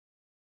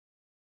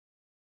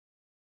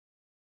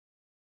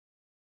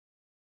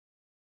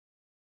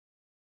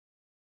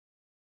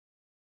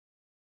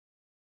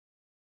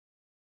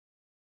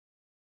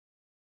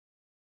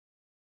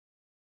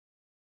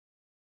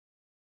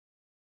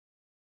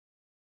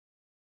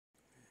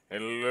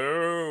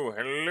Hello,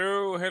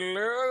 hello,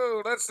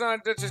 hello. Let's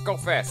just go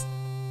fast.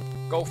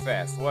 Go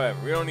fast,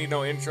 whatever. We don't need no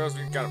intros.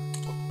 We gotta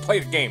play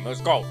the game. Let's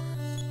go.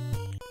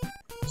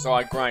 So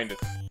I grinded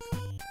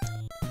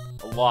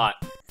a lot.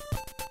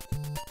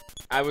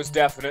 I was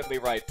definitely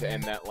right to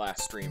end that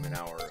last stream an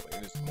hour early.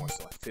 It was more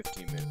so like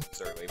 15 minutes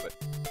early, but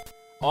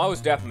I was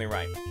definitely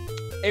right.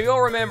 If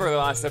you'll remember, the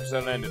last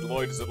episode ended.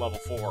 Lloyd is at level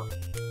 4.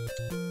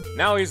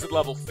 Now he's at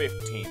level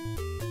 15.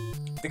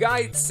 The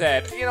guide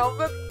said, you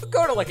know,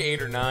 go to like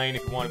 8 or 9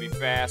 if you want to be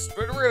fast,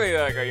 but really,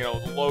 like, you know,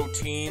 the low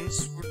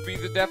teens would be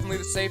definitely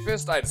the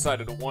safest. I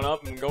decided to one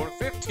up and go to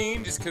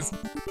 15 just because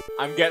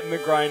I'm getting the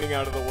grinding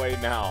out of the way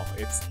now.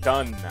 It's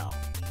done now.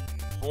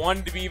 If I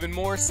wanted to be even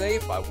more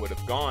safe, I would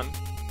have gone.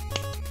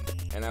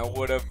 And I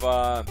would have,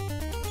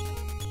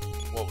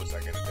 what was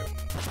I gonna do?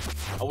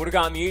 I would have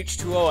gotten the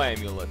H2O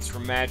amulets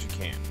from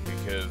Magican,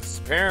 because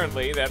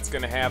apparently that's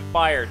gonna have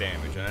fire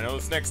damage, and I know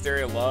this next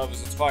area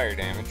loves its fire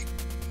damage.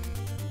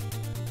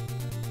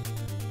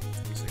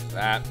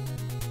 That.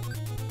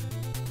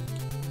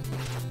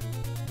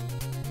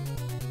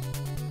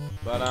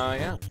 But,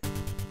 yeah.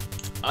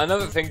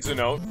 Another thing to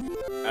note,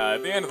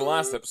 at the end of the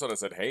last episode I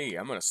said, hey,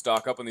 I'm gonna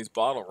stock up on these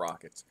bottle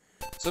rockets.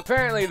 So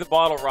apparently the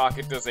bottle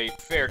rocket does a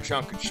fair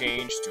chunk of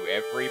change to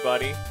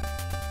everybody,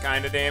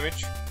 kind of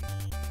damage.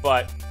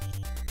 But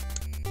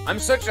I'm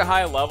such a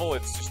high level,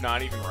 it's just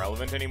not even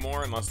relevant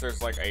anymore unless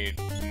there's like a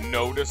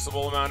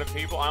noticeable amount of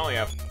people. I only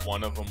have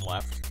one of them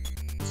left,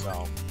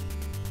 so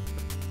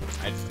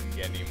I just didn't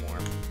get any more.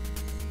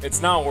 It's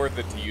not worth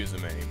it to use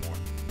them anymore.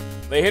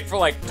 They hit for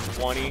like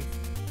 20,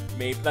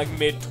 maybe like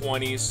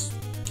mid-20s,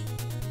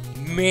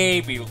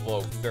 maybe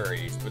low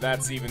 30s, but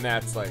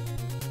that's like,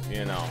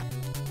 you know,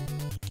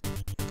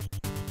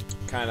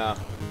 kind of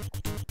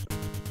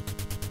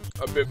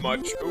a bit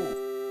much.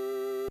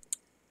 Ooh.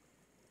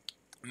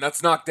 And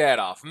let's knock that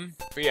off.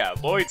 But yeah,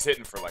 Lloyd's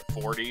hitting for like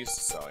 40s,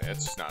 so yeah,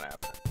 it's just not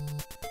happening.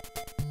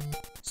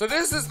 So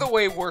this is the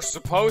way we're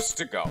supposed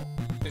to go.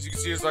 As you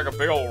can see, there's like a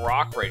big old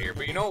rock right here.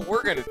 But you know what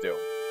we're going to do?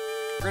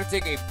 We're going to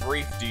take a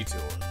brief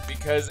detour.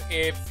 Because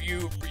if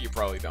you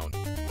probably don't.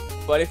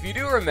 But if you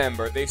do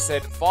remember, they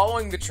said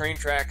following the train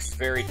tracks is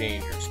very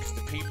dangerous.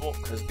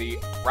 Because the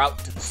route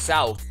to the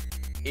south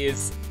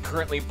is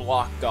currently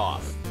blocked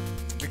off.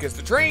 Because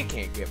the train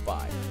can't get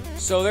by.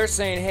 So they're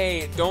saying,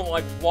 hey, don't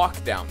like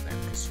walk down there.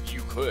 Because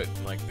you could.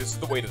 Like, this is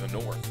the way to the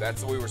north.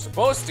 That's the way we're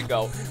supposed to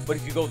go. But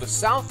if you go the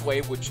south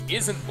way, which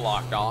isn't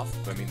blocked off,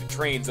 I mean, the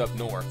train's up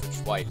north, which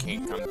is why you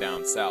can't come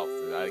down south.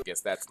 I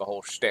guess that's the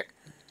whole shtick.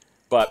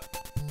 But,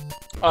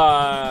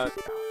 of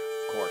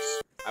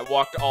course, I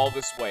walked all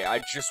this way.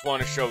 I just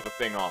want to show the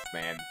thing off,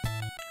 man.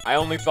 I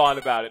only thought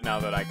about it now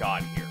that I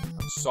got here.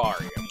 I'm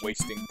sorry. I'm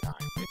wasting time.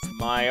 It's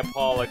my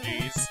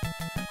apologies.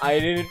 I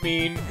didn't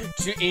mean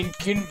to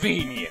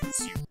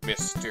inconvenience you,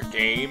 Mr.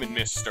 Game and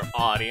Mr.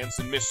 Audience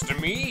and Mr.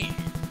 Me.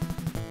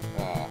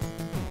 Oh.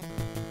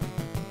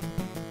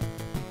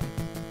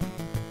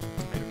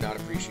 I do not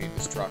appreciate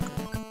this truck.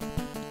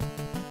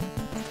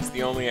 It's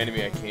the only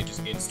enemy I can't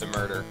just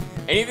insta-murder.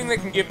 Anything that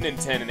can give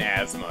Nintendo an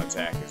asthma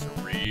attack is a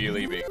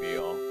really big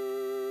deal.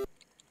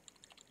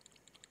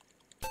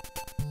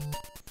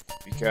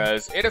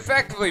 Because it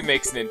effectively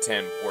makes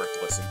Nintendo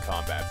worthless in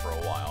combat for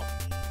a while.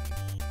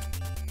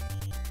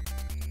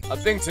 A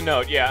thing to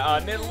note, yeah,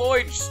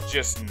 Lloyd's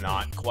just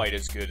not quite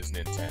as good as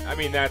Nintendo. I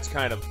mean, that's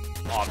kind of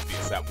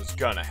obvious that was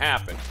gonna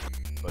happen.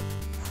 But,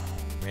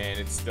 man,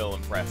 it's still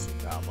impressive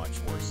how much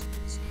worse it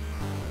is.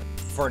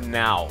 For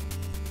now.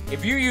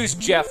 If you use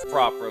Jeff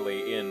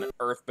properly in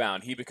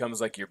Earthbound, he becomes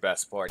like your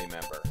best party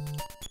member.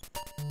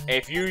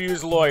 If you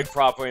use Lloyd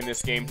properly in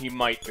this game, he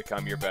might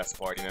become your best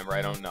party member,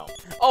 I don't know.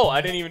 Oh,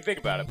 I didn't even think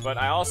about it, but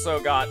I also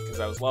got,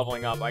 because I was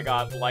leveling up, I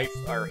got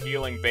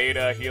healing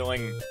beta,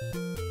 healing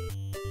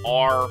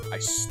R. I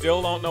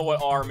still don't know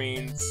what R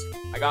means.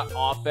 I got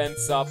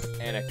offense up,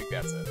 and I think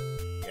that's it.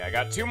 Yeah, I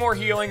got 2 more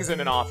healings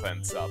and an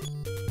offense up.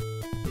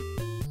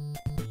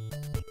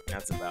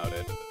 That's about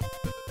it.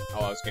 Oh,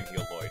 I was gonna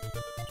heal Lloyd.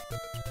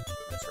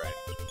 That's right.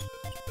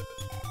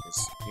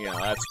 You know,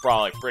 that's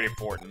probably pretty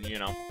important, you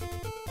know.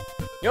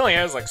 He only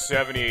has like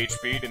 70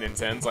 HP, and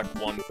Nintendo's like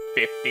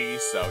 150,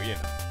 so, you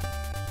know.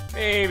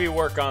 Maybe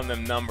work on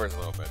them numbers a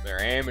little bit.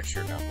 They're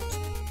amateur numbers.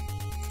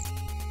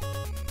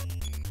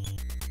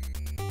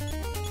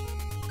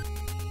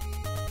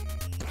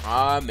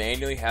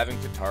 Manually having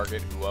to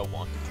target who I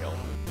want to kill.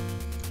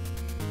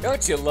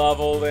 Don't you love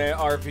old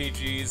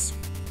RPGs?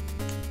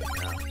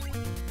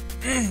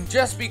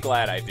 Just be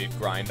glad I did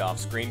grind off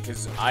screen,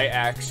 because I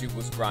actually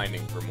was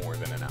grinding for more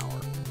than an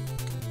hour.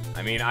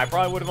 I mean, I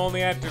probably would have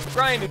only had to have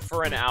grinded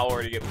for an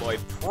hour to get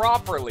Lloyd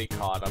properly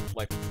caught up,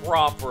 like,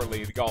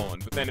 properly going.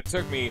 But then it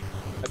took me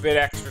a bit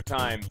extra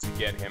time to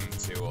get him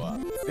to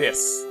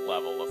this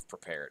level of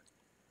prepared.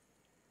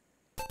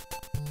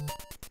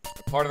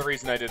 Part of the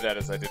reason I did that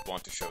is I did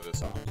want to show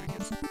this off,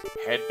 because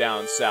head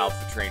down south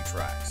the train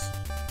tracks.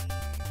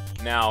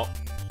 Now,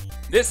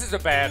 this is a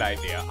bad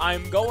idea.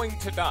 I'm going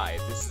to die.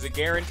 This is a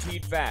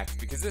guaranteed fact,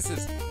 because this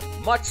is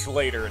much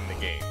later in the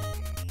game.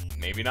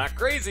 Maybe not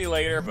crazy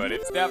later, but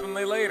it's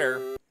definitely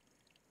later.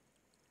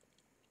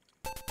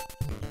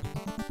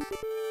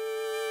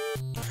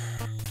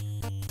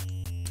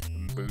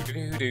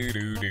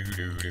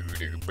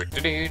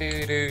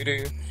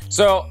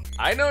 So,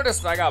 I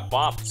noticed I got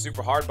bopped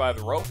super hard by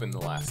the rope in the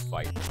last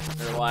fight,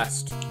 or the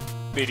last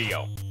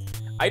video.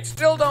 I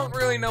still don't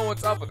really know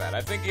what's up with that.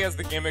 I think he has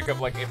the gimmick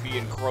of, like, if he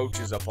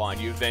encroaches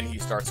upon you, then he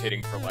starts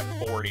hitting for,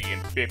 like, 40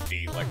 and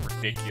 50, like,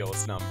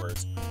 ridiculous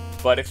numbers.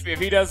 But if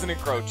he doesn't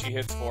encroach, he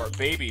hits for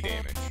baby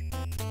damage.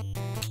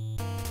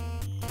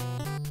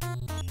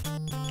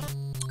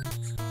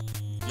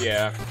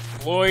 Yeah,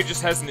 Lloyd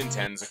just has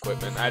Nintendo's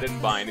equipment. I didn't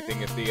buy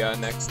anything at the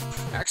next...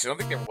 Actually, I don't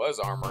think there was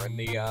armor in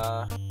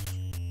the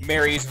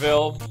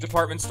Marysville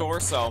department store,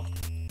 so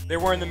they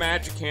were in the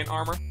Magic Hand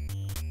armor.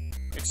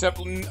 Except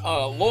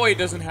Lloyd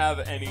doesn't have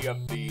any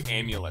of the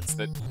amulets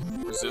that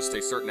resist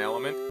a certain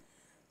element.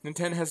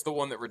 Nintendo has the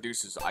one that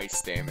reduces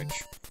ice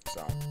damage,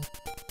 so...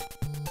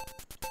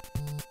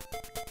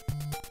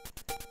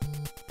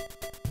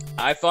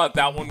 I thought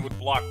that one would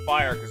block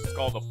fire because it's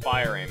called a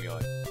fire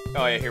amulet.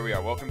 Oh yeah, here we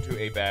are. Welcome to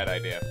a bad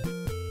idea.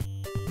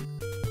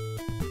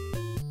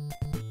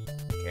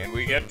 Can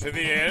we get to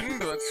the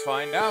end? Let's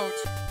find out.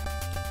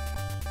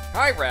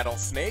 Hi,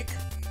 Rattlesnake.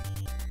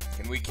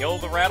 Can we kill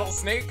the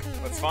Rattlesnake?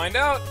 Let's find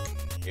out.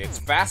 It's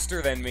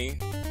faster than me.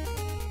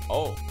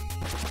 Oh.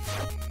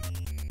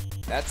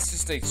 That's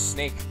just a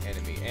snake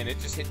enemy, and it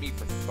just hit me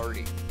for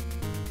 30.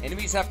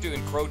 Enemies have to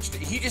encroach.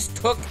 He just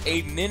took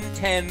a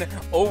Nintendo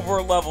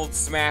over-leveled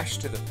smash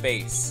to the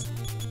face.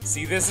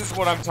 See, this is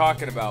what I'm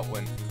talking about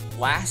when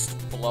last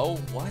blow,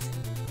 what?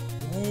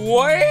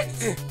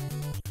 What?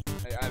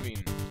 I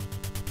mean,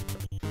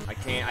 I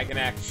can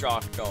act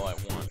shocked all I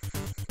want.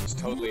 Just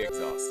totally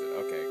exhausted.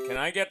 Okay, can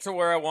I get to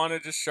where I want to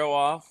just show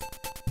off?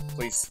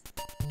 Please.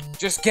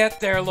 Just get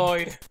there,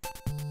 Lloyd.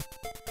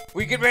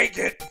 We can make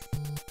it.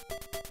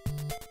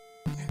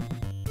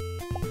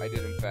 I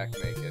did in fact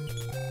make it.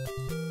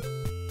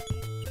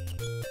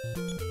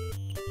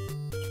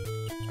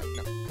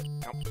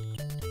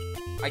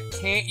 I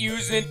can't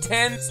use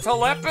Nintendo's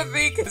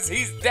telepathy because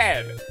he's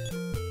dead.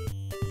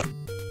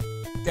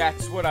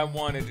 That's what I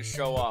wanted to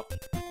show off,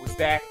 was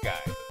that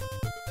guy.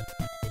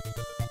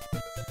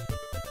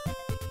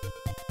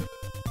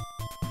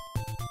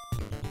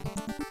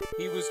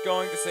 He was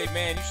going to say,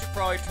 man, you should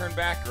probably turn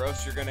back or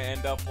else you're going to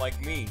end up like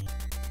me.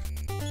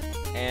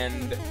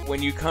 And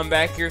when you come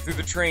back here through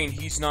the train,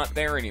 he's not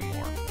there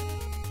anymore.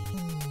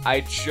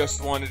 I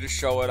just wanted to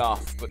show it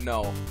off, but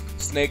no.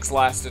 Snake's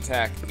last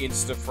attack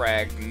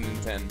insta-fragged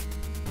Nintendo.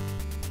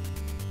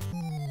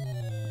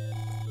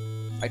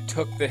 I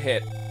took the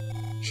hit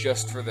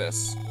just for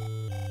this.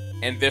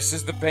 And this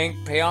is the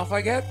payoff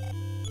I get?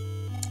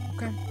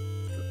 Okay.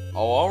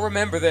 Oh, I'll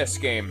remember this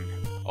game.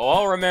 Oh,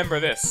 I'll remember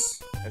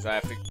this. As I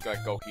have to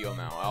go heal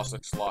now. I also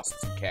just lost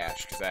some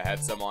cash because I had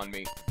some on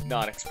me,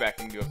 not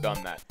expecting to have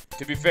done that.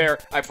 To be fair,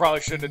 I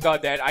probably shouldn't have done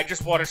that. I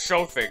just want to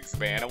show things,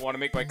 man. I want to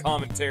make my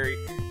commentary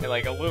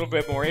like a little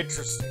bit more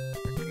interesting.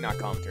 Not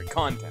commentary,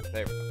 content.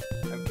 There we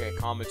go. Okay,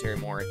 commentary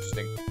more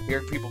interesting.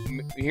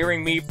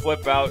 Hearing me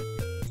flip out.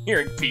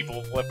 Hearing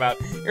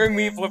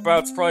me flip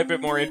out is probably a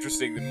bit more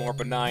interesting than more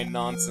benign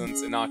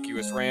nonsense,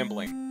 innocuous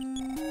rambling.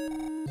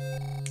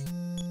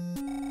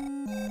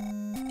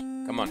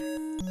 Come on.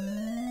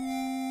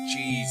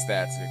 Jeez,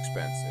 that's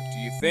expensive. Do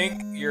you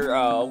think you're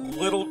a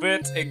little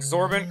bit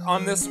exorbitant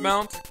on this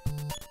amount?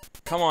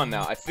 Come on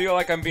now. I feel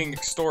like I'm being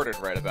extorted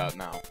right about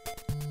now.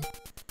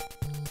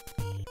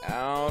 Get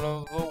out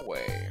of the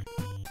way.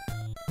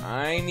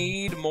 I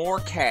need more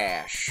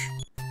cash.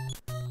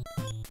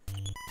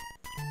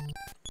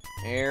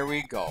 There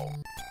we go.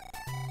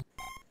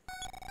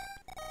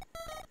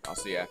 I'll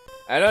see ya.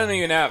 I don't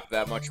even have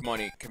that much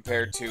money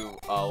compared to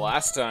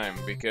last time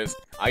because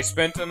I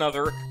spent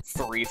another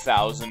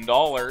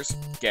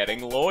 $3,000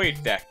 getting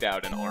Lloyd decked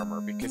out in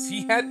armor because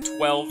he had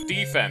 12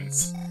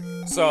 defense.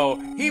 So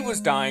he was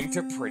dying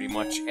to pretty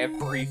much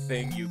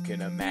everything you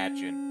can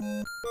imagine.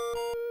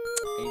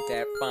 Ain't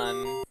that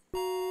fun?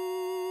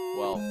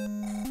 Well,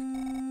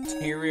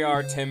 here we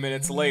are 10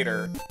 minutes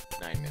later.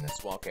 9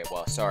 minutes. Well, okay,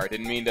 well, sorry.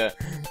 Didn't mean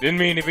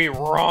to be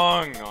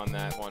wrong on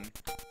that one.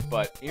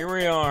 But here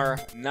we are,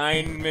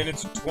 9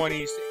 minutes and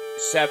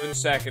 27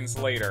 seconds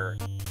later.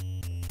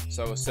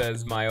 So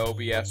says my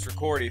OBS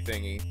recording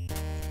thingy.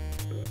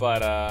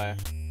 But,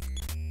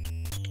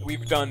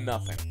 we've done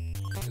nothing,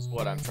 is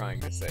what I'm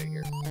trying to say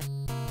here.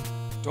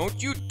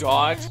 Don't you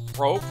dodge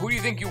rope? Who do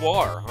you think you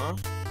are, huh?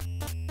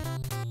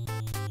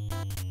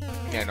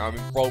 Yeah, no, I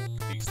mean rope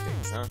these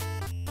days, huh?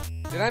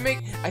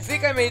 I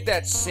think I made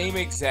that same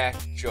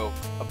exact joke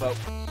about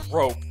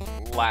rope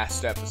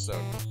last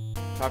episode.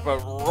 Talk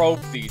about rope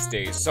these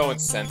days, so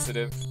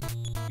insensitive.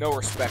 No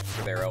respect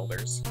for their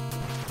elders.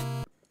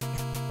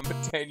 I'm a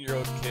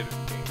 10-year-old kid in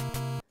the game.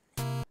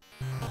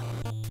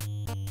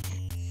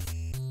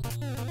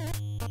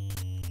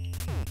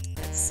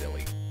 That's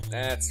silly.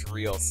 That's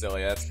real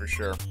silly, that's for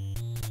sure.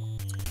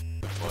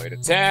 Lloyd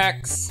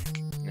attacks.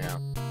 Yeah.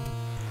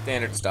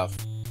 Standard stuff.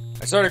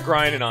 I started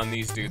grinding on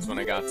these dudes when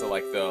I got to,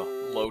 like, the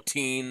low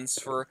teens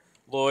for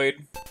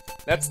Lloyd.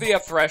 That's the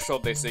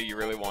threshold they say you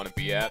really want to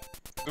be at.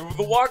 The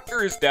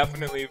walkthrough is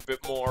definitely a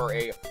bit more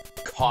a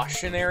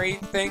cautionary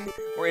thing,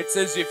 where it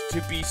says if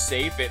to be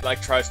safe, it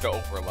like tries to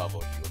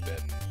overlevel you a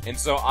bit. And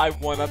so I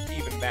one-upped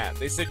even that.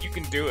 They said you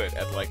can do it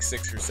at like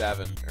 6 or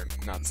 7, or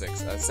not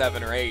 6,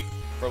 7 or 8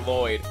 for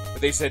Lloyd,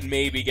 but they said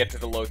maybe get to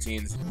the low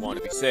teens if you want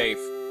to be safe.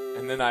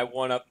 And then I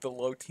one-upped the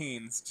low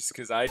teens just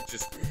because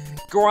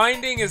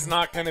grinding is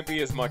not going to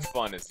be as much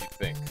fun as you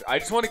think. I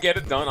just want to get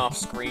it done off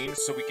screen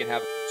so we can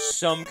have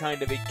some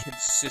kind of a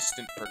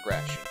consistent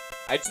progression.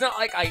 It's not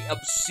like I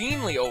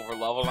obscenely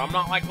overleveled. I'm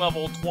not like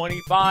level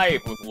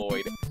 25 with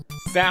Lloyd.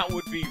 That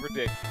would be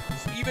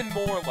ridiculous. Even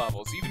more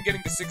levels, even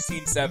getting to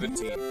 16,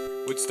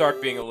 17 would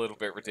start being a little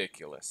bit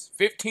ridiculous.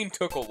 15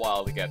 took a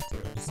while to get to,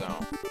 so.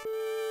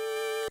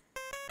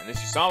 And as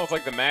you saw with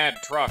like the mad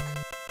truck,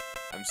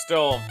 I'm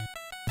still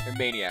a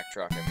maniac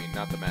truck. I mean,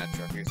 not the mad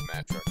truck. He's a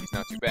mad truck. He's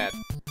not too bad.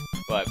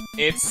 But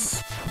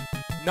it's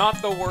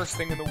not the worst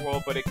thing in the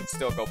world, but it can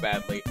still go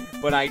badly.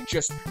 But I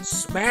just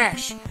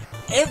smash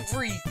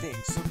everything,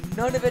 so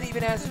none of it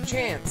even has a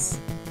chance.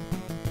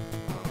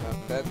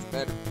 Oh, that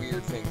added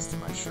weird things to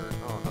my shirt.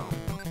 Oh no.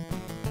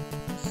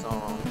 So,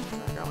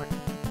 I got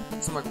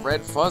some like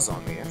red fuzz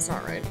on me. That's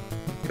not right.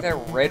 Get that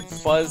red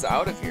fuzz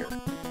out of here.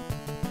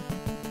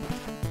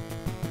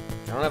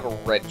 I don't have a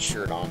red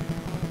shirt on.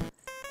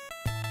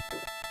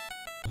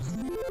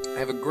 I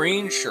have a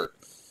green shirt.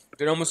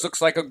 It almost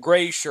looks like a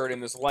gray shirt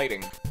in this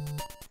lighting.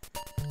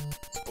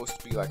 It's supposed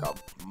to be like a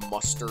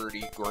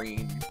mustardy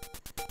green.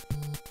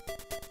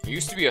 It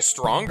used to be a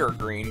stronger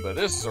green, but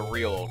this is a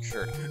real old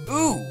shirt.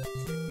 Ooh!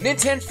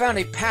 Nintendo found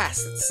a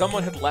pass that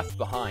someone had left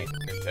behind.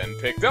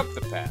 Nintendo picked up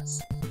the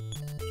pass.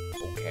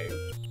 Okay.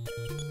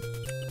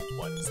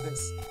 What is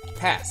this?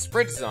 Pass.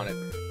 Printed on it.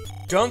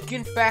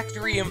 Duncan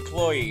Factory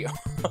employee.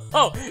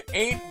 Oh,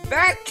 ain't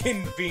that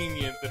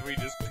convenient that we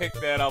just picked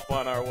that up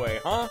on our way,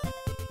 huh?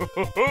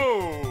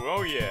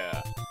 Oh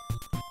yeah.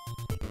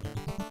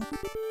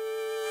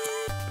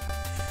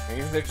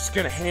 Maybe they're just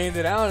gonna hand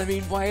it out. I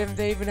mean, why didn't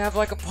they even have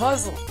like a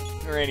puzzle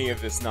or any of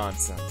this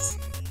nonsense?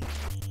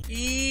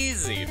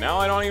 Easy. Now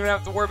I don't even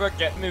have to worry about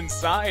getting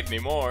inside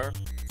anymore.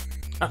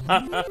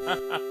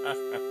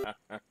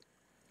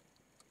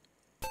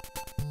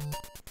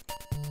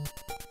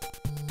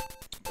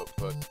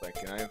 But like,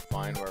 can I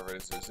find wherever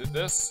it is? Is it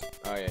this?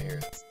 Oh yeah, here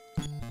it is.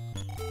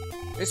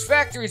 This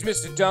factory is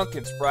Mr.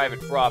 Duncan's private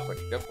property.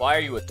 Then why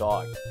are you a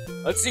dog?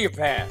 Let's see your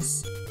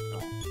pass.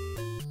 Oh.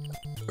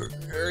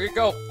 There you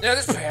go. Now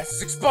this pass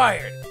is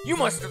expired. You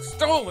must have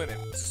stolen it,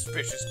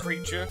 suspicious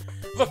creature.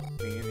 Look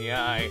me in the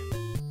eye.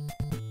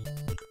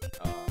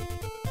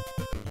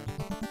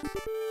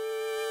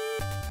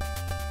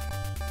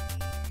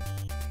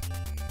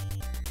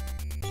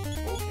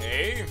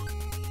 Okay.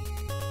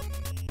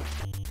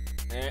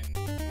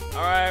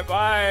 Alright,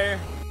 bye.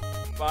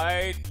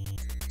 Bye,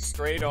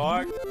 stray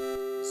dog.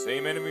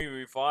 Same enemy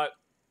we fought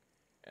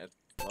at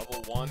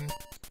level 1.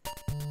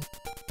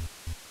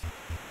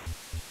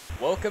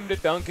 Welcome to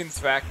Duncan's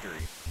Factory.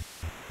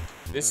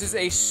 This is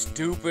a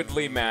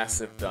stupidly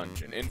massive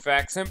dungeon. In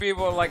fact, some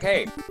people are like,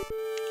 hey,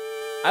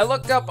 I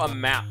looked up a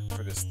map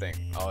for this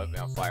thing. Oh,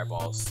 now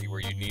fireballs. See where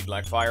you need,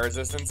 like, fire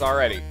resistance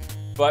already.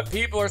 But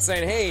people are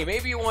saying, hey,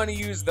 maybe you want to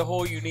use the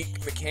whole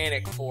unique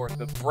mechanic for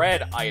the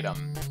bread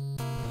item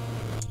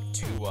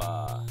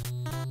to,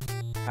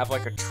 have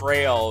like a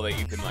trail that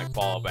you can like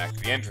follow back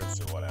to the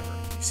entrance or whatever.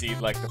 You see,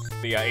 like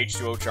the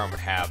H2O charm would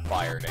have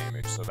fire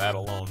damage, so that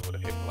alone would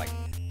have hit like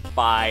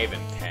 5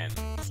 and 10.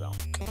 So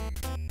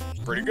it's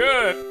pretty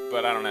good,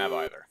 but I don't have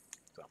either.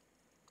 So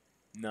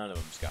none of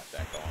them's got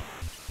that going.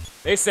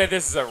 They said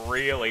this is a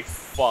really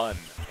fun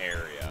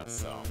area,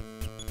 so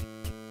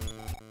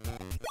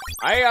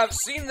I have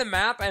seen the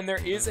map, and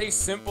there is a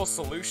simple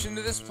solution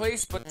to this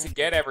place, but to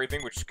get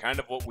everything, which is kind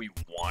of what we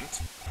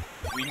want,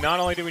 we not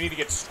only do we need to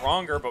get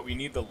stronger, but we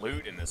need the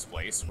loot in this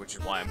place, which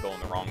is why I'm going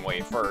the wrong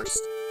way first.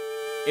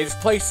 This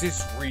place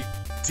is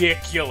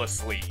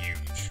ridiculously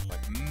huge,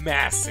 like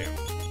massive.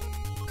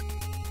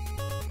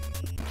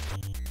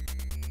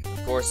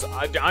 Of course,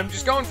 I'm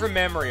just going from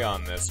memory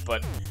on this,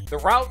 but the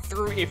route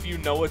through, if you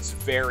know, it's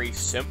very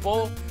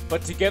simple,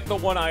 but to get the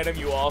one item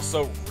you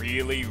also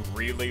really,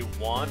 really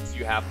want,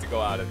 you have to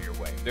go out of your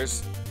way.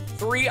 There's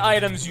 3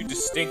 items you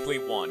distinctly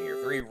want here.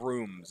 3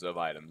 rooms of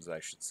items, I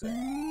should say.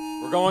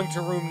 We're going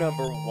to room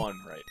number 1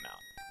 right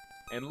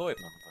now. And Lloyd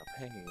Lollipop,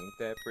 hey, ain't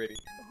that pretty?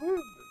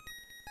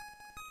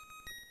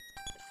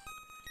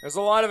 There's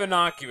a lot of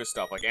innocuous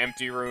stuff, like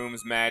empty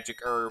rooms, magic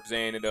herbs,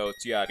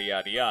 antidotes, yada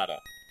yada yada.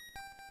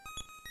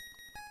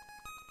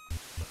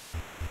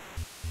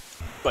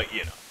 But,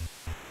 you know.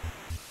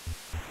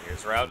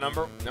 Here's route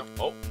number... No,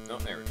 oh, no,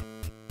 there we go.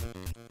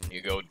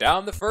 You go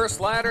down the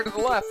first ladder to the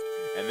left,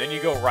 and then you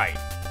go right.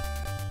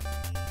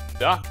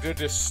 Dr.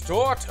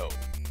 Distorto.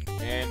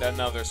 And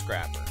another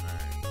scrapper.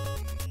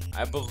 Alright.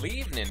 I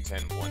believe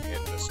Nintendo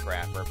one-hit the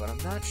scrapper, but I'm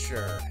not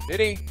sure. Did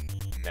he?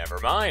 Never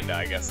mind,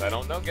 I guess I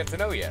don't know. Get to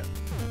know yet.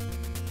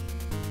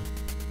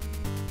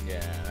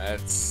 Yeah,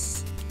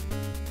 that's...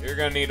 You're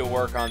gonna need to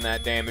work on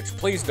that damage.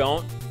 Please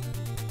don't.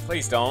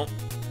 Please don't.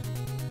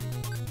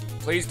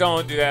 Please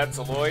don't do that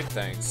to Lloyd.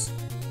 Thanks.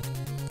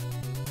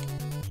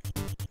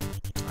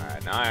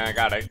 Alright, now I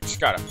just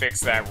gotta fix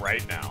that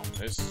right now.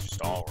 This is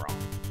just all wrong.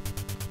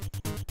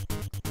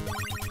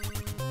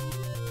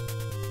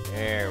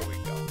 There we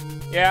go.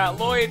 Yeah,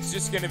 Lloyd's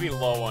just gonna be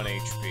low on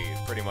HP in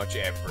pretty much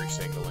every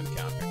single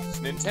encounter. Because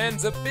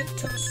Nintendo's a bit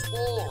too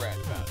slow right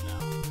about now.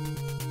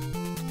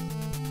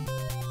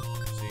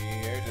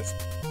 See,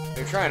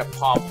 they're trying to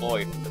pop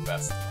Lloyd with the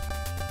best of them.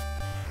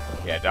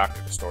 Yeah,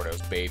 Dr.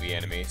 Distorto's baby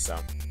enemy, so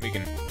we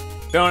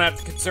don't have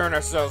to concern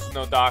ourselves with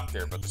no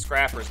doctor, but the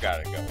Scrapper's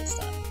gotta go this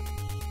time.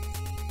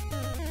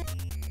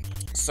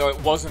 So it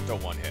wasn't a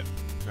one-hit.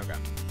 Okay.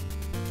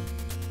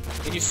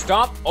 Can you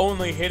stop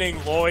only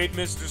hitting Lloyd,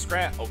 Mr.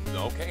 Scrap? Oh,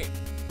 okay.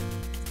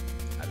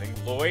 I think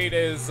Lloyd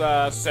has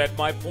said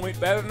my point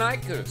better than I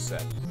could have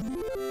said.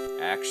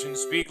 Actions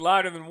speak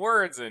louder than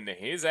words, and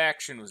his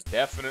action was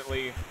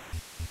definitely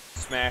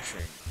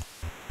smashing.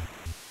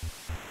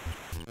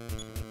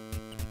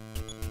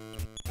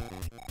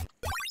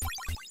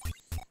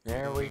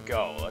 There we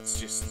go. Let's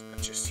just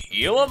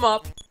heal him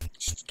up.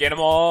 Just get him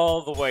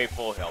all the way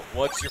full health.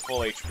 What's your full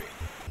HP?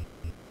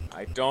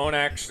 I don't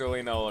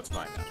actually know. Let's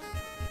find out.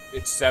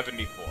 It's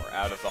 74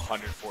 out of the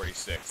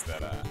 146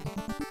 that,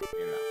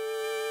 you know.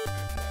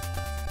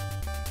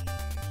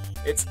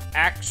 It's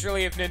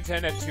actually, if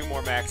Nintendo had 2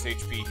 more max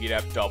HP, he'd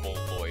have double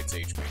Lloyd's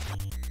HP.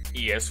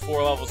 He is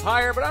 4 levels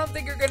higher, but I don't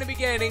think you're going to be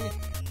getting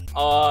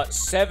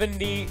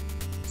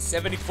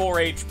 74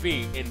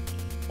 HP in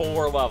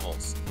 4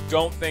 levels.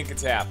 Don't think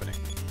it's happening.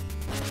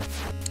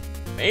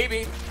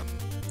 Maybe,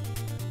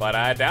 but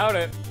I doubt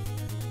it.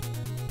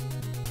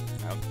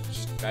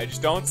 I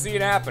just don't see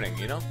it happening,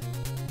 you know?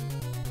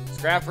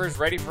 Scrapper's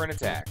ready for an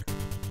attack.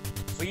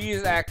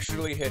 Please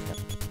actually hit him.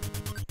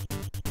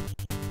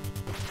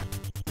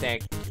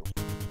 Thank you.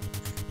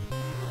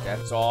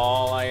 That's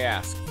all I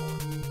ask for.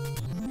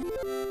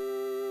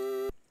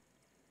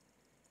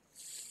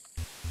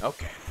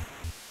 Okay.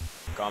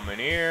 Come in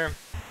here.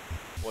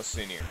 What's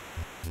in here?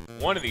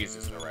 One of these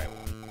is the right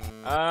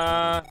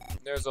one.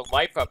 There's a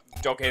life up.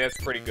 Okay,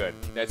 that's pretty good.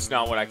 That's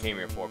not what I came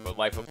here for, but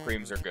life up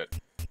creams are good.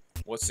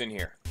 What's in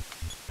here?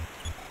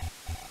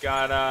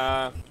 Got,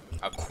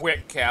 a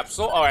quick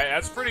capsule. Alright,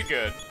 that's pretty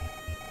good.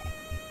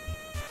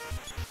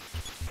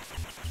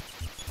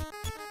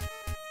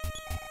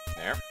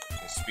 There.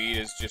 His speed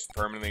is just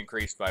permanently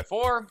increased by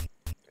 4.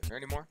 Is there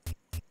any more?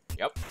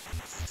 Yep.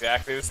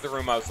 Exactly, this is the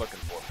room I was looking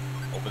for.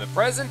 Open the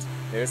present.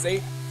 There's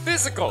a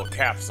physical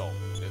capsule.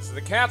 This is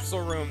the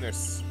capsule room.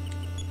 There's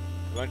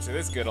a bunch of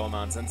this good old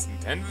nonsense.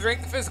 Intend to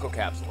drink the physical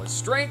capsule. His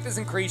strength is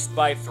increased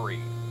by 3.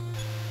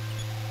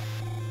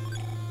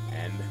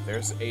 And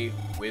there's a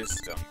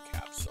wisdom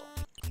capsule.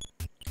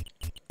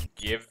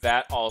 Give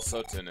that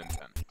also to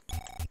Nintendo.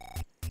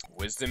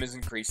 Wisdom is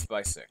increased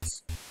by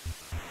 6.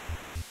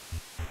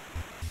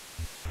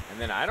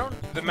 And then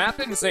the map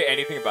didn't say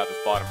anything about this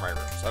bottom right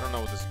room, so I don't know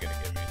what this is gonna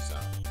give me, so.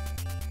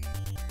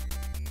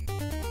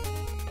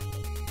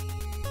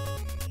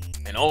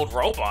 An old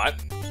robot?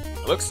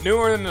 It looks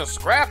newer than the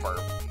Scrapper.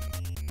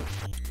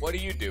 What do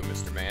you do,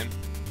 Mr. Man?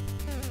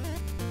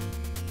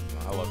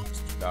 Oh, hello,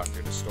 Mr.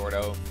 Dr.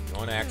 Distorto. You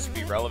want to actually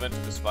be relevant to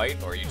this fight,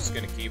 or are you just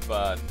gonna keep,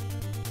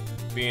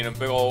 being a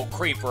big old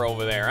creeper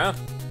over there, huh?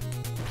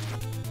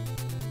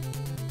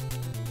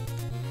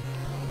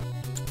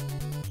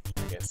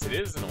 I guess it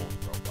is an old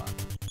robot.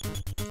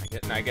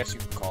 I guess you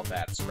could call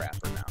that a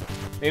Scrapper now.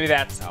 Maybe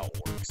that's how it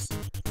works.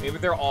 Maybe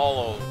they're all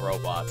old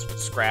robots, but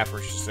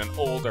Scrapper's just an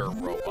older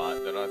robot.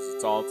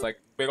 It's like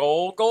big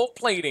old gold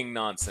plating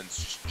nonsense.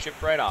 Just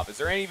chipped right off. Is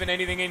there even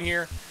anything in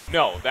here?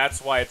 No,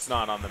 that's why it's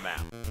not on the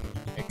map.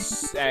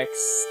 Ecstatic.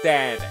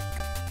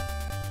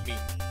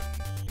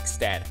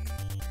 Ecstatic.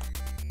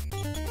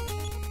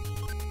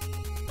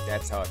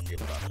 That's how I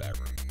feel about that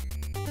room.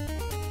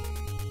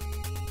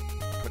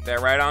 Put that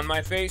right on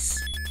my face.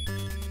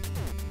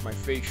 My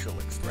facial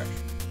expression.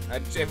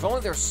 If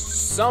only there's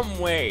some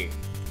way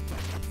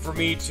for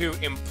me to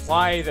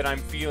imply that I'm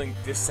feeling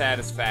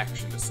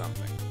dissatisfaction to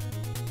something.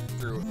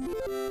 Through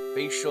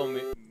facial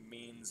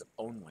means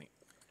only.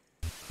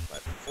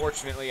 But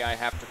unfortunately, I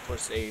have to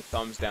push a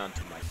thumbs down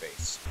to my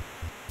face.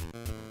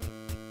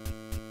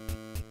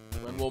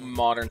 When will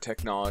modern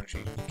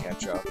technology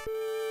catch up?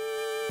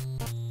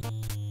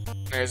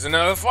 There's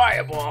another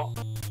fireball!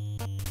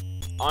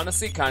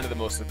 Honestly, kind of the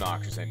most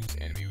obnoxious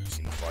enemy we've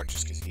seen so far,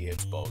 just because he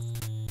hits both.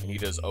 And he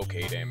does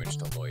okay damage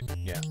to Lloyd.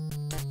 Yeah.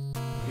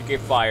 PK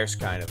Fire's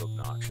kind of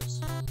obnoxious.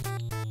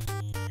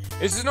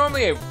 This is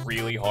normally a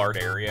really hard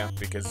area,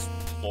 because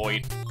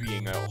Lloyd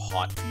being a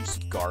hot piece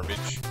of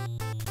garbage.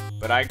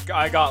 But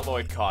I got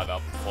Lloyd caught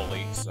up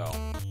fully, so...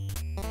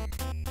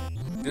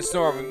 This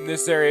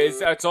area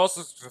is... It's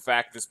also the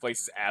fact this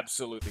place is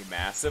absolutely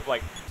massive.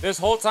 Like, this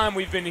whole time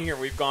we've been here,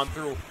 we've gone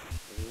through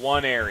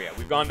one area.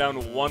 We've gone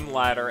down one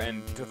ladder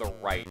and to the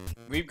right.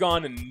 We've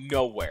gone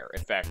nowhere,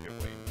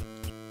 effectively.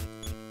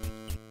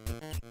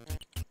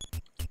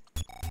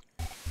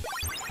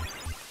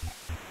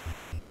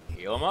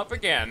 Heal him up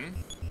again.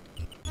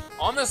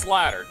 On this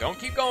ladder. Don't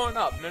keep going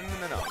up. No.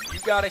 You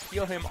gotta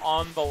heal him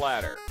on the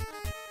ladder.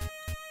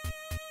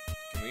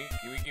 Can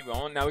we keep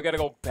going? Now we gotta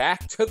go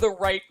back to the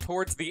right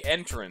towards the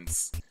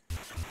entrance.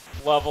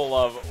 Level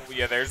of...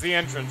 Yeah, there's the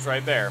entrance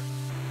right there.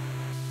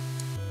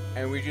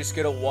 And we just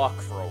gotta walk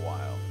for a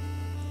while.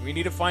 We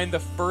need to find the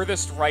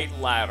furthest right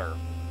ladder.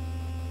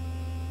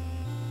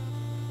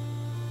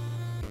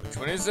 Which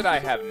one is it? I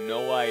have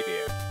no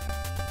idea.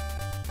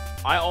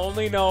 I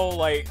only know,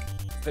 like,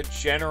 the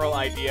general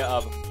idea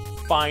of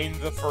find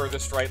the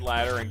furthest right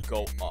ladder and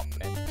go up.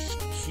 And just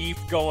keep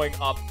going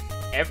up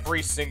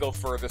every single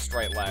furthest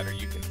right ladder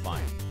you can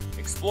find.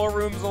 Explore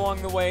rooms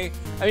along the way.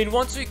 I mean,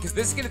 once we... Because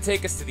this is going to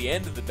take us to the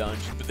end of the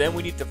dungeon, but then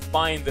we need to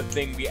find the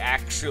thing we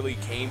actually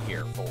came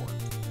here for.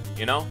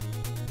 You know?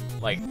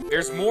 Like,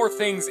 there's more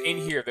things in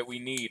here that we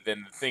need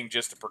than the thing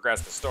just to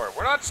progress the story.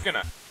 We're not just going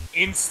to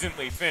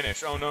instantly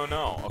finish. Oh,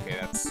 no. Okay,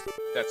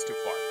 that's too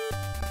far.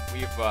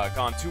 We've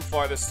gone too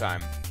far this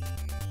time.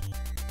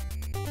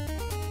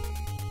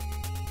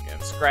 Yeah,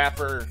 the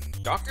Scrapper.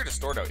 Dr.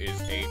 Distorto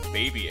is a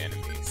baby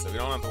enemy, so we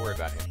don't have to worry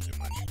about him too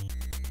much.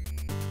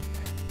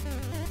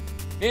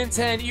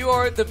 Ninten, you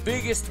are the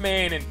biggest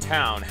man in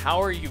town.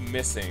 How are you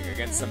missing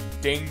against some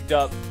dinged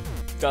up,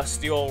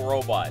 dusty old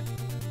robot?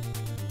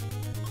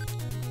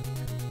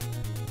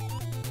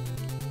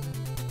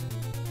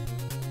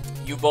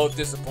 You both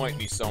disappoint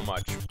me so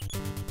much.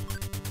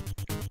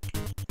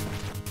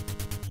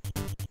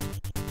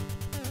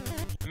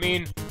 I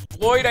mean,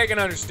 Lloyd I can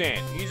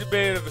understand. He's a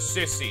bit of a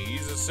sissy.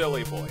 He's a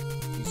silly boy.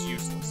 He's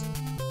useless.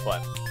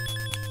 But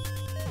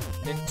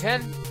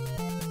Ninten,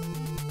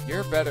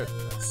 you're better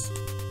than this.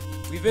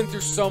 We've been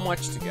through so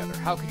much together.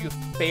 How could you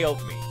have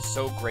failed me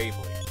so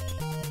gravely?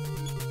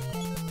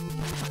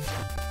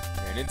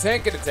 Your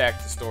Ninten can attack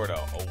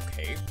Distorto.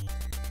 Okay.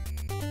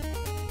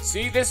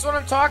 See, this is what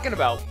I'm talking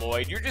about,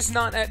 Lloyd. You're just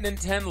not at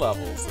Ninten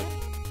levels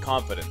of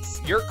confidence.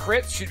 Your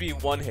crits should be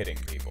one-hitting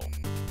people.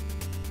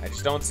 I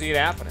just don't see it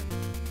happening.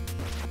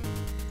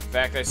 In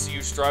fact, I see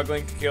you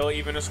struggling to kill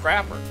even a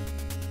Scrapper.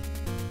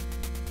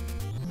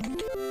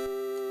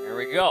 There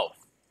we go.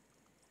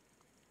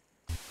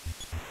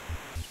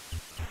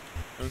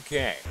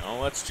 Okay, well,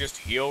 let's just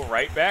heal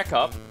right back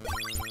up.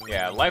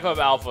 Yeah, Life Up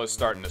Alpha is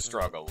starting to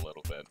struggle a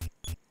little bit.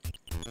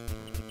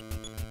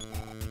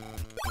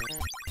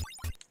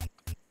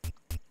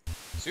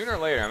 Sooner or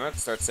later, I'm going to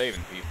start saving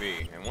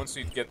PP, and once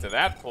we get to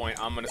that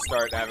point, I'm going to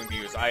start having to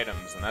use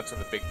items, and that's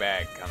where the big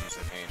bag comes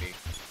in handy.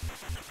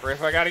 Or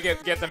if I got to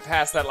get them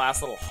past that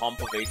last little hump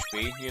of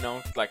HP, you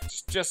know, like,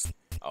 just...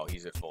 Oh,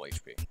 he's at full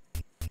HP.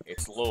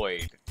 It's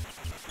Lloyd,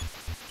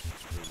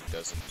 who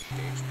doesn't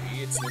need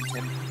HP. It's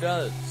Ninten who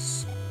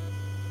does.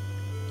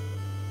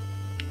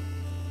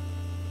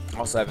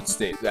 Also, I haven't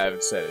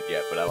said it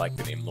yet, but I like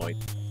the name Lloyd.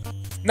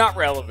 Not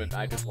relevant,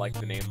 I just like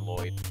the name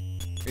Lloyd.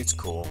 It's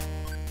cool.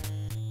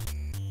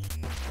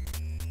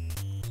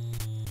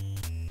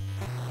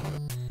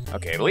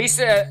 Okay, at least,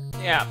 at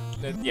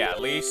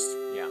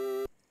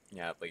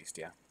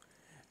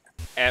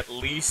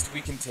least we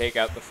can take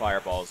out the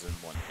fireballs in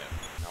one hit.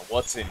 Now,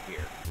 what's in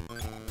here?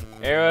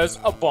 There's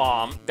a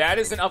bomb. That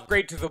is an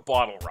upgrade to the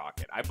bottle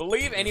rocket. I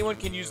believe anyone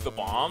can use the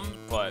bomb,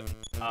 but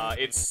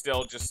it's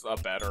still just a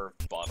better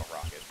bottle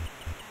rocket.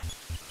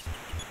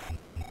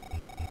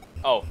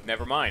 Oh,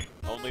 never mind.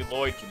 Only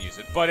Lloyd can use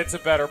it, but it's a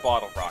better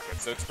bottle rocket,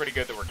 so it's pretty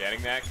good that we're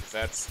getting that, because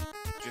that's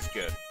just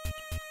good.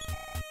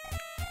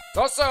 It's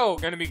also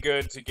going to be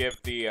good to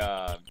give the,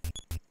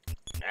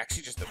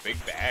 actually just a big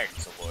bag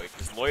to Lloyd,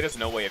 because Lloyd has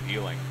no way of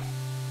healing.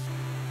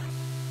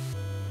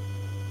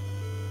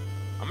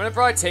 I'm going to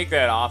probably take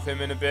that off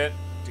him in a bit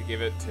to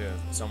give it to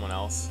someone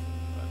else.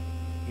 But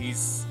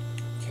he's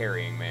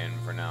carrying man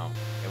for now.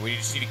 And we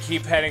just need to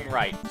keep heading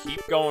right.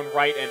 Keep going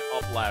right and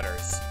up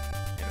ladders.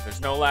 And if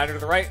there's no ladder to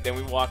the right, then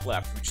we walk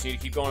left. We just need to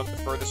keep going up the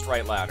furthest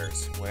right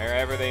ladders,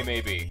 wherever they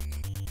may be.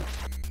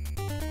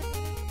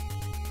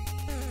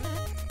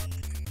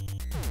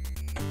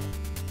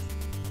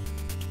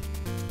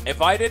 If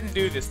I didn't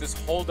do this, this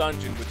whole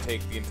dungeon would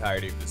take the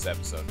entirety of this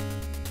episode.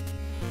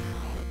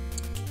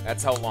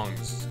 That's how long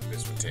this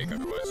would take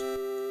otherwise.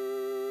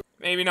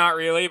 Maybe not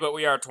really, but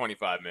we are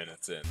 25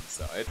 minutes in,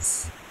 so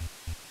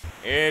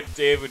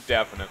it would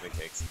definitely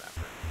take some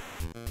effort.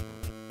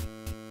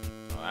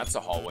 Oh, that's a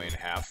hallway and a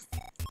half.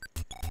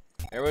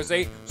 There was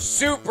a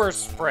super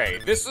spray.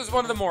 This was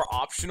one of the more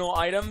optional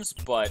items,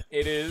 but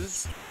it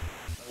is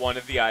one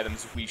of the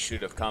items we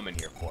should have come in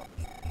here for.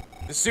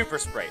 The super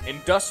spray,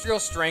 industrial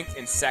strength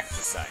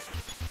insecticide.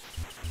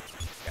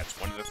 That's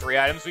one of the 3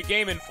 items we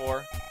came in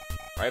for,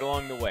 right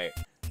along the way.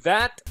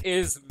 That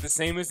is the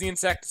same as the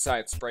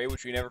insecticide spray,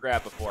 which we never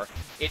grabbed before.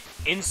 It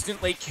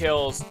instantly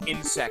kills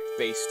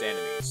insect-based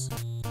enemies.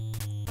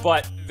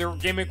 But the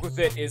gimmick with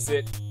it is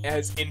it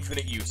has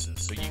infinite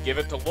uses. So you give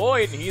it to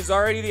Lloyd, and he's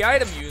already the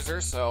item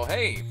user, so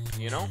hey,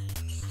 you know.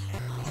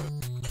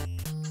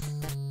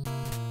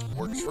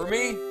 Works for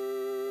me.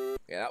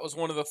 Yeah, that was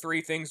one of the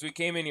 3 things we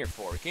came in here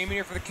for. We came in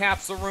here for the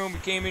capsule room, we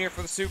came in here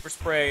for the super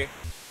spray,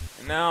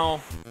 and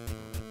now,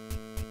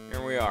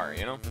 here we are,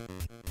 you know?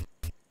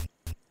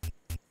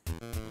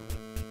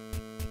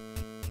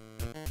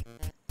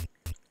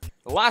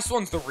 The last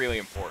one's the really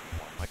important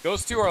one. Like,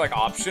 those two are, like,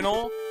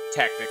 optional,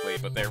 technically,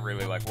 but they're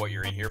really, like, what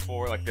you're in here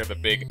for. Like, they're the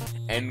big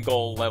end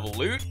goal level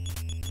loot,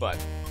 but...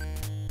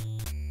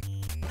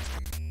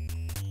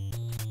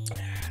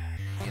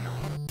 you know.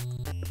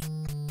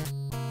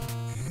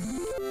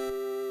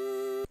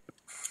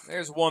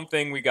 There's one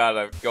thing we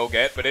gotta go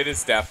get, but it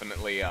is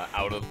definitely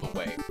out of the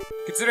way.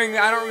 Considering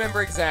I don't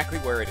remember exactly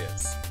where it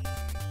is.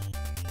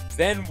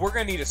 Then we're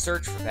gonna need to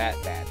search for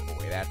that bad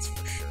boy, that's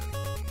for sure.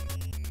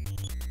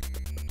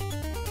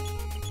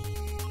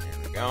 There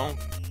we go.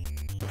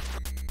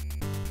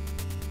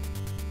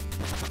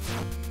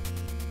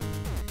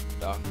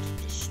 Dr.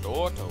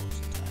 Distorto's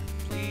attack.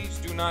 Please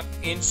do not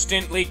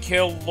instantly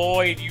kill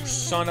Lloyd, you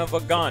son of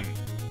a gun.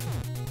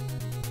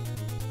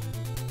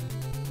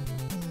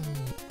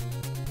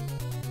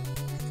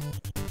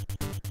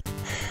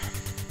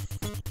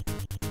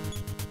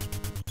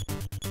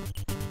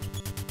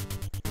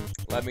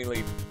 Let me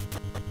leave.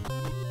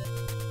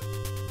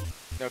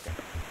 Okay.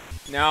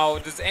 Now,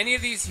 does any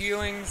of these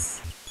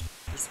healings...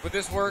 would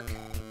this work?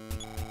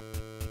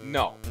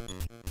 No.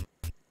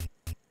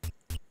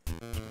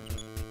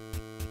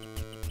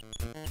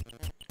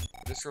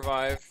 Would this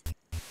revive?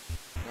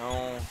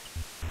 No.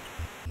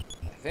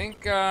 I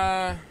think,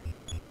 yeah.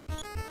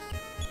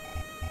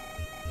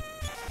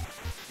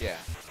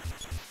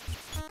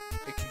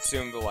 It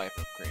consumed the life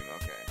of cream,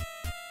 okay.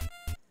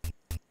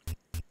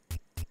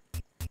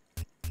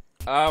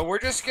 We're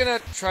just gonna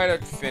try to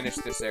finish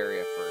this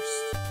area first.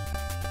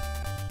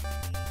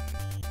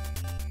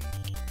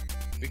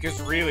 Because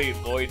really,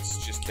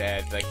 Lloyd's just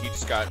dead. Like, he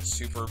just got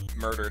super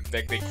murdered.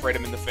 Like, they crit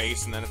him in the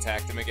face and then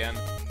attacked him again.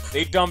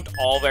 They dumped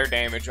all their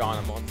damage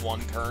on him on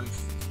one turn,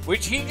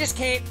 which he just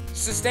can't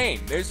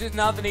sustain. There's just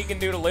nothing he can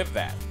do to live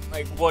that.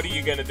 Like, what are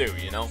you gonna do,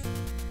 you know?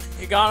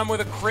 He got him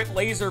with a crit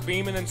laser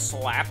beam and then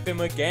slapped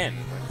him again.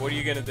 Like, what are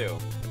you gonna do?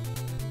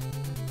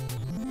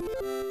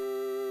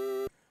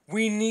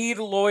 We need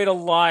Lloyd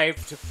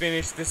alive to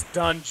finish this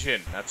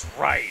dungeon. That's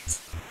right.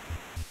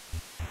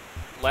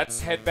 Let's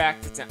head back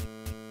to town.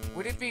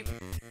 Would it be...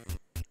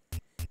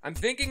 I'm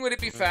thinking, would it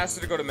be faster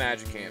to go to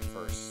Magic Camp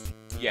first?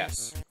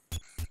 Yes.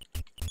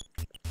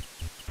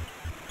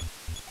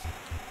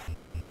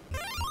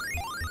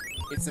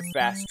 It's a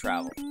fast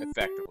travel,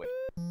 effectively.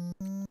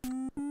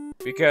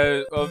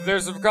 Because, well,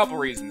 there's a couple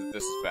reasons that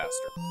this is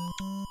faster.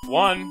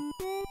 One,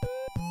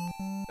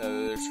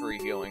 there's free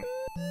healing.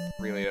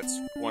 Really, that's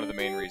one of the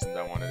main reasons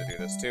I wanted to do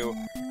this, too.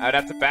 I'd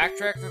have to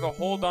backtrack through the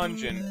whole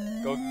dungeon,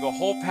 go through the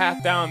whole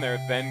path down there,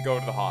 then go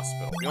to the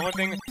hospital. The only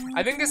thing...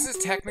 I think this is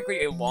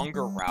technically a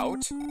longer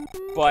route,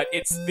 but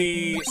it's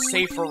the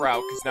safer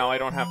route, because now I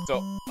don't have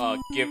to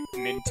give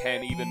Min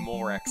 10 even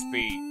more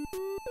XP.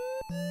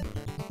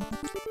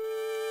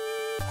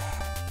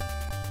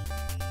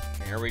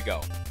 Here we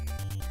go.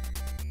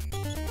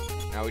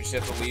 Now we just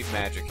have to leave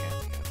Magic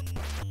Camp again.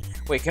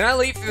 Wait, can I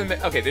leave through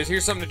the... Okay,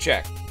 here's something to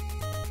check.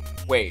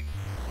 Wait.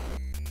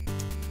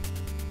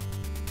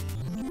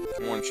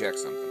 I want to check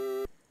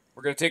something.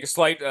 We're going to take a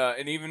slight,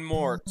 an even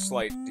more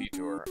slight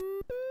detour.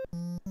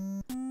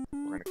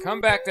 We're going to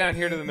come back down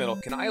here to the middle.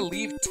 Can I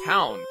leave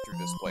town through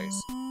this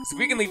place? Because if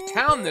we can leave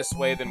town this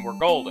way, then we're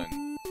golden.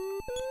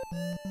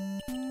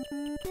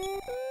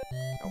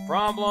 No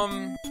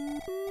problem.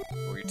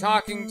 Who are you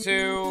talking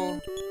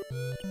to?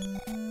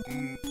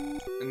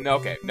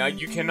 Okay, now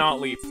you cannot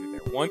leave through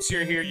there. Once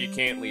you're here, you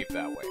can't leave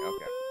that way.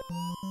 Okay.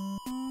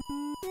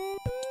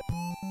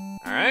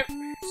 Alright,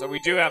 so we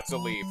do have to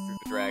leave through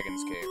the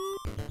Dragon's Cave.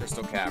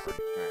 Crystal Cavern.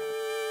 Alright.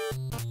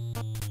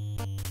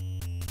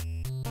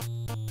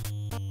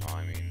 Oh,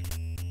 I mean...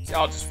 See,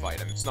 I'll just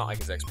fight him. It's not like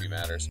his XP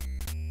matters.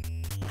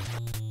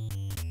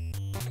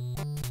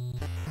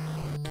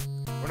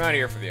 We're not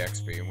here for the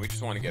XP, and we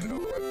just want to get it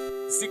over with.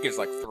 This dude gives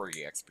like 3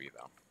 XP,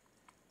 though.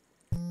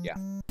 Yeah,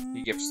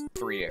 he gives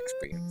 3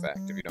 XP, in fact,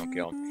 if you don't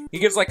kill him. He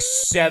gives like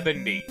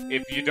 70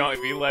 if you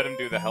let him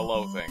do the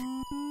hello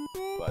thing.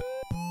 But...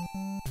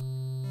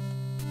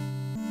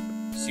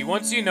 See,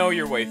 once you know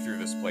your way through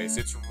this place,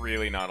 it's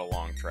really not a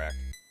long trek.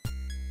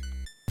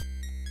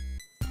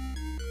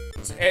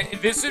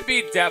 This would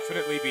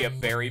definitely be a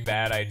very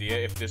bad idea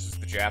if this is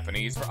the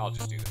Japanese... I'll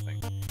just do the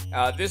thing.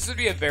 This would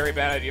be a very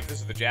bad idea if this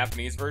is the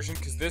Japanese version,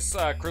 because this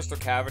Crystal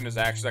Cavern is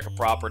actually like a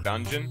proper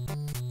dungeon.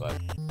 But...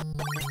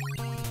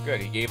 Good,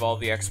 he gave all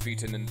the XP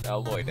to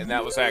Lloyd, and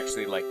that was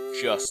actually like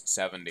just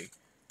 70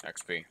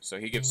 XP. So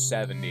he gives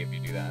 70 if you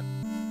do that.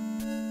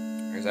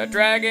 There's that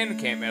dragon,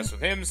 can't mess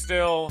with him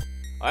still.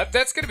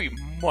 That's gonna be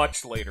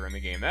much later in the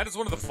game. That is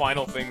one of the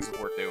final things that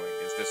we're doing,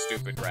 is this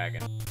stupid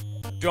dragon.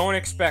 Don't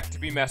expect to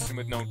be messing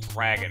with no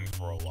dragon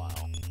for a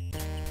while.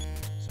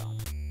 So.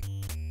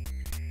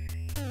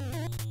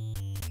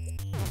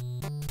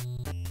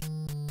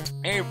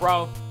 Hey,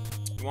 bro.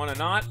 You wanna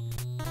not?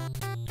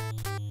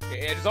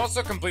 It is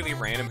also completely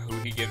random who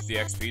he gives the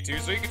XP to,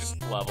 so you could just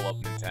level up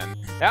Nintendo.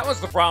 That was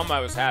the problem I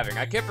was having.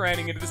 I kept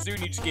running into this dude,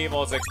 and he just gave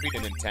all his XP to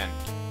Nintendo.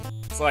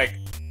 It's like...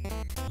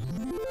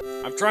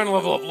 I'm trying to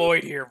level up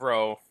Lloyd here,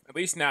 bro. At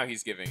least now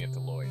he's giving it to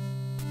Lloyd.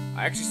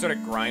 I actually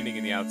started grinding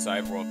in the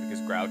outside world because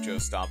Groucho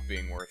stopped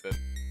being worth it.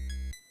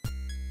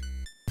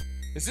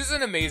 This is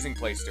an amazing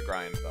place to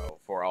grind, though,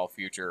 for all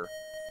future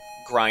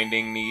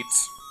grinding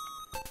needs.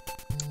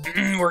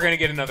 We're gonna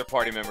get another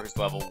party member who's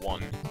level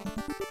 1.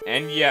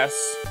 And yes,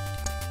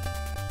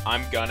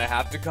 I'm gonna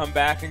have to come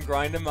back and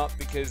grind them up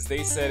because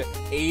they said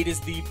 8 is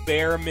the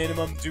bare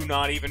minimum. Do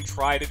not even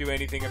try to do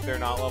anything if they're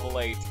not level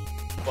 8.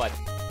 But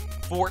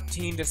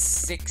 14 to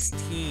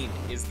 16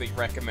 is the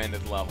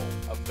recommended level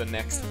of the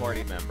next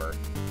party member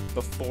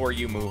before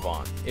you move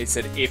on. It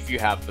said if you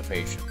have the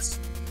patience.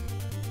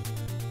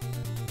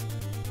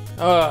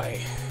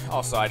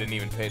 Also, I didn't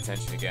even pay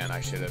attention again. I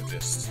should have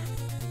just...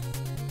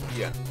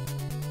 Yeah.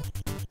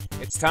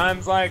 It's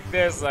times like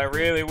this I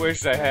really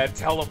wish I had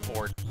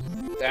teleport.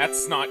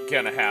 That's not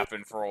gonna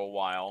happen for a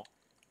while.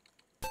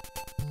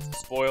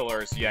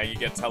 Spoilers, yeah, you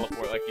get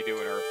teleport like you do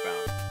in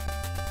Earthbound.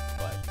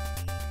 But...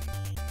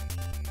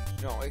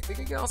 No, I think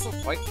you can also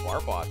fight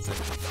Barbots in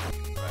the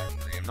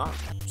factory. I'm not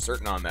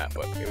certain on that,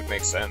 but it would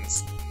make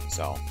sense.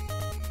 So...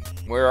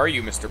 Where are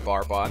you, Mr.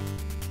 Barbot?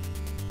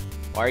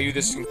 Why are you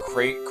this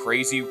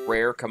crazy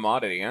rare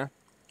commodity, huh?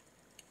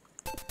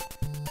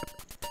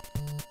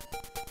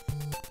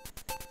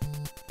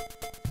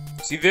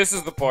 See, this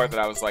is the part that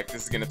I was like,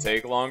 this is gonna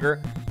take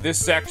longer. This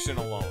section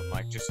alone,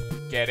 like, just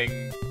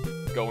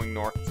going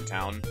north to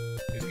town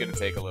is gonna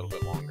take a little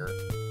bit longer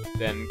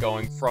than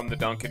going from the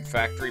Duncan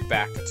factory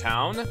back to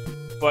town.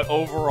 But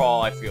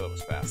overall, I feel it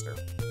was faster.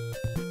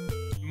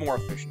 More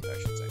efficient, I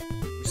should say.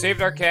 We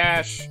saved our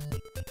cash,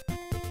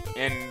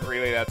 and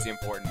really that's the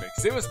important bit.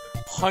 Because it was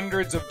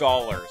hundreds of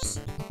dollars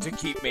to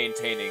keep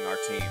maintaining our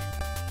team.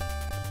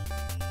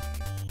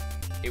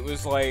 It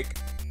was like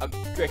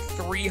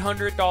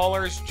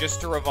 $300 just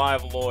to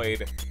revive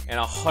Lloyd, and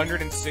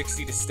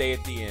 $160 to stay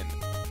at the inn.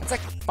 That's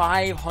like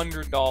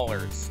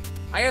 $500.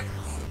 I have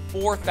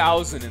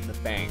 $4,000 in the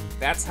bank.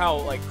 That's how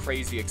like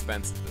crazy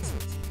expensive this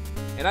is.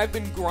 And I've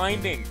been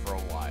grinding for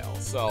a while,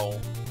 so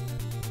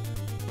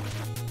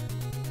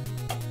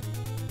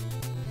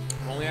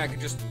if only I could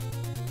just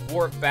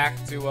warp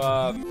back to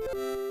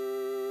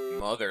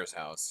Mother's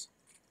house.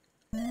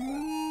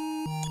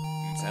 10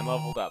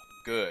 leveled up.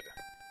 Good.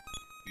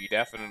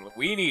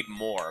 We need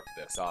more of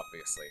this,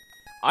 obviously.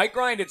 I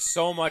grinded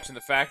so much, and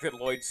the fact that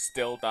Lloyd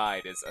still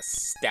died is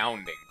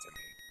astounding to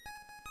me.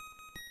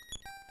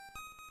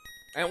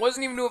 And it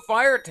wasn't even to a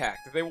fire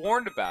attack that they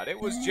warned about.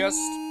 It was just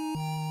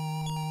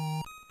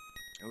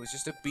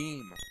a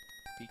beam.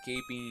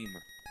 PK beam.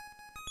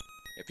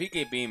 Yeah,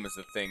 PK beam is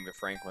the thing the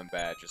Franklin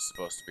badge is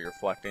supposed to be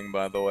reflecting,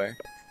 by the way.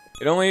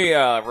 It only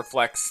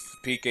reflects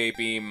PK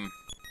beam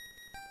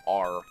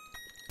R.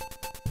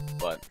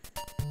 But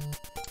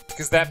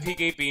because that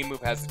PK beam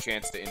move has the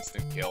chance to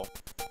instant kill.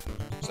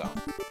 So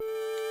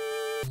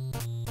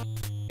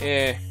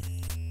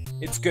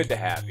it's good to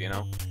have, you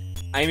know?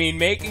 I mean,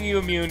 making you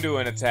immune to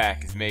an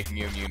attack is making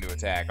you immune to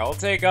attack. I'll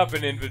take up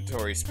an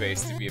inventory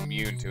space to be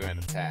immune to an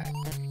attack.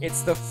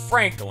 It's the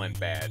Franklin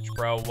badge,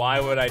 bro. Why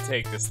would I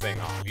take this thing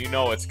off? You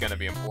know it's gonna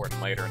be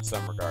important later in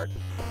some regard.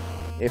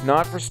 If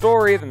not for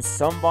story, then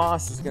some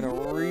boss is gonna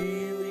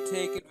really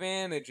take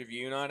advantage of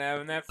you not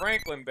having that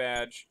Franklin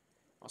badge.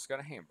 Also got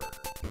a hamburger.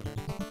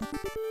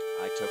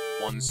 I took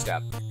one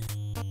step.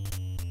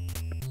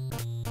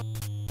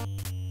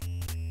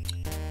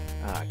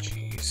 Ah,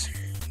 jeez.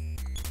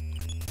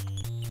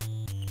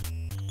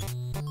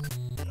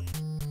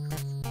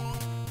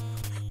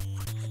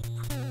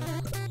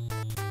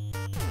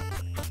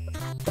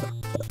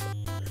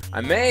 I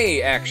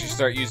may actually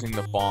start using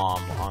the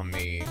bomb on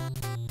the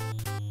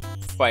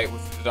fight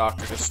with the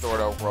Dr.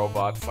 Distorto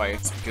robot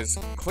fights, because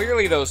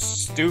clearly those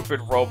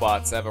stupid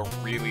robots have a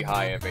really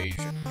high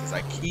evasion, because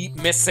I keep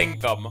missing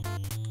them.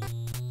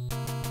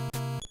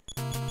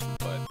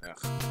 But,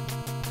 ugh.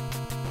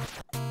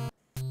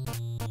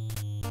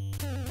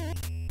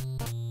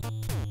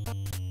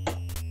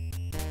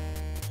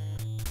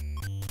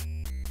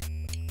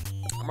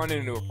 I'm running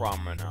into a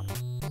problem right now.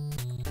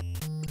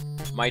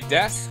 My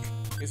desk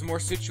is more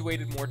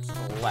situated more to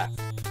the left.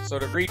 So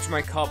to reach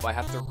my cup, I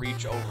have to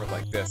reach over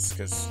like this,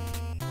 because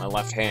my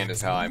left hand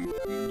is how I'm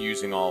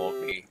using all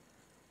of the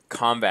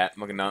combat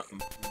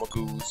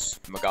MacGuffins.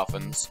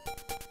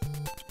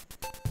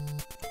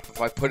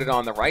 If I put it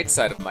on the right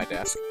side of my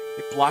desk,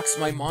 it blocks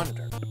my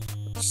monitor.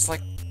 It's just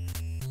like,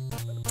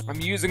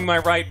 I'm using my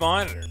right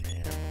monitor,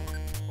 man.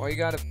 Why you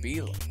gotta be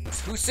like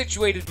this? Who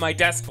situated my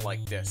desk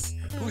like this?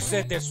 Who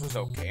said this was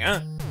okay,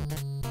 huh?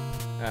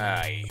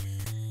 Aye.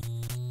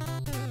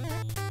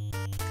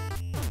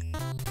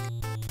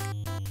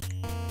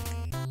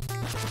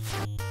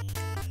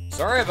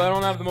 Sorry if I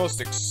don't have the most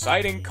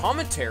exciting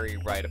commentary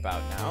right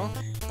about now,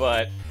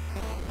 but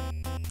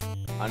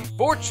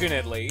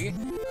unfortunately,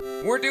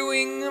 we're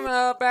doing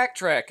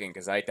backtracking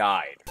because I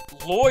died.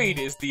 Lloyd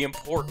is the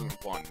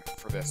important one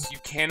for this. You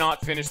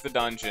cannot finish the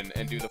dungeon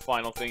and do the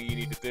final thing you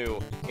need to do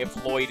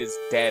if Lloyd is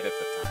dead at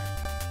the time.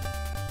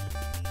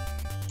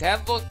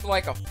 That looked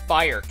like a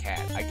fire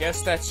cat. I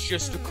guess that's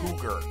just a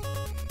cougar.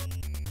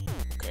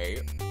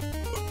 Okay.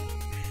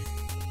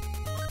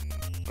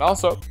 It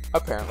also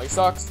apparently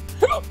sucks.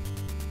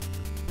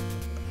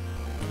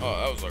 Oh,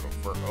 that was like a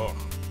frick. Oh.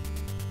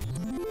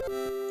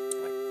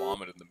 Like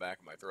vomit in the back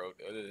of my throat.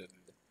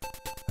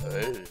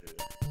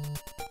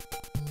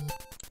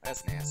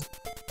 That's nasty.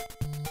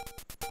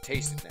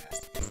 Tasted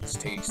nasty. It's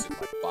tasted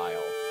like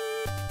bile.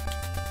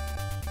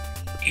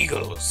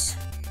 Eagles.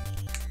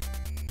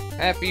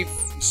 Happy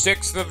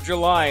 6th of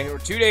July. We're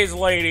 2 days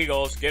late,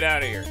 Eagles. Get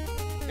out of here.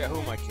 Yeah, who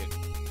am I kidding?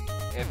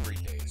 Every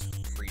day is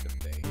Freedom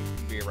Day. You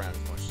can be around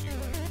as much as you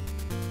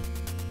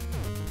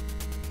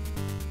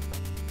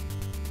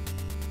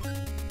like.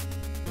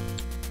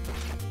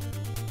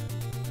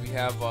 We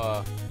have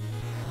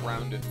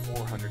rounded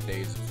 400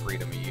 days of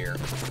freedom a year.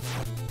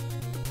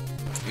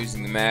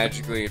 Using the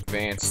magically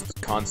advanced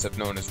concept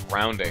known as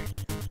rounding.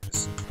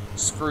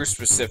 Screw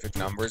specific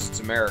numbers, it's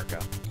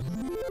America.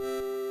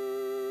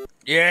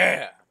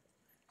 Yeah!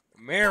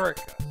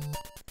 America!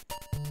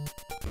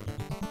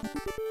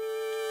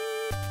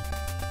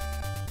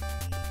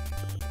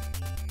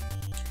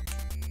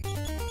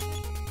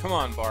 Come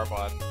on,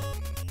 Barbot.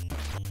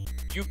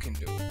 You can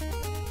do it.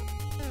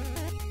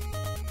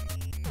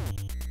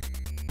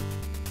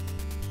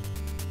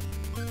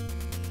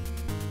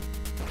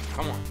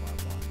 Come on,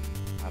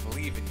 Barbot. I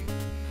believe in you.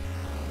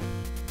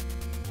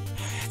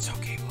 It's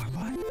okay,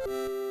 Barbot.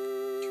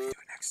 You can do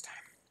it next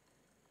time.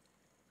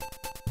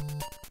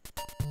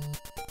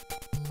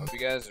 Hope you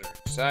guys are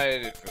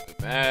excited for the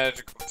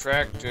magical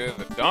trek to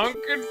the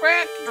Duncan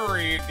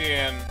Factory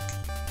again.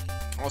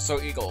 Also,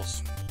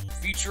 Eagles.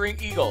 Featuring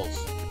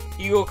Eagles.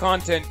 Eagle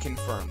content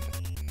confirmed.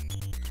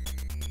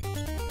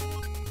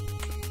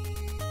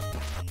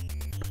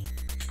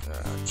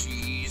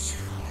 Jeez.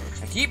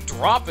 I keep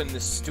dropping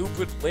this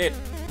stupid lid.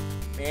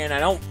 Man, I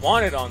don't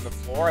want it on the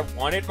floor. I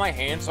wanted my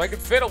hand so I could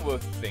fiddle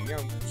with the thing. You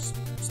know,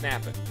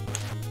 snap it.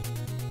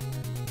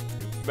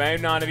 You may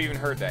not have even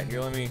heard that.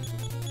 Here, let me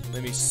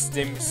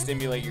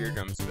stimulate your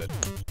eardrums a bit.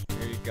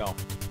 There you go.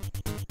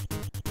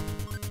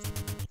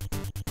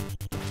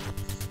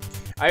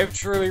 I have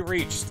truly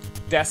reached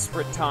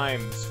desperate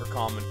times for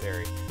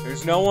commentary.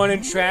 There's no one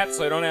in chat,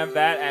 so I don't have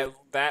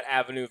that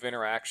avenue of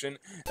interaction.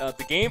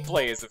 The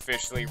gameplay is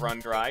officially run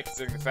dry,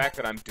 considering the fact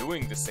that I'm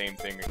doing the same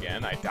thing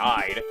again. I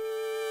died.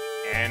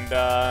 And,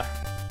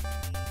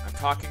 I'm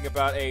talking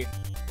about a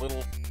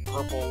little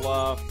purple,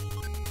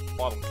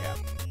 bottle cap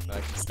that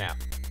I can snap.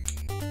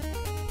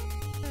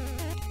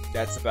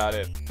 That's about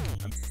it.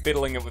 I'm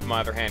fiddling it with my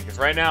other hand, because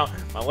right now,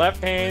 my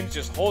left hand's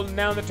just holding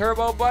down the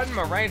turbo button,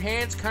 my right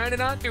hand's kinda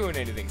not doing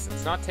anything, so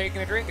it's not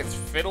taking a drink, it's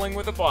fiddling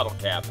with a bottle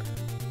cap.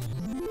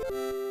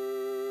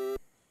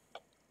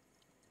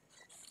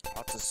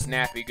 Lots of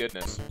snappy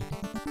goodness.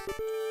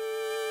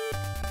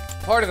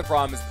 Part of the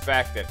problem is the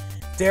fact that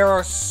there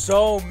are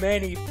so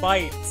many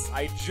fights,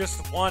 I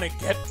just want to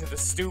get to the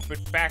stupid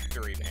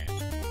factory, man.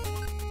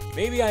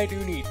 Maybe I do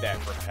need that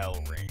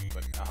rappel ring,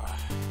 but,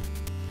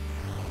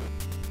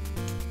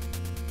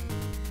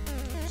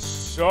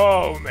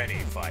 so many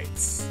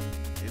fights.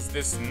 Is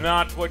this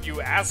not what you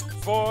asked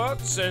for?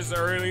 Says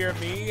earlier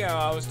me.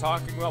 I was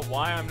talking about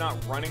why I'm not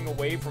running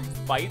away from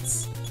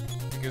fights.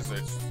 Because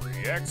it's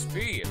free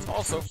XP. It's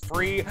also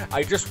free.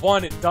 I just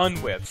want it done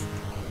with.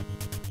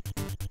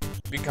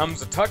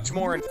 Becomes a touch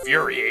more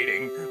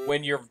infuriating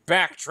when you're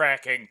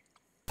backtracking.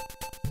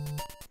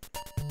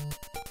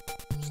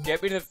 Just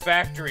get me to the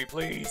factory,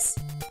 please.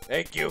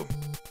 Thank you.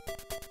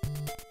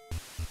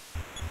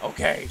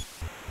 Okay.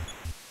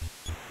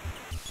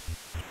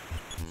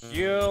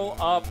 Heal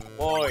up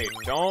Lloyd.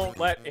 Don't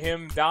let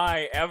him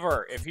die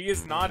ever. If he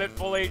is not at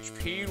full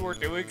HP, we're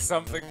doing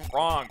something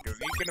wrong, because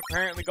he can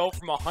apparently go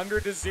from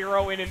 100 to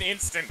 0 in an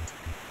instant.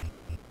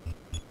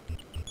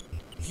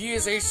 He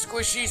is a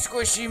squishy,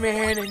 squishy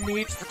man and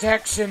needs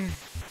protection.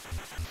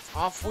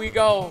 Off we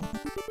go.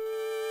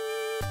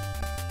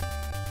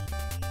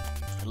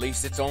 At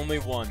least it's only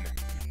one.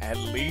 At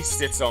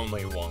least it's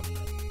only one.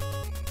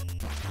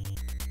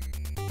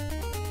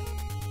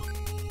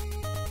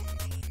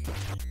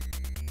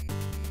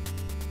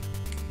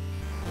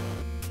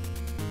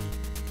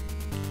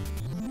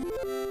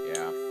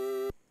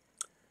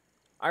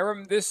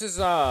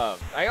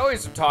 I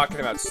always am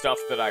talking about stuff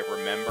that I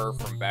remember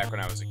from back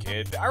when I was a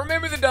kid. I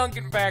remember the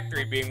Duncan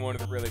Factory being one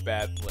of the really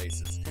bad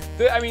places.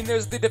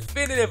 There's the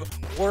definitive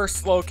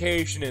worst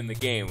location in the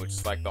game, which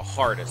is like the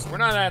hardest. We're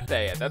not at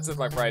that yet. That's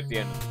like right at the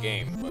end of the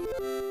game, but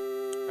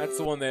that's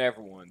the one that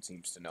everyone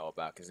seems to know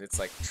about, because it's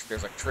like,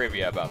 there's like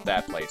trivia about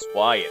that place,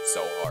 why it's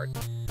so hard.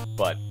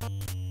 But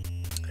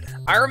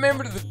I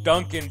remember the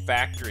Duncan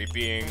Factory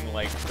being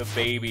like the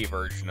baby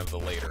version of the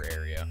later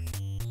area.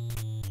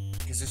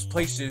 Because this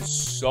place is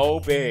so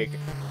big,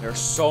 there are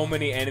so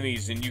many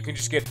enemies, and you can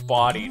just get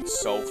bodied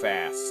so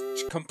fast.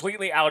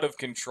 Completely out of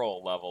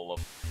control level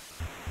of,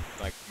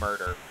 like,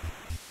 murder.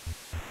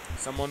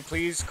 Someone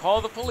please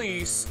call the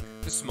police.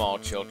 The small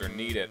children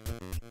need it.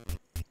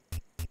 Have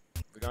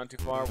we gone too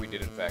far? We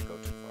did in fact go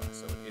too far,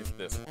 so it is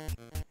this one.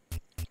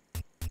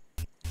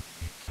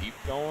 Keep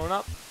going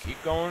up,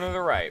 keep going to the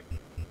right.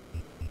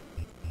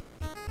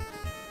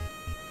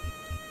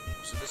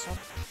 Is it this one?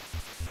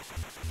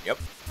 Yep,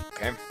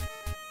 okay.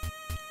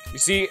 You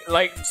see,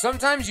 like,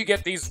 sometimes you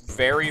get these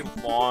very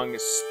long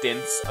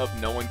stints of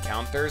no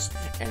encounters,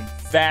 and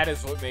that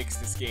is what makes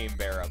this game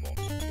bearable.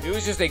 If it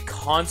was just a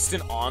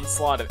constant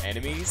onslaught of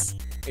enemies,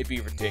 it'd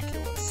be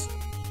ridiculous.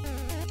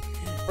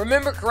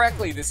 Remember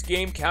correctly, this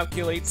game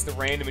calculates the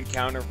random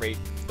encounter rate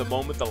the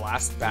moment the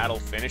last battle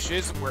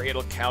finishes, where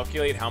it'll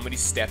calculate how many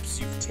steps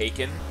you've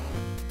taken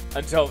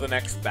until the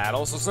next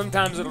battle. So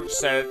sometimes it'll just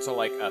set it to,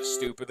 like, a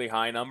stupidly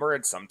high number,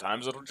 and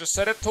sometimes it'll just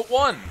set it to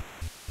 1.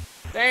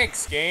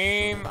 Thanks,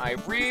 game. I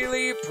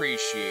really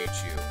appreciate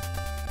you.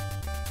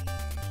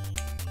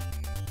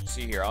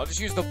 See here, I'll just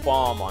use the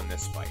bomb on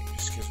this fight,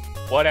 just because,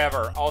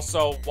 whatever.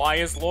 Also, why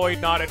is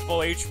Lloyd not at full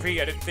HP?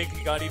 I didn't think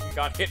he even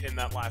got hit in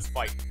that last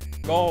fight.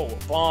 Go,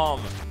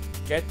 bomb.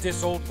 Get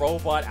this old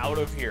robot out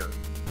of here.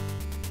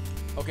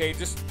 Okay,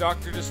 just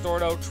Dr.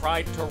 Distorto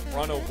tried to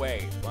run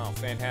away. Wow,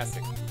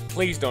 fantastic.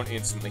 Please don't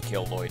instantly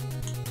kill Lloyd.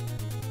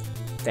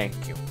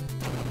 Thank you.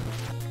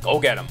 Go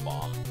get him,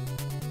 bomb.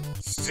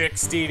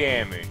 60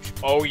 damage.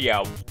 Oh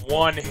yeah,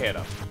 one hit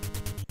him.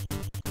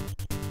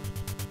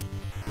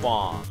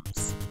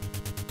 Bombs.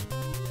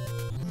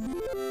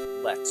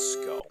 Let's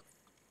go.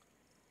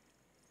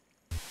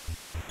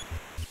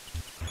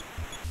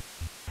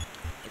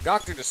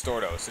 Dr.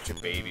 Distorto is such a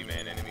baby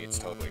man enemy, it's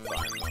totally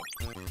fine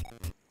though.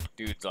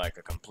 Dude's like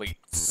a complete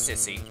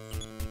sissy.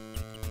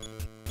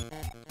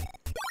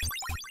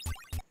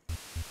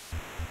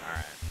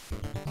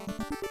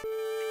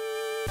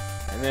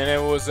 And then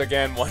it was,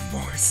 again, one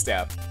more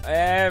step.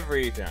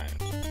 Every time.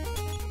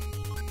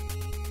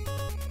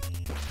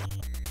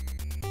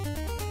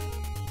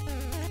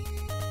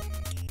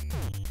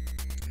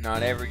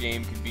 Not every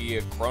game can be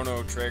a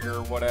Chrono Trigger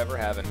or whatever,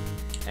 having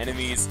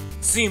enemies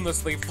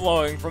seamlessly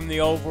flowing from the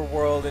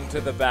overworld into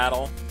the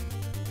battle.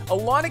 A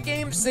lot of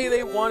games say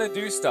they want to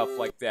do stuff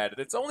like that.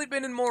 It's only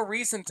been in more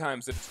recent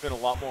times that it's been a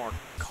lot more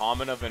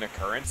common of an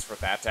occurrence for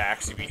that to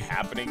actually be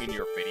happening in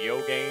your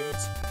video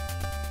games.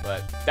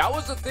 But that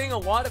was a thing a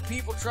lot of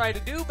people tried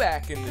to do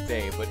back in the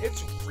day, but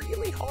it's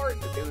really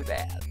hard to do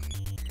that.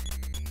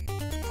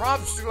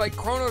 Props to, like,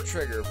 Chrono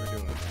Trigger for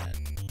doing that.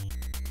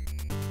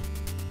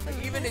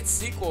 Like, even its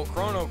sequel,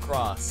 Chrono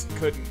Cross,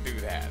 couldn't do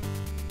that.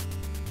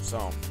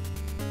 So.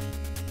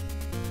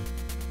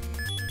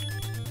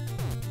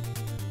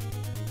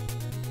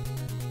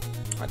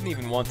 I didn't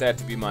even want that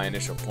to be my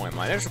initial point.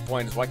 My initial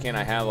point is, why can't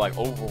I have, like,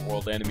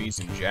 overworld enemies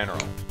in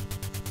general?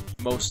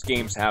 Most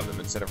games have them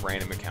instead of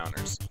random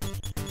encounters.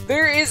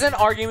 There is an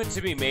argument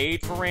to be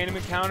made for random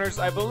encounters.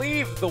 I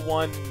believe the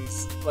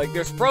ones, like,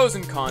 there's pros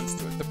and cons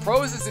to it. The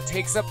pros is it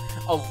takes up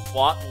a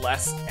lot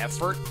less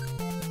effort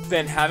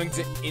than having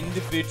to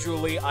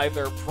individually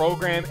either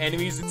program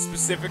enemies at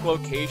specific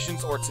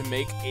locations or to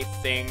make a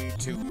thing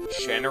to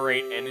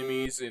generate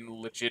enemies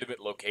in legitimate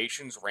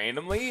locations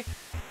randomly.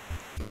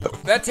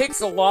 That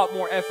takes a lot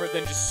more effort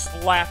than just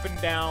slapping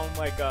down,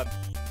 like, a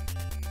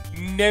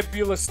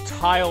nebulous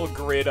tile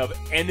grid of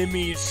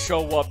enemies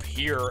show up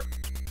here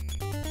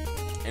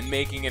and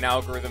making an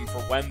algorithm for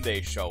when they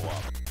show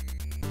up.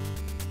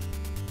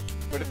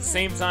 But at the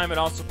same time, it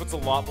also puts a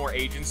lot more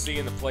agency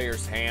in the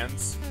player's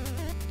hands.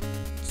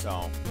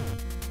 So.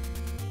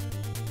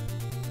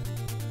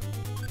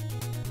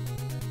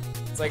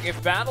 It's like,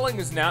 if battling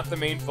is not the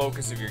main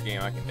focus of your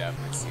game, I can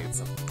definitely see it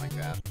something like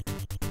that.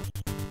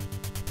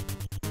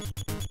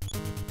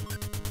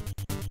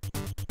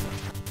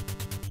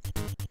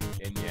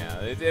 And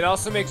yeah, it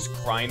also makes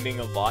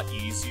grinding a lot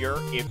easier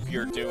if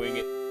you're doing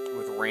it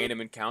with random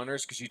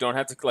encounters, because you don't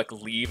have to, like,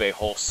 leave a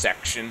whole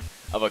section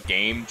of a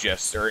game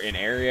just, or an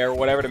area or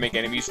whatever, to make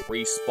enemies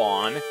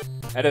respawn.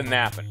 That doesn't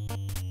happen.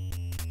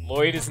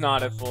 Lloyd is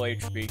not at full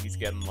HP, he's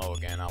getting low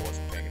again, I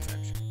wasn't paying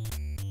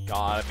attention.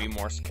 Gotta be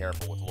more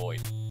careful with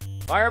Lloyd.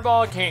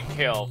 Fireball can't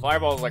kill,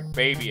 Fireball's like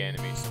baby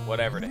enemy, so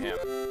whatever to him.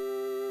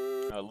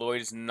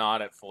 Lloyd is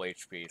not at full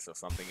HP, so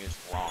something is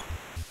wrong.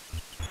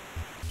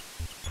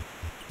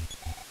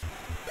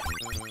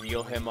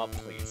 Heal him up,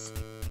 please.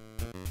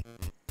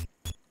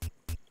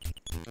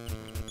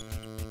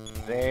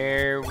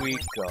 There we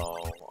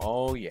go.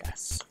 Oh,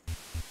 yes.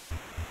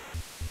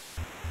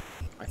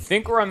 I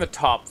think we're on the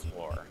top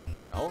floor.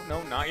 Oh,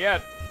 no, not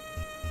yet.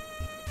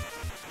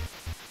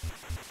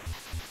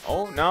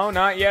 Oh, no,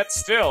 not yet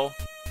still.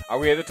 Are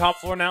we at the top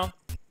floor now?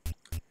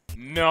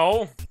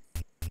 No.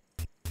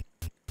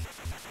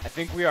 I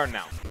think we are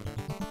now.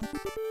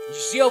 You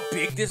see how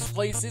big this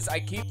place is? I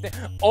keep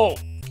oh!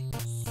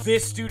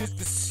 This dude is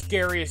the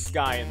scariest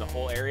guy in the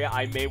whole area.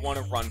 I may want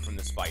to run from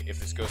this fight if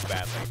this goes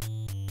badly.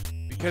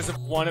 Because of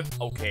one of...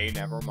 Okay,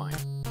 never mind.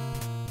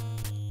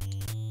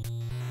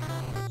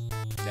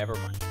 Never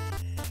mind.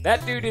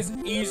 That dude is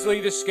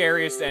easily the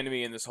scariest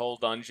enemy in this whole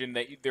dungeon.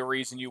 The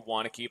reason you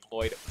want to keep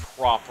Lloyd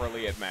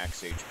properly at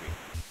max HP.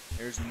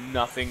 There's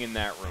nothing in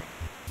that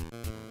room.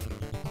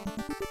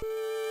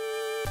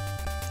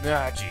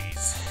 Ah,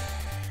 jeez.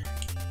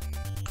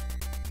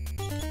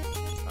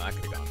 Oh, that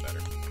could have gone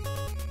better.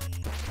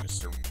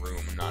 Just a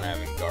room not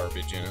having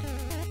garbage in it.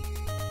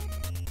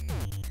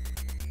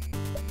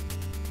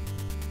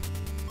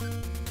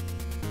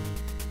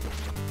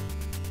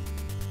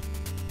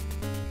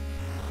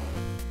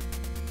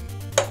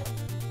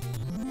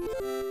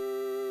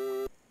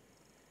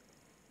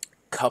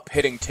 cup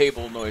hitting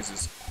table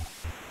noises.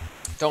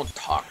 Don't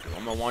talk to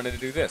him. I wanted to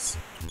do this.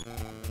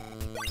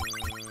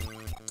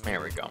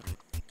 There we go.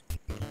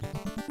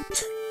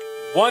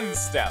 One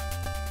step.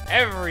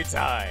 Every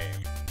time.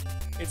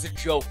 It's a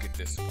joke at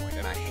this point,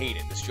 and I hate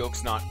it. This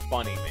joke's not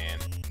funny, man.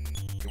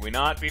 Can we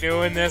not be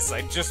doing this?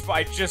 I just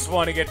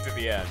want to get to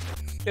the end.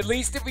 At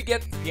least if we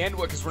get to the end,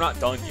 because we're not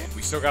done yet.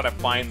 We still gotta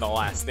find the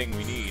last thing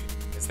we need.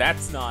 Because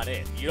that's not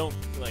it. You don't,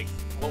 like,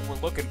 what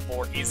we're looking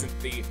for isn't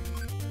the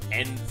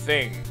end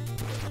thing.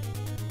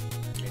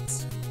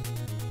 It's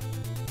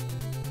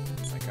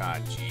like, ah,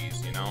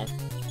 jeez, you know?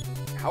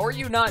 How are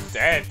you not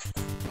dead?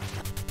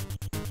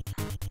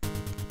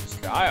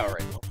 Just die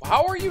already.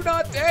 How are you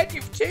not dead?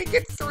 You've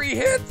taken 3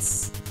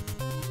 hits!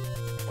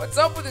 What's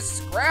up with this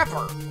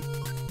scrapper?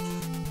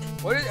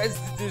 What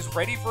is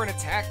ready for an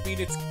attack mean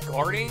it's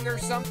guarding or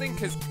something?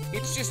 Because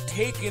it's just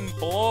taking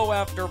blow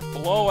after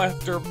blow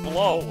after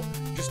blow.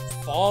 Just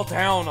fall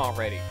down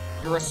already.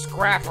 You're a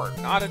scrapper,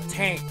 not a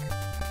tank.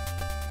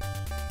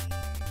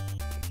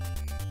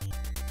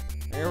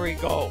 There we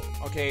go.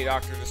 Okay,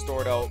 Dr.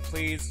 Distorto,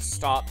 please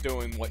stop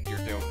doing what you're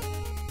doing.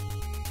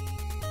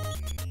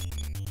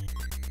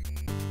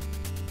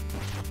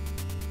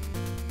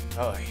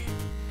 Oh, yeah.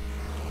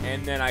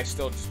 And then I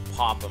still just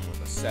pop him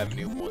with a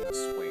 71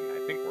 swing.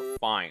 I think we're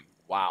fine.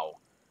 Wow.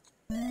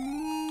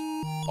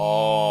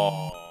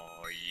 Oh,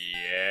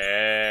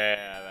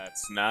 yeah.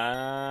 That's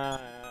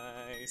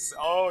nice.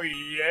 Oh,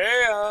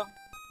 yeah.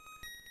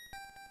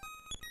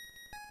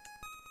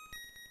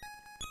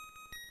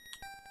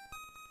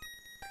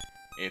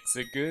 It's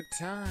a good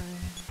time.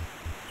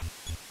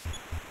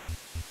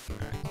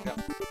 Alright, go.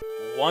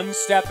 One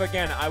step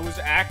again. I was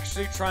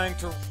actually trying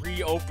to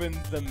reopen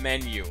the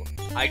menu.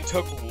 I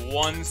took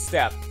one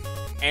step,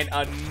 and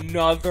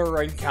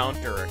another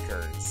encounter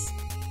occurs.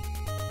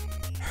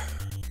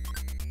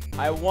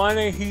 I want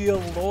to heal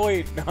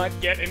Lloyd, not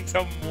get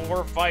into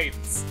more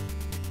fights.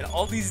 And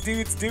all these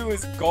dudes do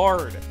is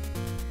guard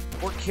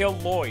or kill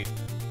Lloyd.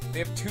 They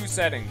have 2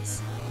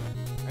 settings.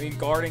 I mean,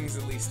 guarding's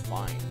at least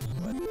fine.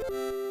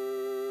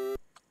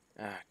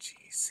 Ah,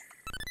 jeez.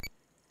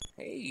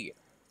 Hey.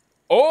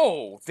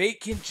 Oh, they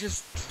can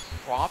just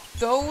drop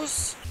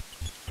those?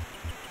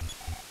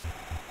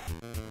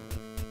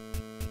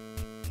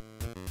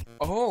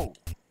 Oh,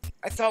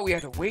 I thought we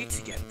had to wait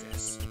to get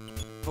this.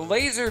 The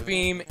laser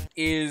beam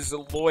is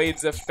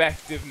Lloyd's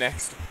effective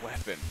next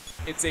weapon.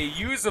 It's a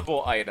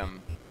usable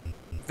item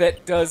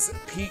that does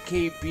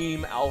PK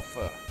Beam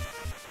Alpha.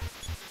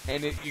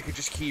 And you can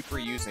just keep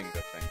reusing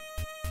the thing.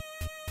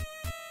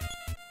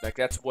 Like,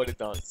 that's what it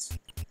does.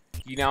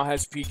 He now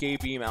has PK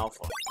Beam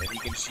Alpha that he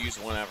can just use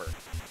whenever.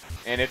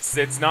 And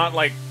it's not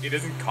like it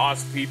doesn't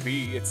cost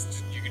PP,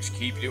 it's you can just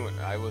keep doing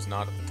it. I was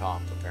not at the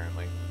top,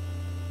 apparently.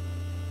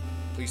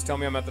 Please tell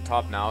me I'm at the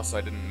top now so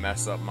I didn't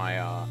mess up my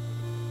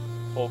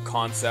whole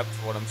concept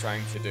for what I'm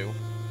trying to do.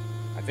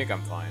 I think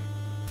I'm fine.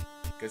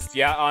 Because,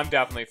 yeah, I'm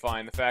definitely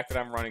fine. The fact that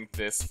I'm running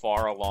this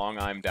far along,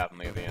 I'm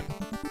definitely at the end.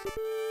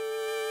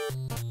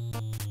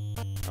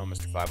 Oh,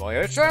 Mr. Fireball.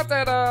 Yeah, try out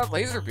that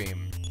laser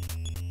beam.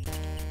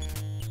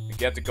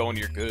 You have to go into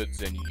your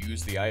goods and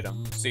use the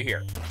item. See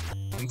here.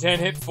 And 10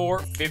 hit for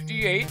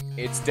 58.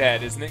 It's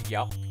dead, isn't it?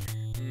 Yup.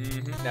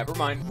 Never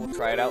mind. We'll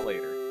try it out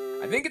later.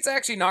 I think it's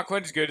actually not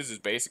quite as good as his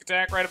basic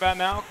attack right about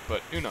now,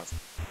 but who knows.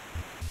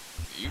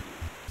 You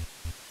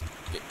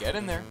get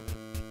in there.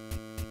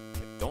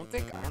 I don't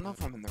know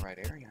if I'm in the right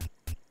area.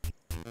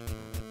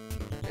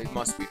 It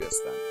must be this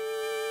then.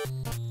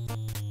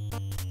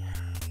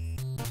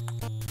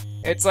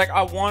 It's like,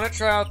 I want to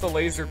try out the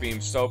laser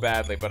beam so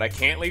badly, but I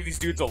can't leave these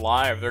dudes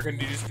alive. They're going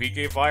to use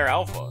PK Fire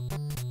Alpha.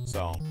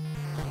 So,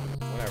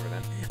 whatever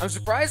then. I'm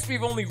surprised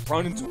we've only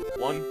run into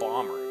one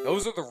bomber.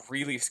 Those are the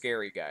really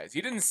scary guys.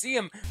 You didn't see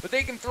them, but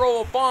they can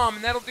throw a bomb,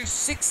 and that'll do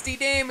 60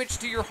 damage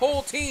to your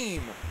whole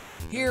team.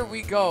 Here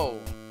we go.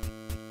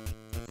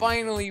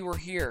 Finally, we're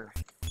here.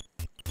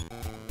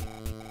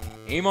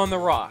 Aim on the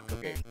rock.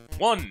 Okay.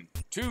 1,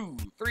 2,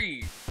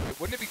 3.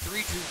 Wouldn't it be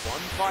 3, 2,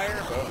 1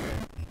 fire? Okay.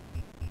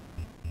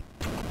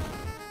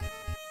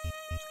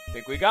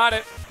 Think we got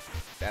it.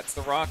 That's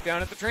the rock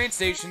down at the train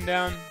station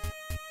down.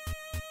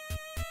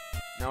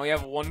 Now we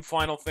have one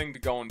final thing to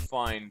go and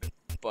find,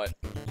 but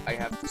I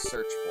have to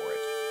search for it.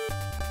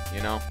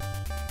 You know?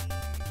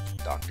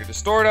 Dr.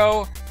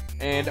 Distorto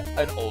and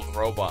an old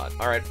robot.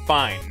 Alright,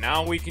 fine.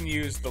 Now we can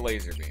use the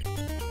laser beam.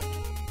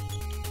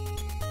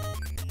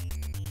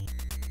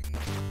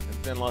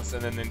 And then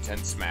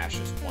Nintendo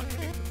smashes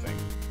one-hitting the thing.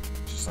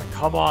 Just like,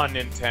 come on,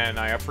 Nintendo.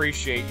 I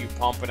appreciate you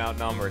pumping out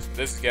numbers, but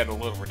this is getting a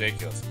little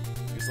ridiculous.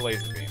 Use the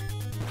laser beam.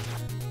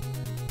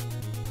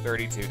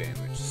 32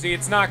 damage. See,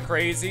 it's not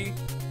crazy,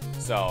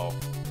 so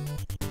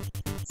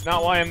it's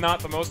not why I'm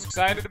not the most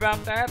excited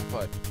about that,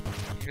 but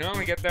you know,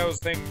 we get those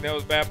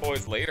bad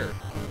boys later.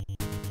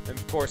 And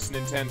of course,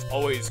 Nintendo's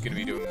always going to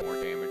be doing more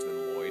damage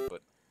than Lloyd,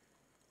 but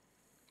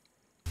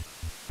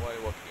what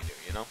can you do,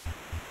 you know?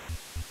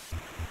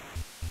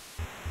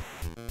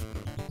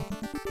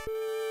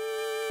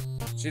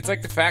 It's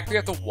like the fact we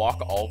have to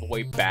walk all the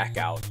way back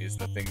out is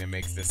the thing that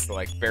makes this,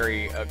 like,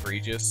 very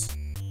egregious.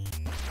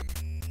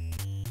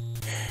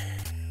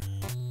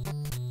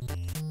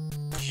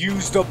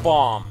 Used a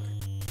bomb.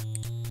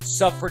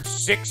 Suffered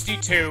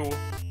 62.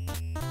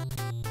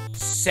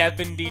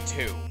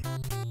 72.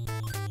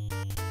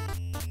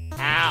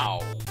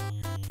 Ow.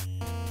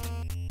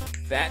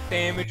 That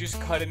damage is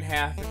cut in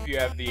half if you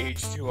have the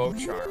H2O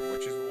charm,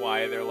 which is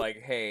why they're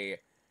like, hey,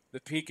 the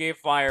PK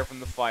fire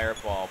from the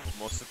fireball, but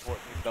most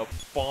importantly, the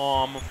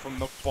bomb from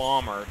the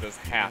bomber does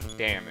half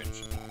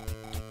damage.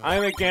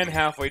 I'm again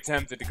halfway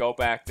tempted to go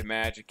back to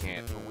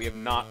Magic-Hand, but we have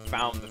not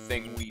found the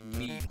thing we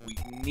need. We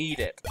need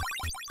it.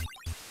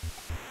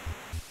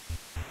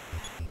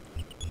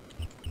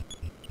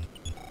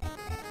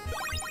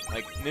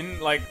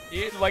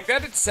 Like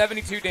that did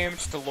 72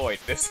 damage to Lloyd.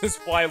 This is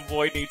why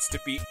Lloyd needs to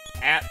be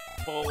at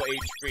full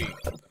HP.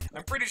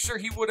 I'm pretty sure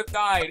he would have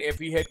died if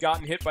he had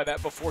gotten hit by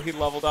that before he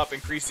leveled up,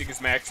 increasing his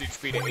max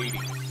HP to 80.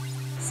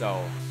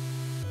 So,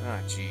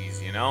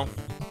 jeez, you know?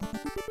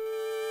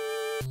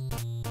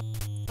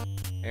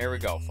 There we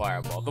go,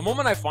 Fireball. The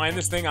moment I find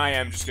this thing, I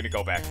am just gonna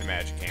go back to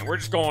Magic Hand. We're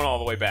just going all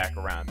the way back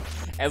around.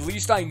 At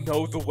least I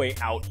know the way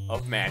out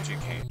of Magic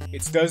Hand.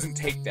 It doesn't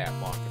take that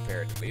long,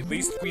 comparatively. At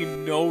least we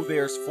know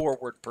there's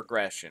forward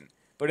progression.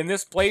 But in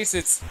this place,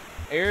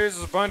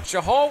 there's a bunch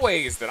of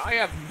hallways that I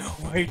have no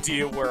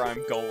idea where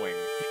I'm going.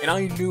 And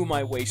I knew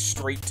my way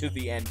straight to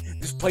the end.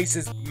 This place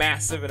is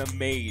massive and a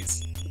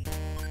maze.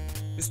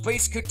 This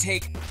place could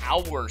take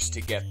hours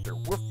to get through.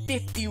 We're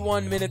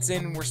 51 minutes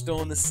in and we're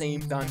still in the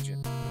same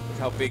dungeon. Look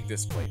how big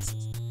this place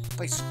is. This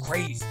place is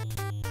crazy.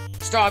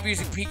 Stop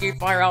using PK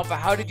Fire Alpha.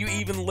 How did you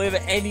even live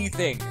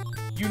anything?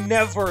 You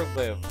never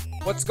live.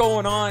 What's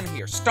going on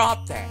here?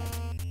 Stop that.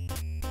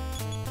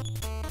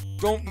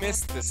 Don't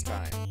miss this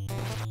time.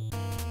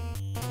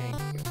 Thank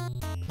you.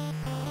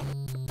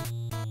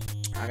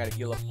 I gotta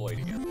heal up Lloyd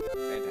again.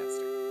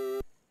 Fantastic.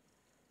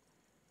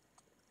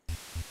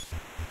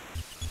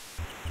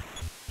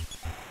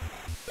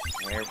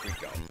 There we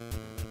go.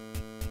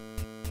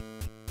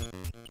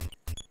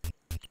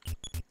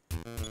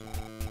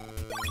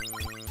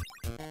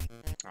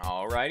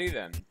 Alrighty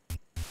then.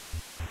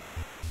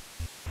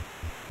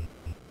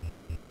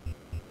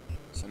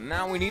 So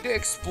now we need to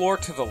explore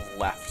to the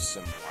left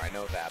some more. I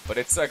know that, but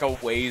it's like a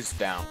ways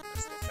down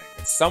is the thing.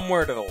 It's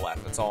somewhere to the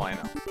left, that's all I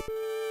know.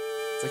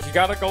 It's like you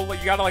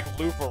gotta like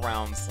loop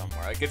around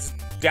somewhere. Like it's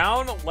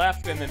down,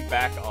 left, and then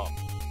back up.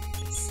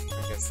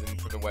 I guess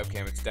for the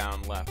webcam it's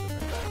down, left, and then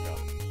back up.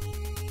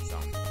 So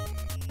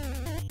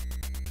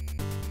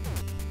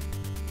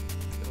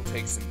it'll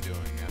take some doing,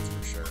 that's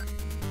for sure.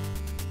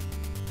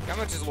 How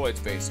much is Lloyd's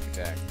basic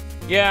attack?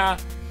 Yeah,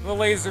 the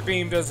laser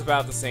beam does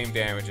about the same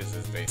damage as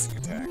his basic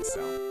attack, so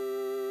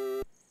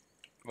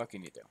what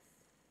can you do?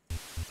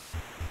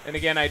 And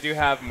again, I do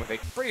have him with a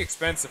pretty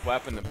expensive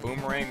weapon, the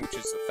boomerang, which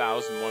is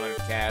 1,100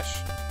 cash.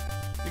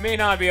 You may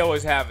not be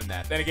always having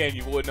that. Then again,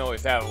 you wouldn't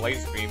always have a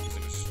laser beam because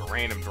it was just a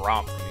random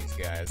drop from these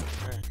guys.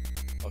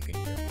 What can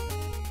you do?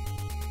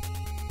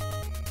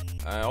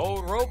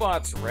 Old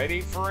robot's ready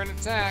for an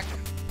attack.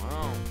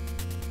 Wow.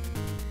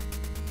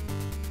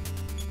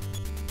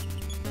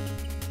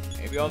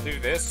 Maybe I'll do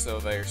this so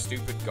their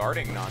stupid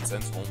guarding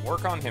nonsense won't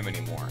work on him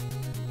anymore.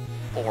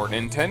 Or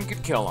Nintendo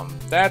could kill him.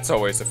 That's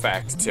always a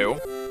fact, too.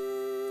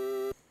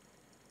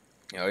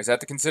 You always have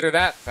to consider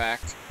that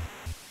fact.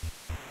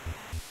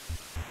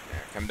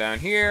 There, come down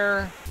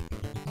here.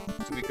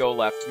 So we go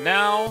left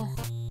now.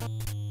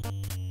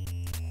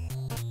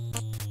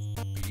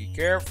 Be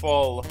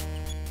careful.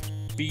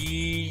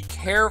 Be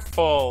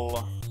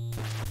careful.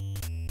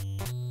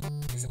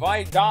 Because if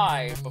I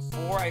die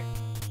before I...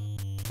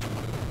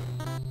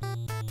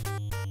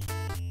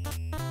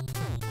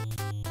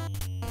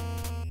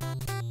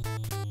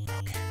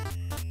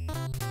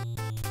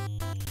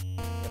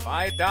 If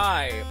I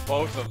die,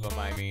 both of them,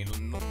 I mean,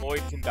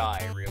 Lloyd can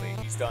die, really.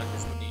 He's done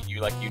his need.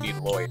 You need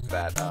Lloyd for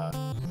that,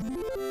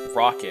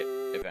 rocket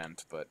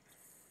event, but...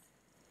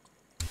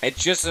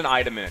 It's just an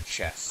item in a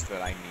chest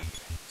that I need,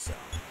 so...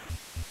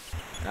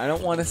 And I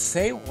don't want to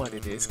say what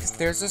it is, because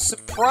there's a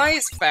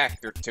surprise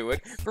factor to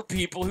it for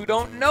people who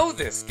don't know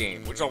this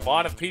game, which a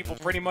lot of people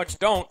pretty much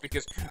don't,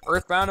 because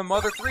Earthbound and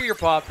Mother 3 are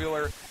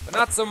popular, but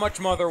not so much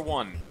Mother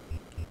 1,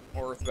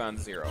 or Earthbound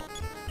Zero.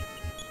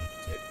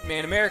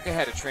 Man, America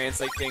had to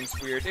translate things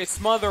weird. It's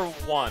Mother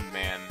 1,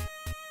 man.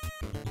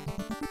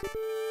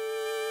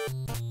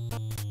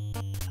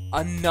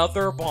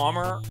 Another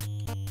bomber?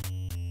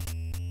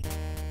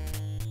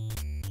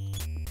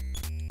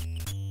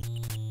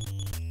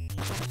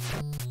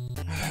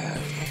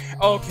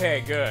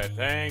 Okay, good.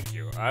 Thank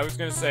you. I was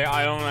gonna say,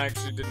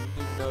 didn't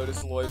even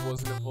notice Lloyd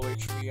wasn't at full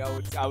HP.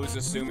 I was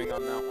assuming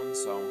on that one,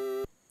 so...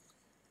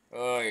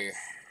 Oy.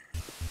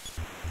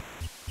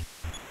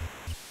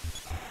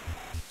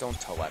 Don't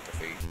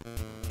telepathy.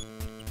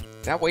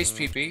 Does that waste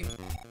PP?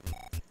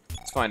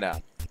 Let's find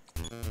out.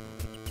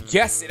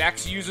 Yes, it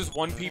actually uses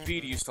 1 PP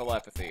to use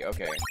telepathy.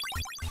 Okay.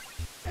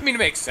 I mean, it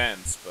makes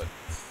sense, but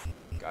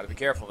gotta be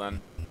careful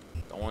then.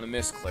 Don't want to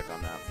misclick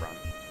on that front.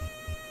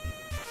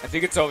 I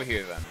think it's over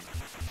here, then.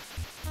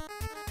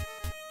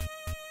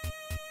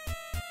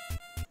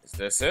 Is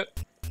this it?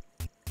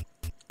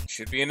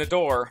 Should be in the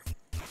door.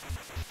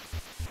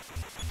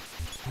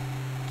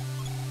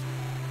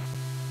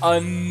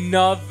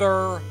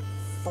 Another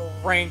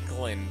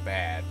Franklin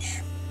badge.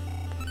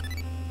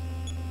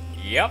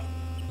 Yep.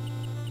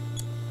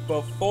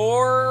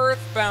 Before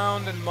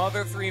Earthbound and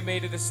Mother 3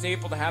 made it a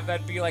staple to have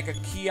that be like a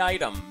key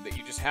item that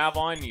you just have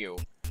on you.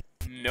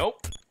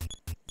 Nope.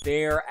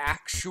 They're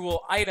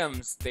actual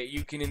items that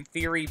you can, in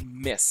theory,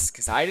 miss.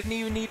 Because I didn't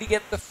even need to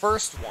get the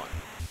first one.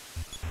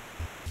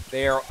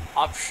 They are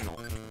optional.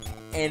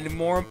 And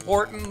more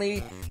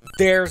importantly,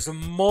 there's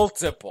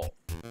multiple.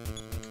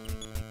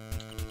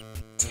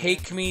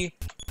 Take me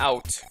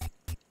out,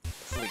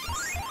 please.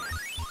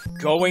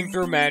 Going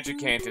through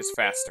Magicant is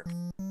faster.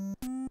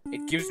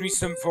 It gives me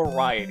some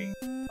variety,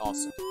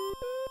 also,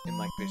 in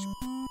my vision.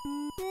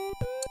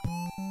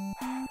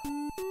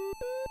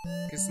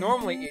 Because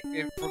normally,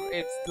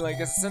 it's like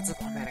a sense of,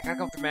 oh man, I gotta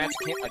go through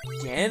Magicant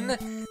again?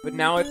 But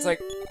now it's like,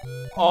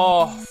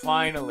 oh,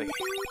 finally.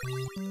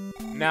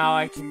 Now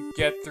I can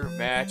get through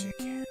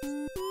Magicant.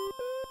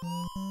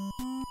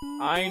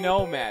 I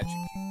know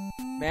Magicant.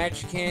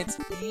 Magicant's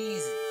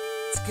easy.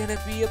 It's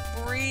gonna be a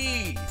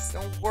breeze.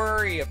 Don't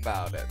worry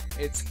about it.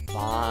 It's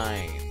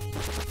fine.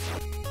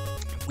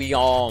 We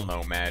all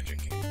know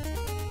Magicant.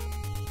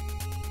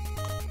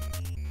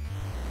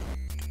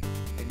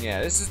 And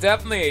yeah, this is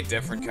definitely a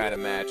different kind of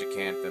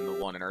Magicant than the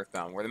one in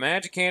Earthbound, where the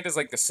Magicant is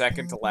like the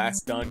second to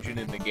last dungeon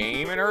in the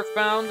game in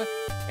Earthbound.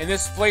 In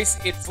this place,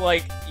 it's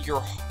like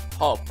your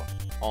hub,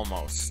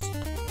 almost.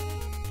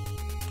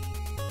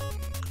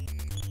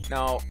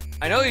 Now,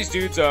 I know these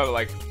dudes are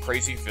like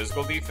crazy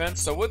physical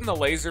defense, so wouldn't the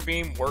laser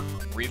beam work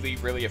really,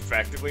 really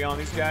effectively on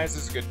these guys?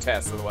 This is a good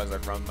test, otherwise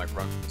I'd run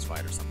from this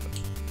fight or something.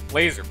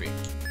 Laser beam.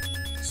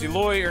 See,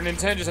 Lloyd or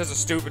Nintendo just has a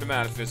stupid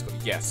amount of physical.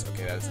 Yes,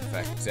 okay, that is in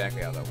fact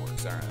exactly how that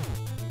works. Alright.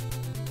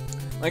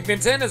 Like,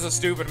 Nintendo has a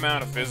stupid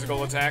amount of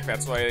physical attack,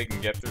 that's why they can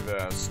get through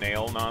the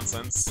snail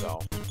nonsense, so.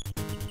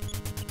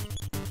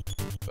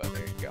 But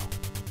there you go.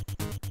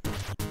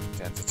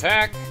 Intense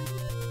attack.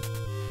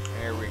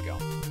 There we go.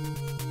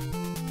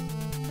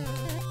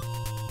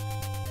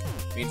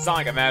 I mean, it's not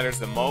like it matters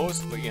the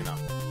most, but you know.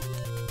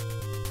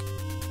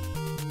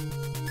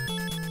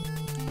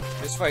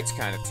 This fight's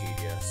kind of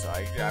tedious, so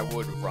I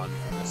would run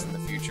from this in the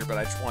future, but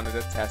I just wanted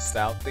to test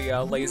out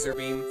the laser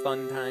beam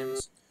fun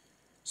times.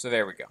 So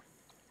there we go.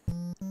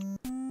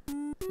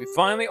 We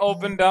finally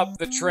opened up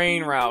the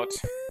train route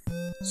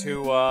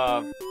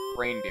to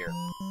Reindeer.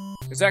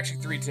 There's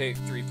actually three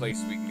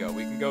places we can go.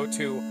 We can go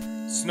to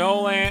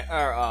Snowman,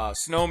 I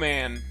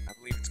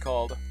believe it's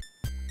called.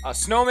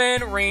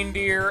 Snowman,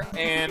 Reindeer,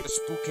 and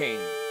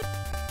Spokane.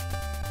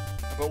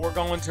 But we're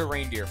going to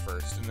Reindeer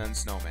first, and then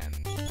Snowman.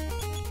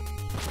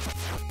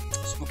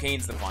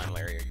 Spokane's the final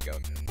area you go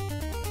to.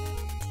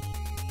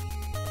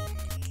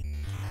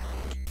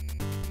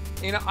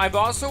 You know, I've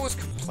also was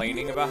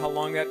complaining about how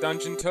long that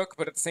dungeon took,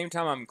 but at the same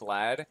time I'm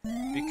glad,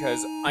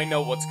 because I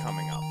know what's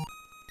coming up.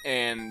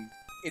 And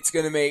it's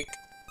gonna make...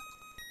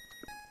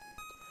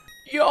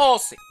 You'll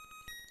see.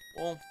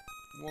 We'll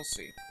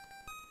see.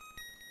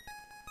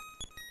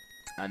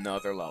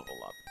 Another level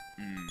up.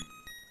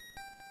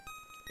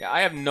 Yeah,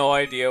 I have no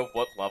idea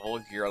what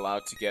level you're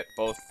allowed to get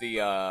both the,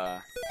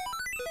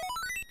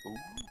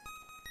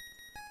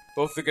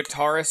 both the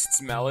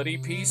guitarist's melody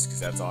piece,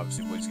 because that's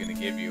obviously what he's going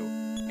to give you,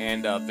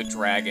 and the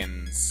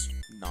dragon's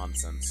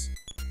nonsense.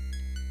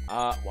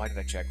 Why did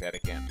I check that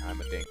again? I'm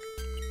a dink.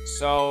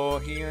 So,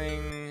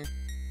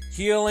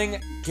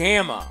 healing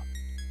gamma.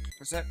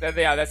 Was that,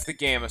 yeah, that's the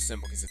gamma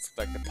symbol, because it's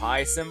like the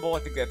pi symbol. I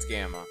think that's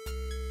gamma.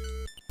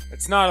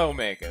 It's not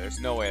Omega.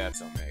 There's no way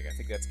that's Omega. I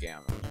think that's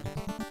Gamma.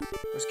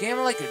 Was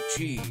Gamma like a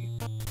G?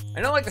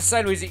 I know like the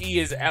sideways E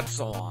is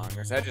Epsilon,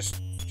 or is that just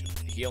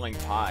healing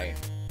pi?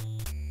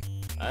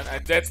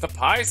 That's the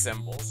pi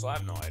symbol, so I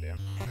have no idea.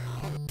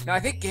 No, I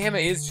think Gamma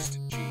is just a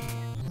G.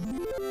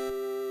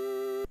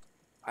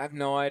 I have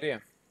no idea.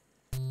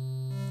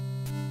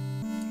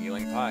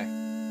 Healing pi.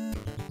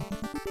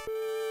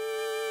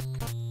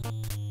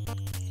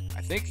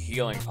 I think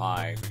healing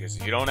pi, because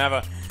if you don't have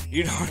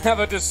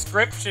a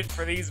description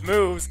for these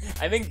moves,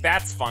 I think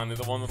that's finally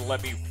the one that'll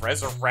let me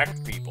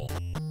resurrect people.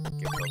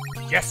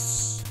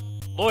 Yes!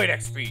 Lloyd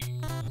XP!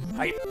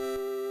 Hype!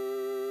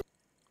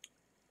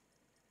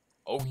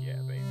 Oh yeah,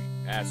 baby.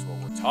 That's what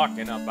we're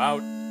talking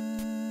about.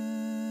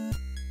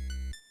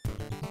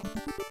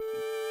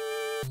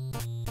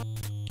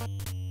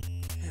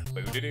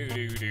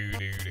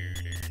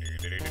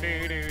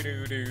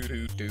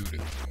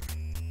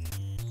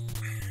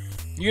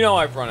 You know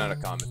I've run out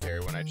of commentary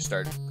when I just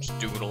start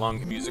doing along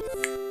the music,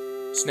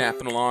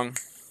 snapping along.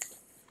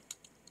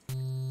 I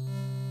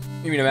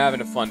mean, I'm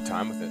having a fun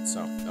time with it,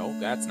 so... No,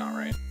 that's not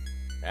right.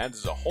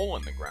 That's a hole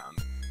in the ground.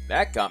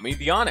 That got me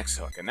the Onyx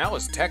hook, and that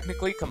was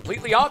technically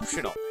completely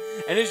optional.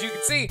 And as you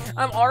can see,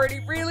 I'm already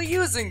really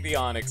using the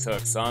Onyx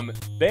hook, so I'm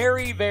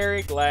very,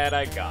 very glad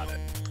I got it.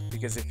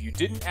 Because if you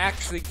didn't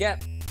actually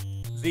get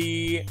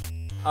the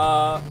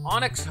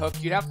Onyx Hook,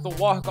 you'd have to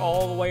walk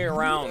all the way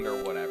around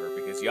or whatever,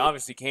 because you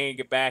obviously can't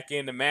get back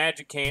into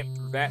Magic Camp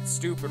through that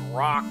stupid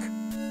rock.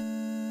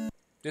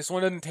 This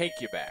one doesn't take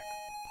you back.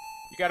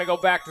 You gotta go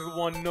back to the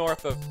one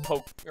north of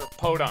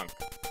Podunk.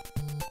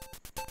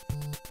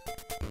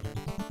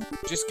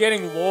 Just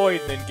getting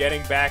Lloyd and then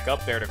getting back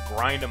up there to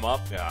grind him up,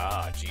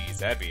 ah, geez,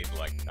 that'd be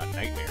like a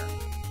nightmare.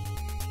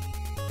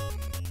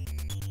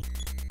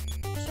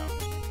 So.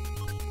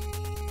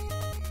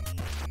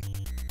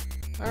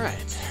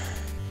 Alright.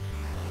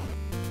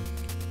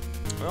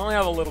 We only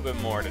have a little bit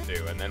more to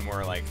do, and then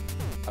we're, like,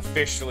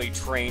 officially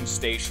train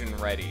station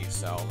ready,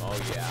 so, oh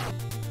yeah.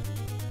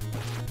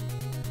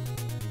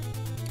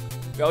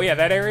 Oh yeah,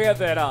 that area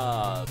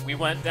that, we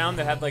went down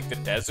that had, like, the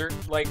desert,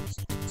 like,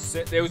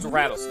 it was a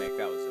rattlesnake,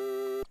 that was it.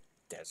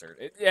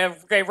 Desert. Yeah,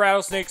 okay,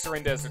 rattlesnakes are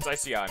in deserts. I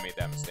see how I made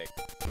that mistake.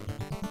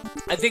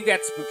 I think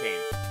that's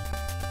Spokane.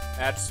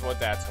 That's what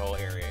that whole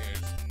area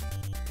is.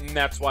 And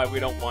that's why we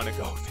don't want to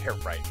go there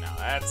right now.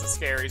 That's a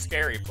scary,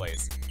 scary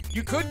place.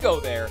 You could go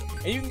there,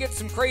 and you can get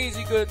some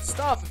crazy good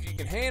stuff if you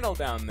can handle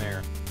down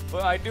there.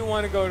 But I do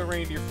want to go to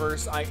Reindeer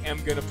first. I am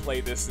going to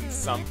play this in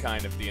some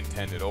kind of the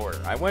intended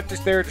order. I went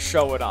just there to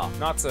show it off,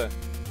 not to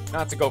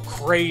go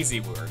crazy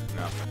with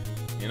nothing,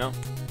 you know?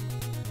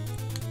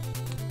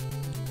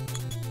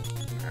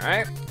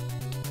 Alright.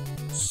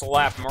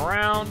 Slap him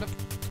around.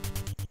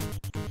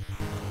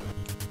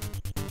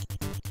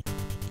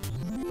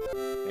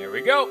 There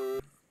we go.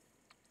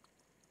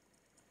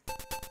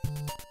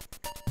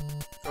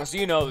 Oh, so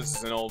you know this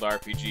is an old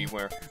RPG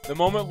where the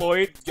moment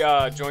Lloyd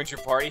joins your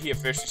party, he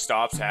officially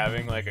stops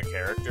having, like, a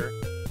character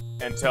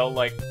until,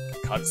 like,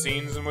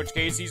 cutscenes, in which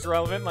case he's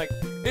relevant. Like,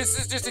 this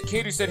is just a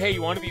kid who said, hey,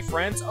 you want to be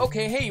friends?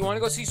 Okay, hey, you want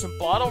to go see some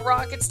bottle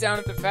rockets down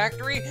at the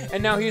factory?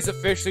 And now he's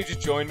officially just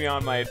joined me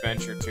on my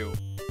adventure, too.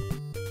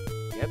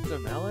 Get the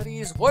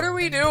melodies? What are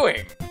we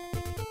doing?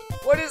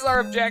 What is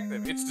our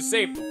objective? It's to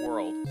save the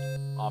world,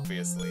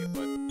 obviously,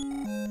 but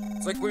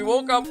it's like we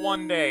woke up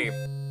one day,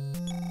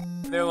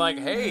 and they're like,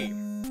 hey,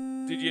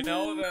 did you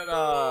know that,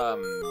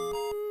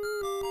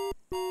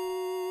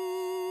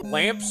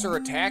 lamps are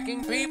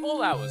attacking people?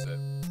 That was it.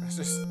 I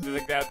just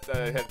like that,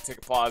 I had to take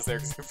a pause there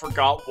because I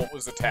forgot what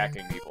was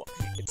attacking people.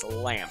 It's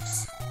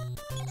lamps.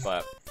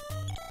 But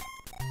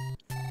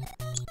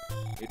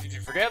did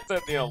you forget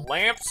that, you know,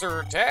 lamps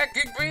are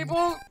attacking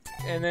people?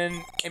 And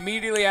then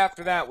immediately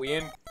after that, we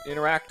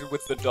interacted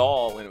with the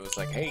doll, and it was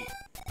like, hey,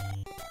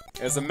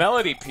 there's a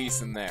melody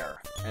piece in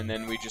there. And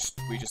then we just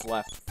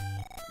left.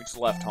 We just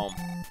left home.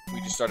 We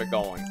just started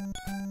going.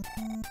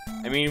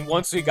 I mean,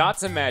 once we got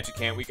to Magic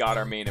Camp, we got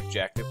our main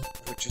objective,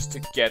 which is to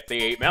get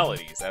the 8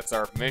 melodies. That's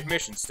our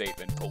mission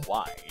statement, but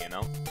why, you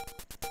know?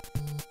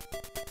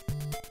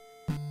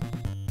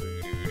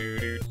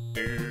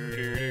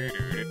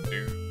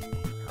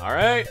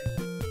 Alright.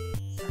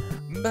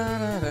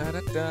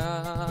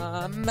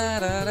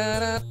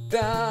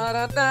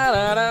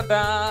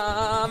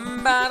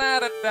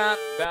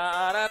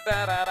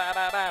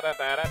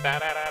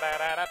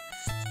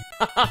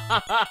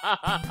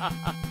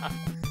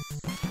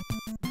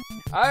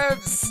 I am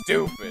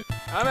stupid.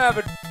 I'm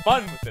having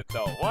fun with it,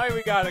 though. Why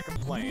we gotta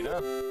complain,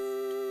 huh?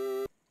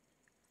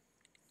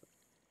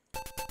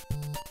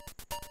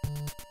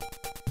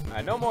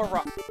 Alright, no more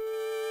rock.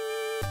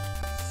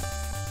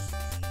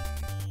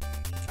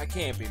 I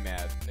can't be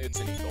mad. It's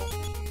an eagle.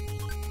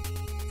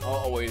 I'll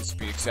always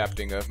be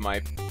accepting of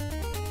my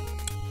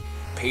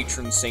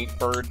patron saint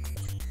bird.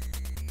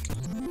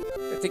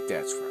 I think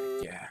that's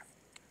right, yeah.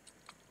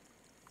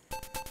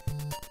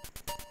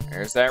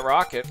 There's that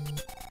rocket.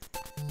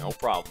 No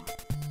problem.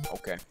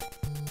 Okay.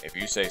 If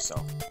you say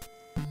so.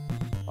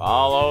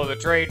 Follow the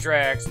train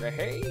tracks.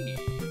 Hey,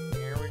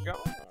 here we go.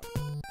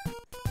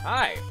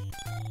 Hi.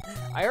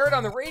 I heard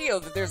on the radio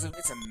that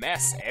it's a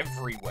mess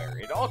everywhere.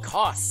 It all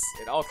costs.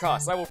 It all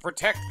costs. I will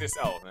protect this.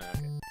 Oh, okay.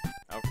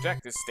 I'll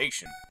protect this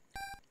station.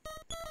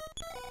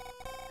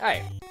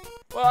 Hey.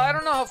 Well, I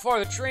don't know how far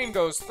the train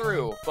goes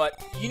through,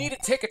 but you need a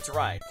ticket to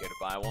ride. Get to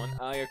buy one.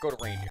 Go to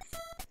Reindeer.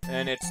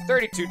 And it's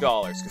 $32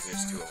 because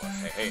there's 2 of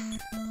us. Hey,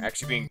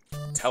 actually being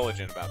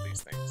intelligent about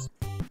these things.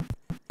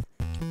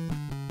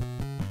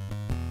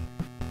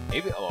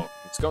 Maybe,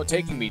 it's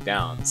taking me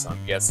down, so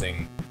I'm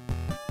guessing.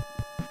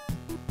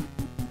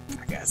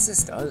 I guess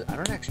this does. I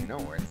don't actually know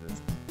where it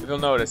is. If you'll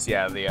notice,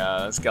 yeah,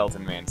 the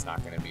skeleton man's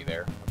not going to be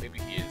there. Or maybe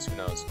he is. Who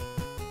knows?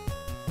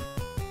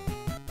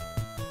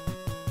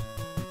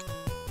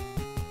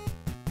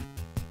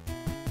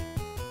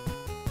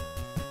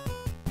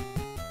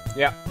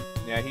 Yeah.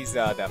 Yeah, he's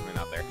definitely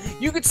not there.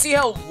 You could see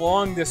how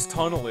long this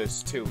tunnel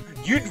is, too.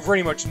 You'd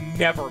pretty much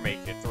never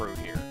make it through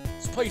here.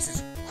 This place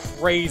is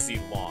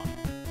crazy long.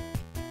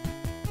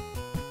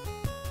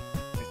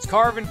 It's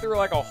carving through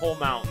like a whole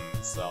mountain,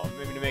 so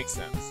maybe it makes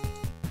sense.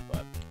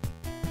 But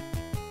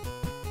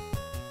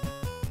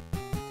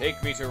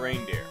take me to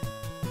Reindeer.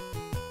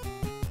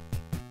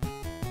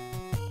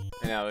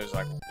 And now there's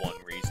like one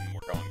reason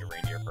we're going to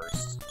Reindeer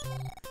first.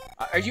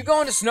 Are you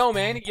going to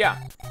Snowman? Yeah.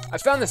 I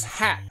found this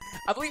hat.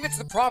 I believe it's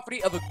the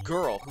property of a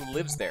girl who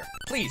lives there.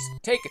 Please,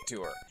 take it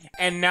to her.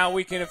 And now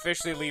we can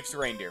officially leave to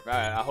reindeer.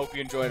 I hope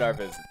you enjoyed our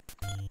visit.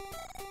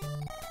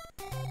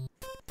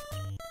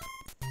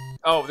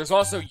 Oh, there's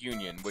also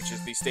Union, which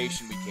is the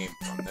station we came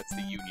from. That's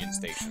the Union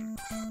Station.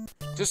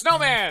 To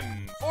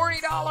Snowman!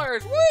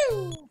 $40!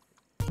 Woo!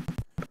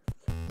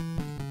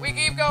 We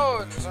keep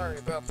going! Sorry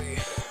about the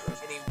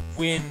any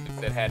wind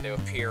that had to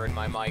appear in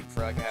my mic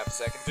for like a half a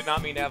second. Did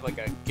not mean to have like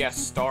a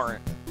guest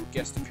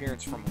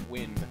appearance from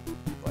wind,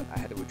 but I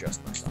had to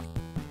adjust myself.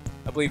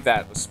 I believe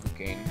that was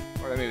Spookane,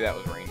 or maybe that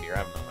was Reindeer. I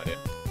have no idea.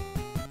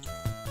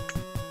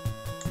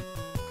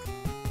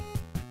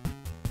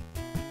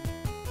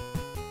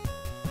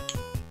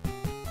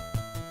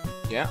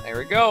 Yeah, there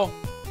we go.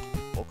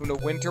 Welcome to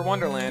Winter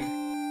Wonderland.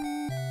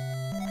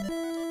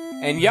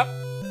 And yep,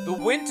 the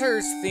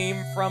Winter's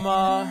theme from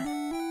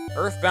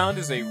Earthbound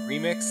is a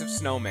remix of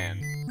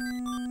Snowman.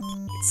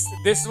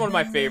 This is one of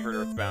my favorite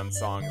Earthbound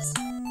songs.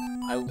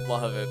 I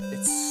love it.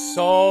 It's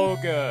so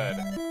good.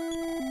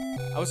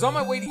 I was on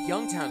my way to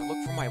Youngtown to look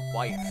for my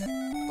wife,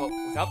 but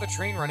without the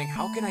train running,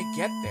 how can I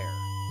get there?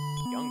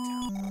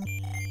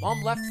 Youngtown.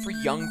 Mom left for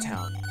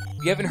Youngtown.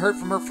 We haven't heard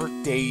from her for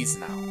days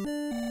now.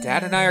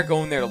 Dad and I are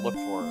going there to look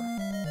for her.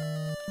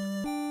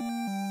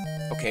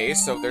 Okay,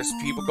 so there's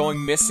people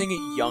going missing at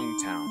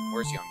Youngtown.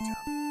 Where's Youngtown?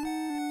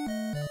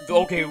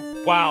 Okay,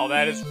 wow,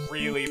 that is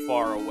really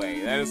far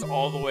away. That is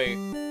all the way...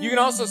 You can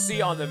also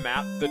see on the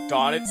map, the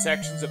dotted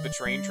sections of the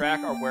train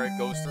track are where it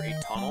goes through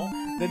a tunnel.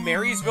 The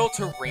Marysville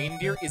to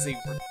Reindeer is a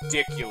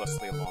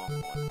ridiculously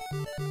long one.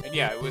 And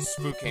yeah, it was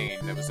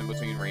Spookane that was in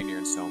between Reindeer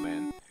and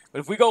Snowman. But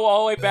if we go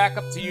all the way back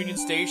up to Union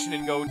Station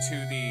and go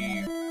to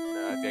the...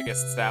 I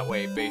guess it's that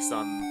way, based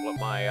on what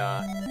my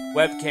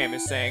webcam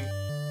is saying.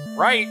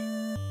 Right,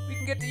 we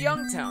can get to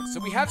Youngtown. So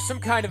we have some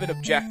kind of an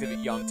objective at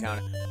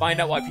Youngtown. Find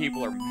out why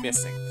people are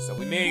missing. So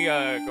we may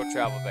go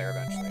travel there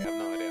eventually. I have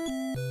no idea.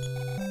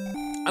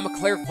 I'm a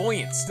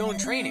clairvoyant, still in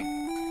training.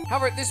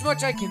 However, this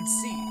much I can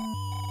see.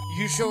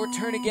 You shall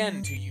return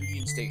again to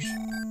Union Station.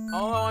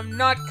 Although I'm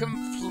not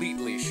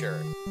completely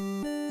sure.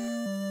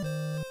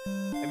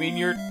 I mean,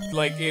 you're,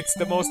 like, it's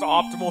the most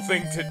optimal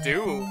thing to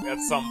do at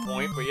some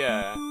point, but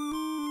yeah.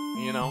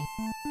 You know?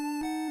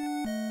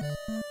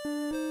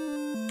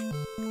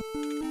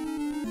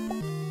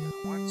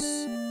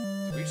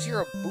 Do we just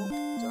hear a boop?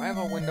 Do I have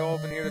a window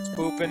open here that's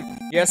booping?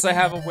 Yes, I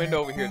have a window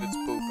over here that's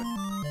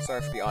booping.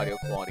 Sorry for the audio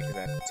quality, because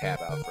I had to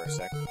tab out for a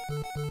second.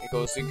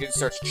 It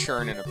starts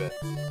churning a bit.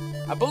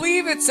 I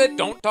believe it said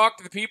don't talk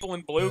to the people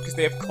in blue, because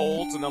they have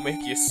colds and they'll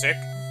make you sick.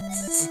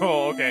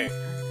 So, okay.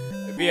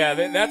 But yeah,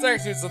 that's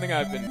actually something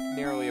I've been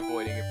narrowly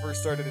avoiding. It first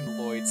started in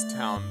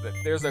Lloydstown, that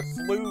there's a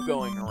flu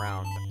going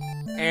around.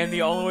 And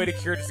the only way to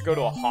cure it is to go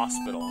to a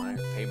hospital, and I have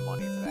to pay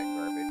money for that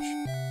garbage.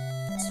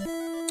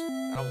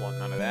 I don't want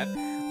none of that.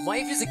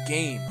 Life is a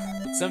game,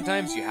 but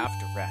sometimes you have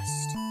to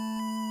rest.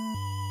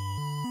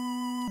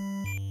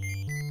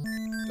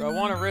 Do I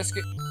want to risk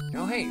it?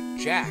 Oh, hey,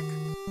 Jack.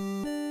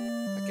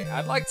 Okay,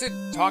 I'd like to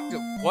talk to...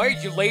 Why,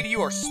 you lady,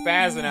 you are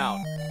spazzing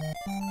out.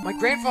 My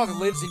grandfather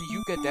lives in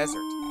Yucca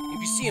Desert. If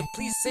you see him,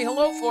 please say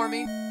hello for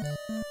me.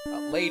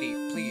 Lady,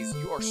 please,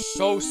 you are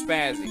so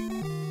spazzy.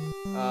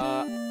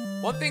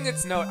 One thing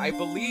that's note, I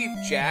believe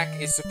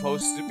Jack is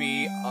supposed to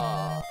be,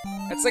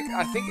 it's like,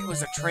 I think it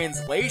was a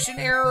translation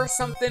error or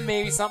something,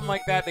 maybe something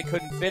like that, they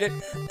couldn't fit it.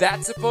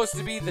 That's supposed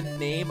to be the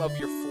name of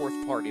your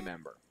fourth party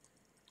member.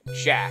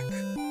 Jack.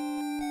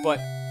 But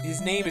his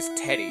name is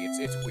Teddy,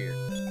 it's weird.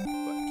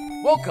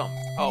 But, welcome!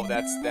 Oh,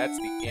 that's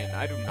the inn.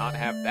 I do not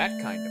have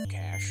that kind of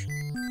cash.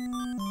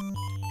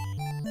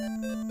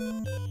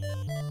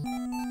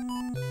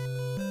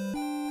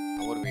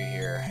 What do we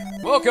hear?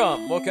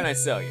 Welcome! What can I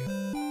sell you?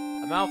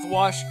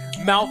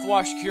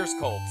 Mouthwash cures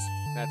colds.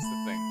 That's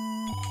the thing.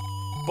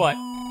 But,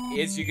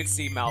 as you can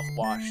see,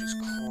 mouthwash is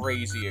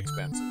crazy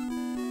expensive.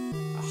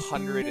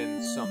 100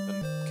 and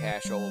something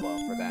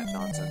cashola for that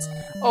nonsense.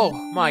 Oh,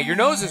 my, your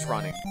nose is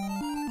running.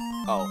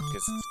 Oh,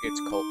 because it's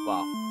cold.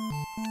 Wow.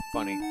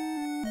 Funny.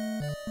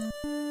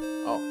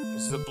 Oh,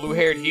 this is a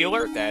blue-haired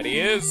healer? That he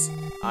is.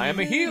 I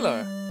am a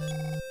healer.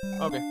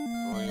 Okay.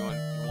 What do you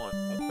want?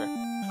 Okay.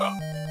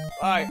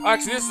 Hi.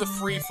 Actually, this is a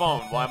free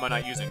phone. Why am I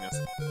not using this?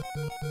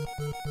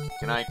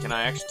 Can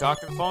I actually talk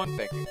to the phone?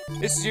 Thank you.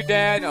 This is your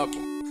dad? Okay.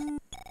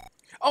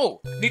 Oh!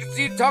 Need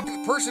to talk to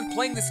the person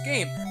playing this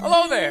game.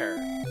 Hello there!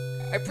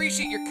 I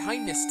appreciate your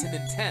kindness to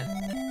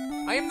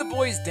Nintendo. I am the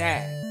boy's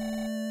dad.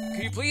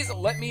 Could you please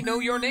let me know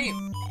your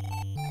name?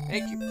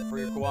 Thank you for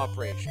your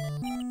cooperation.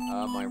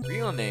 My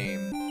real name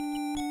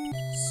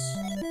is...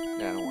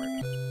 Nah, don't worry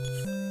about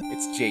it.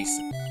 It's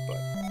Jason,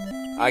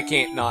 but I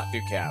can't not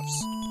do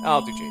caps.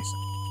 I'll do Jason.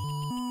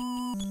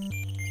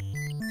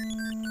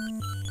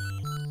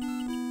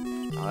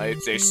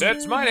 They said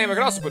it's my name. I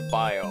could also put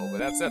bio, but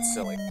that's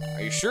silly.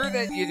 Are you sure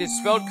that it is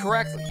spelled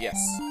correctly? Yes.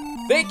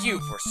 Thank you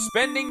for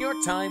spending your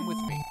time with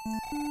me.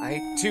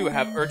 I, too,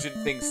 have urgent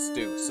things to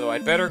do, so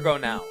I'd better go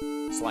now.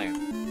 Slam.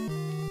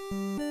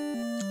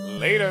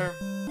 Later.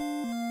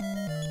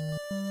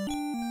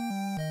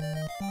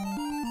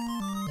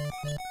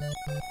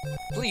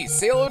 Please,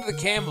 say hello to the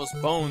camel's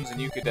bones in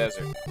Yucca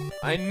Desert.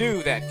 I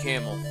knew that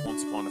camel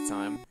once upon a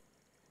time.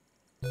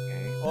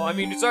 Okay. Well, I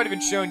mean, it's already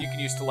been shown you can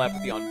use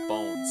telepathy on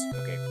bones.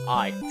 Okay,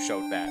 I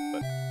showed that,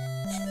 but...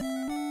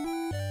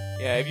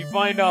 Yeah, if you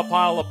find a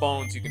pile of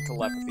bones, you can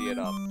telepathy it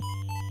up.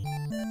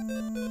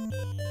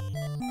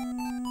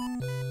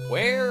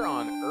 Where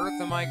on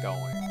earth am I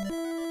going?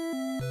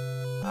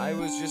 I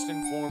was just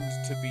informed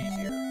to be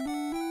here.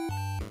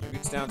 Maybe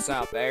it's down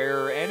south.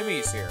 There are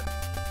enemies here.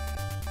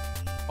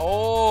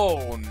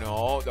 Oh,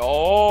 no.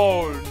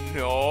 Oh,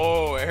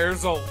 no.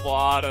 There's a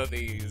lot of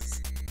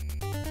these.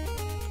 I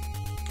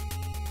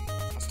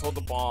was told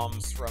the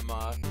bombs from,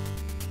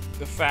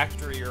 the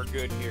factory are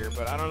good here,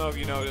 but I don't know if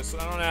you noticed,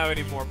 I don't have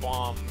any more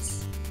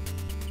bombs.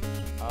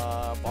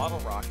 Bottle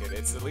rocket.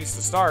 It's at least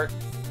a start.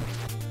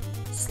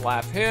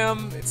 Slap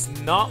him. It's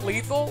not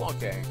lethal?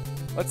 Okay.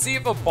 Let's see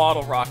if a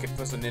bottle rocket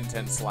plus a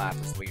Nintendo slap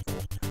is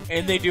lethal.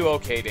 And they do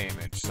okay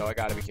damage, so I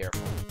gotta be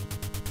careful.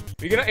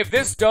 If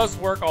this does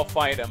work, I'll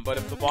fight him, but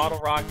if the bottle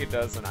rocket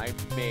doesn't, I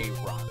may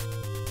run.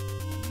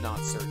 Not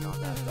certain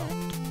on that, though.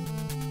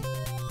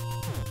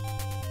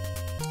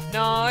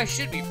 No, I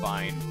should be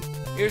fine.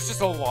 There's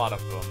just a lot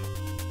of them.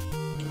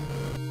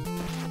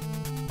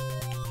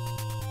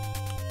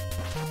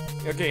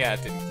 Okay, yeah,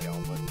 it didn't kill,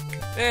 but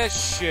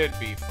this should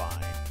be fine.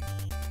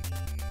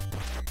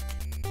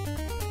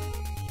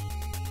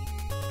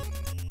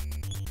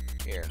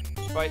 Here,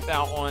 fight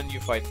that one, you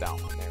fight that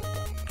one. There we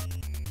go.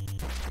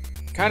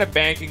 Kind of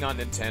banking on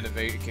Nintendo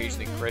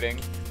occasionally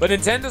critting. But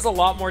Nintendo does a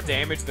lot more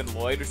damage than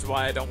Lloyd, which is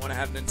why I don't want to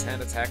have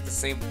Nintendo attack the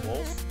same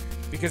wolf.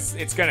 Because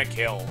it's gonna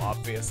kill,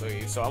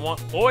 obviously. So I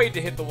want Lloyd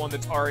to hit the one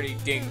that's already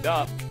dinged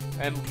up,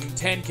 and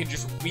 10 can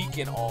just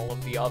weaken all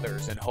of the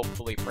others and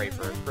hopefully pray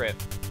for a crit.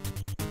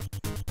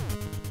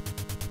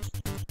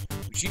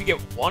 We need to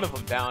get one of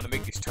them down to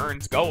make these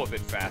turns go a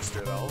bit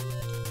faster, though.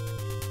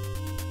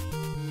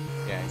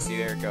 Yeah, you see,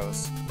 there it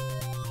goes.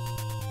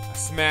 A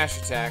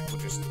smash attack will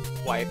just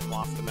wipe him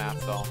off the map,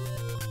 though.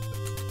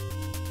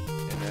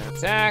 And then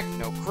attack,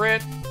 no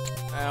crit.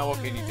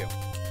 What can you do?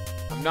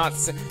 I'm not...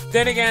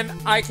 Then again,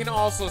 I can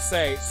also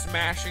say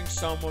smashing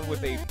someone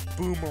with a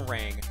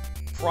boomerang,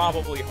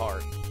 probably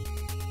hard.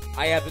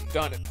 I haven't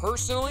done it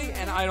personally,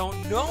 and I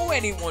don't know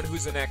anyone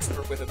who's an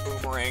expert with a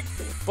boomerang,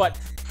 but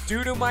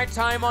due to my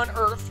time on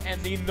Earth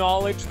and the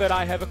knowledge that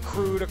I have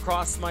accrued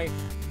across my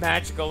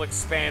magical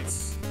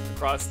expanse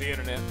across the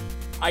internet,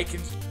 I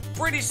can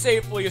pretty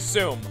safely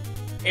assume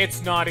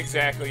it's not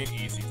exactly an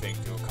easy thing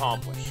to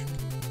accomplish.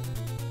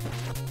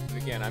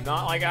 Again, I'm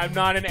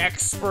not an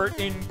expert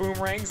in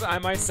boomerangs. I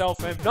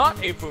myself am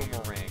not a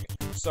boomerang.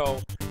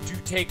 So, do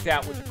take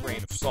that with a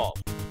grain of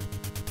salt.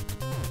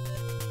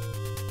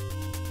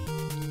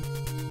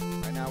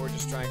 Right now, we're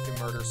just trying to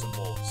murder some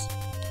wolves.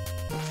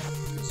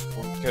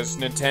 Because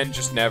Nintendo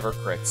just never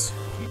crits.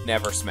 He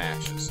never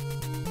smashes.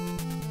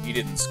 He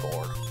didn't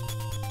score.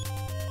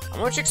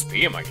 How much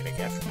XP am I gonna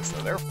get from this,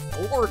 though? There are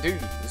 4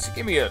 dudes. This would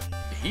give me a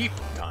heap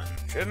ton,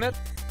 shouldn't it?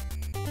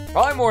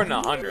 Probably more than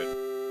 100.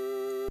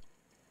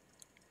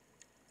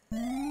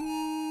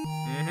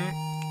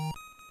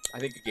 I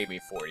think it gave me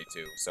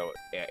 42, so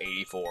yeah,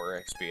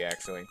 84 XP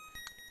actually.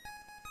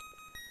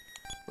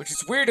 Which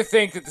is weird to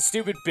think that the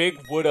stupid big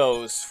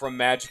Woodos from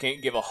Magic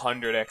Ain't give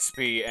 100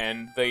 XP,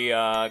 and the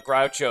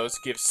Grouchos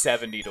give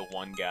 70 to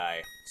one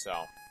guy. So,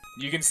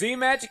 you can see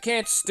Magic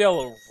Ant's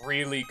still a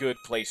really good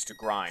place to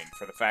grind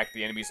for the fact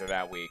the enemies are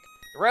that weak.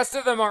 The rest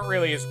of them aren't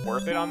really as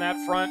worth it on that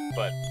front,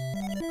 but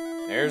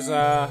there's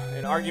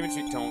an argument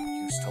you don't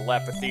use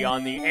telepathy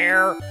on the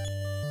air.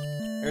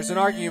 There's an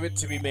argument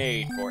to be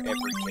made for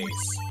every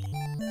case.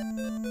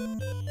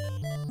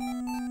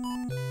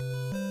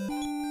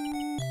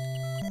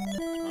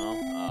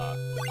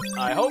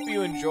 I hope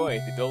you enjoy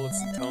the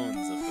dulcet and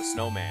tones of the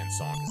Snowman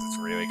song, because it's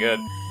really good,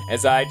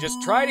 as I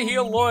just try to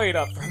heal Lloyd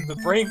up from the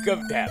brink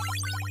of death.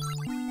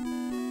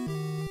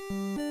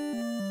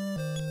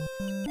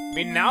 I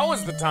mean, now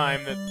is the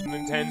time that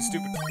Nintendo's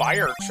stupid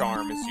fire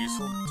charm is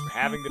useful to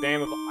having the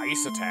damage of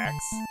ice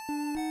attacks.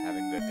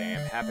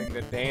 Having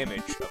the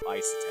damage of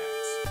ice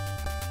attacks.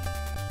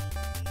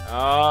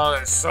 Oh,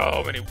 there's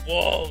so many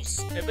wolves!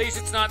 At least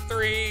it's not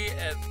 3!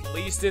 At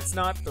least it's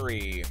not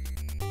 3.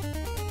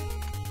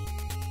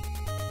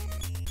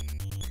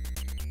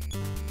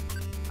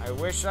 I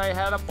wish I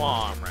had a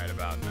bomb right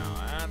about now,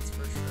 that's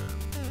for sure.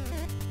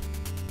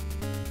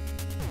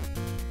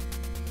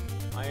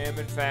 I am,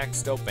 in fact,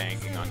 still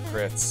banking on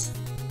crits.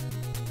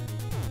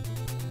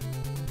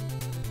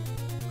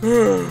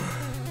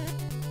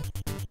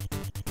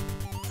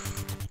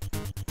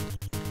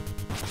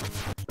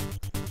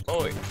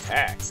 Holy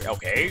attacks.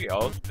 Okay,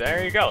 oh,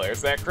 there you go.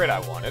 There's that crit I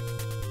wanted.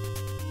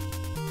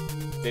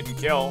 Didn't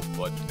kill,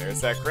 but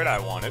there's that crit I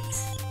wanted.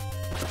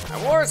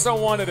 I also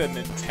wanted a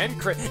Nintendo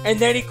crit, and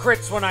then he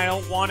crits when I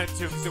don't want it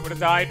to, because it would have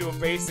died to a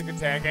basic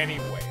attack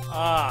anyway.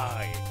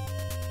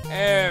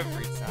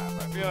 Every time.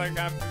 I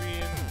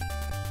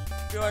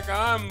feel like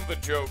I'm the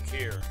joke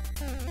here.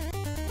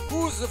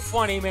 Who's the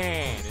funny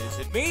man? Is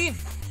it me? I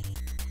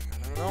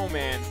don't know,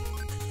 man.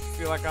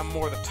 feel like I'm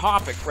more the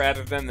topic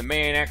rather than the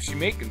man actually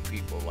making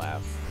people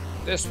laugh.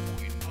 At this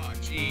point, oh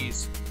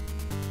jeez.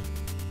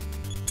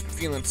 I'm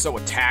feeling so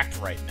attacked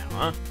right now,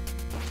 huh?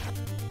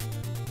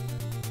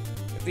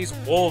 Get these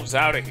wolves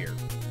out of here.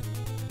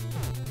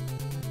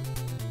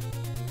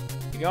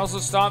 Can you also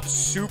stop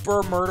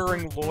super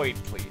murdering Lloyd,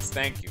 please?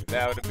 Thank you.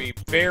 That would be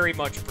very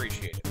much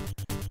appreciated.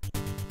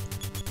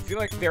 I feel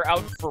like they're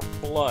out for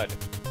blood.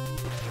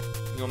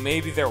 You know,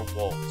 maybe they're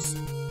wolves.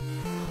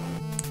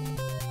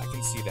 I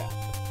can see that.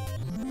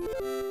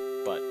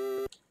 But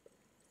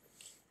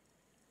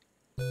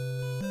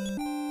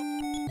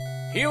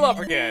heal up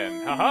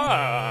again!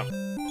 Haha!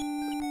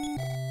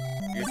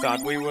 You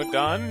thought we were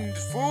done?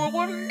 Fool,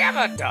 we're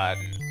never done!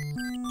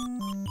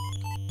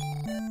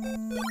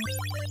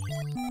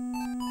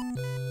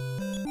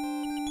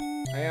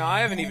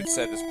 I haven't even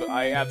said this, but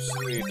I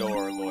absolutely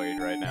adore Lloyd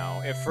right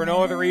now. If for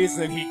no other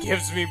reason than he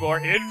gives me more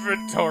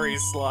inventory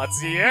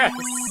slots. Yes!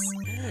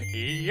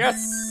 Yes!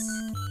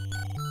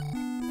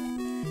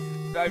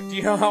 Do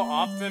you know how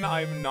often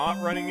I'm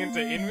not running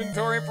into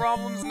inventory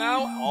problems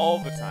now? All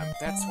the time.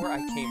 That's where I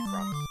came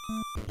from.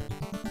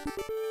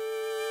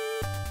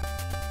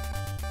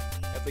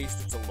 At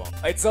least it's a lone.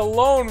 It's a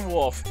lone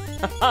wolf!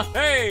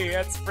 Hey,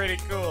 that's pretty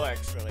cool,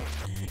 actually.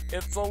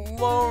 It's a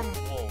lone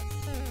wolf.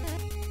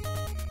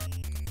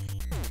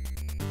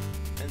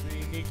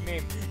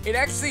 Name. It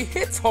actually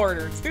hits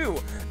harder,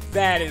 too.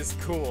 That is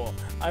cool.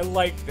 I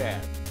like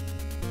that.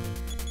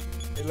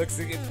 It looks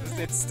like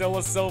it's still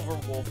a silver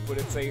wolf, but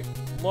it's a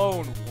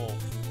lone wolf.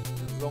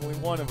 There's only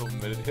one of them,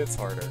 but it hits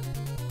harder.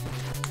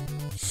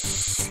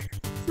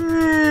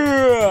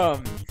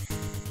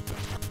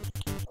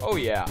 Oh,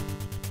 yeah.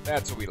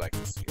 That's what we like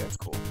to see. That's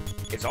cool.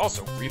 It's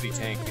also really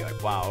tanky.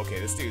 Like, wow, okay,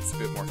 this dude's a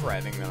bit more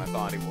threatening than I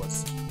thought he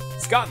was.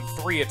 He's gotten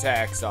 3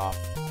 attacks off.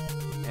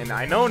 And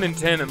I know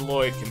Nintendo and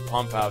Lloyd can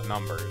pump out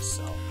numbers,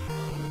 so...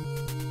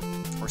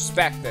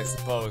 respect, I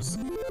suppose.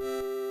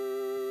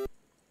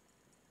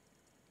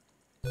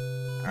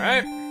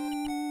 Alright.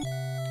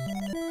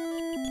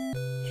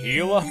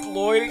 Heal up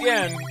Lloyd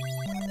again.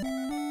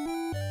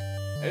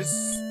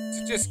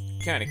 To just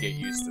kind of get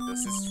used to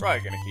this. This is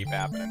probably going to keep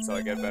happening until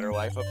I get better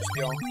life up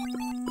skill.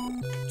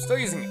 I'm still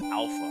using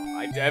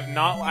Alpha.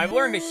 I've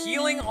learned the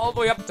healing all the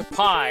way up to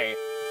Pi,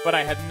 but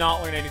I had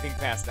not learned anything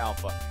past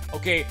Alpha.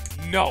 Okay,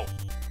 no.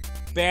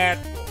 Bad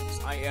wolves.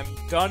 I am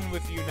done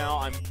with you now.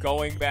 I'm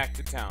going back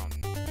to town.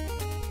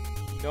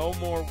 No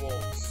more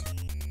wolves.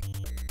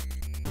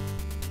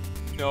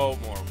 No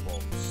more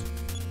wolves.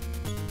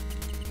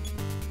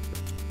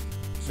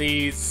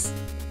 Please,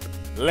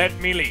 let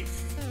me leave.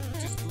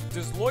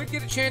 Does Lloyd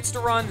get a chance to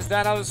run? Is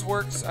that how this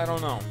works? I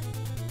don't know.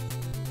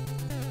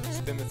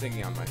 Spin the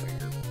thingy on my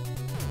finger.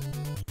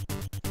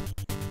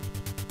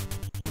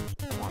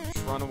 Come on,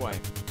 just run away.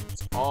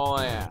 That's all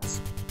I ask.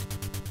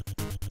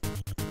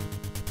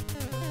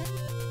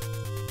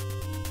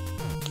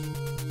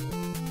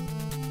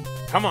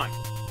 Come on.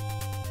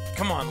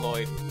 Come on,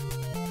 Lloyd.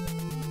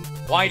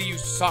 Why do you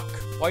suck?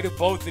 Why do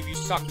both of you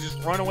suck?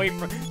 Just run away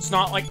from... It's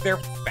not like they're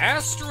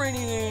fast or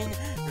anything.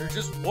 They're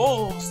just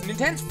wolves.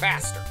 Nintendo's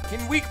faster.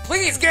 Can we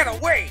please get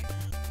away?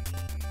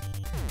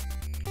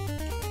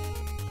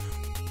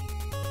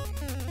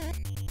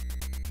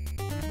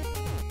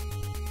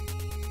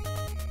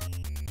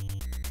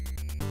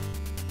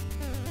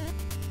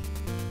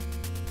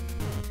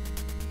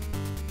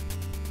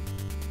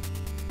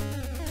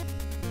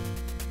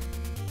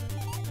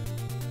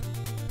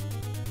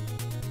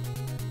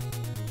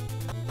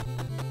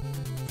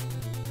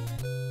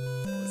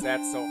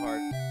 That's so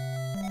hard.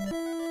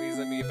 Please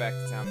let me get back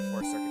to town before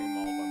I start getting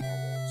mauled by more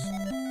wolves.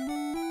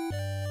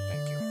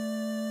 Thank you.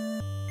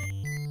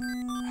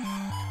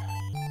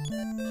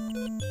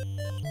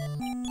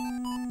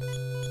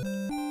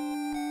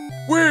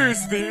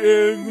 Where's the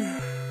inn?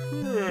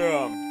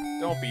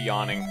 Don't be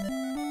yawning.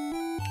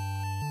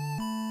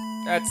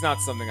 That's not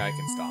something I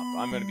can stop.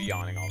 I'm gonna be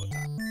yawning all the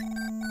time.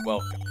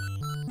 Welcome.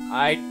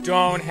 I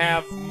don't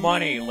have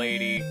money,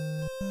 lady.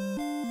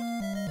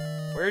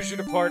 Where's your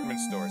department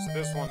store? Is it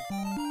this one?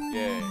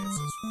 Yeah, it's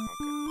this one.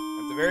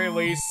 Okay. At the very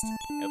least,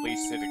 at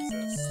least it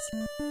exists.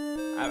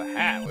 I have a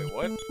hat. Wait,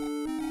 what?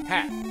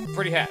 Hat.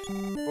 Pretty hat.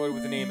 Boy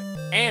with the name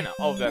Anna.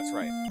 Oh, that's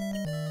right.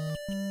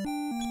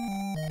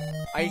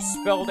 I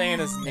spelled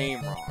Anna's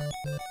name wrong.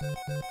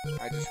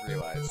 I just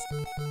realized.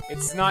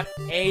 It's not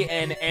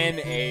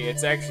A-N-N-A,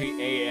 it's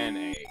actually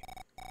A-N-A.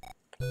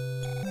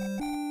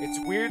 It's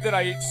weird that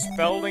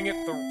spelling it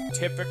the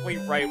typically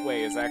right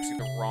way is actually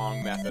the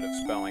wrong method of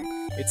spelling.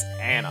 It's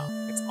Anna.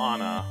 It's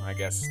Anna, I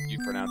guess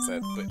you'd pronounce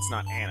that, but it's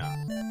not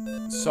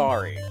Anna.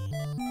 Sorry. Is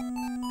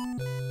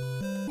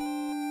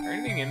there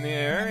anything in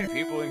there? Are there any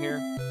people in here?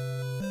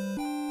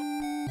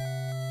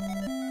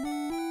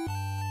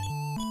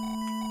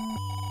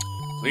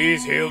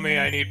 Please heal me.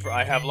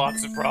 I have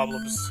lots of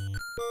problems.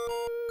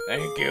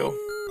 Thank you.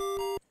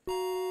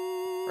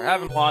 We're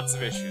having lots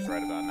of issues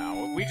right about now.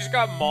 We just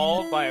got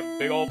mauled by a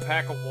big old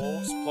pack of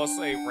wolves, plus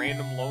a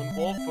random lone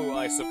wolf, who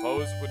I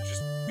suppose would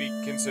just be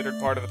considered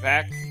part of the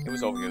pack. It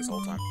was over here this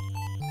whole time.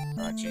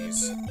 Oh,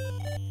 jeez.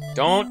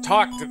 Don't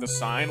talk to the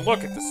sign.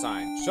 Look at the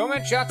sign.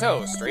 Showman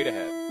Chateau, straight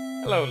ahead.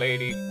 Hello,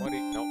 lady. What do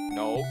you...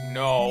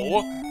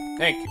 No.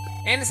 Thank you.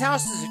 And his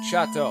house is a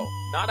chateau,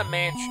 not a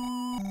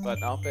mansion.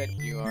 But I'll bet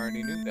you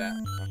already knew that.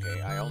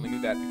 Okay, I only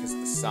knew that because of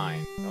the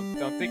sign.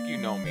 Don't think you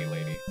know me,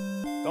 lady.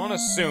 Don't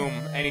assume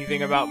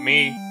anything about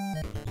me.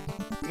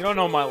 You don't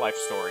know my life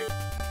story.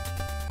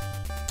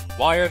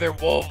 Why are there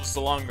wolves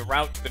along the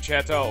route to the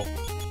chateau?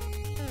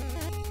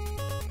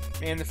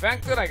 Man, the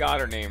fact that I got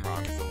her name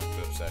wrong is a little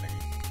bit upsetting.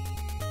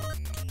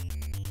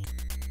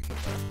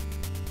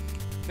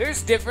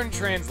 There's different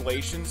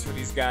translations for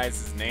these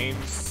guys'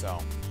 names, so...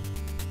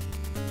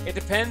 It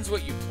depends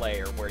what you play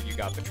or where you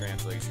got the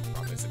translation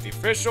from. Is it the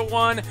official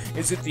one?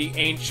 Is it the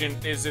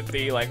ancient? Is it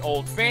the, like,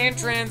 old fan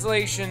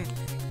translation?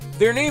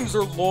 Their names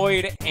are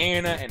Lloyd,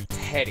 Anna, and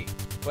Teddy,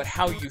 but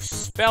how you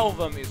spell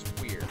them is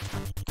weird.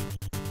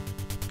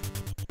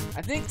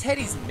 I think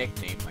Teddy's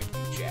nickname might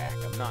be Jack.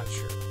 I'm not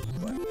sure,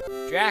 but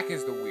Jack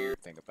is the weird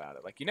thing about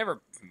it. Like, you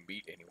never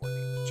meet anyone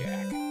named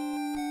Jack.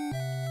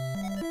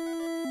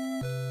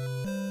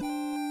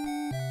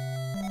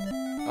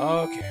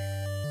 Okay.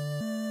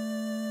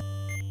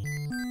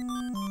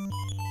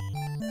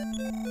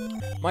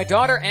 My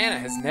daughter Anna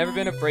has never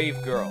been a brave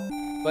girl,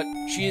 but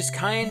she is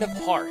kind of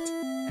heart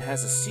and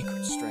has a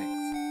secret strength.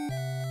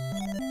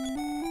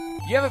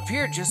 You have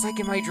appeared just like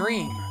in my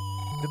dream.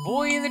 The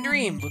boy in the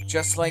dream looked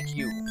just like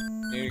you.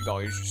 There you go,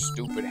 here's your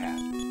stupid hat.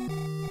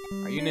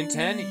 Are you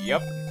Nintendo?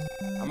 Yep.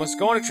 I must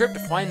go on a trip to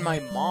find my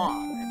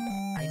mom,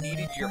 and I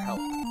needed your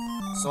help.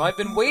 So I've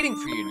been waiting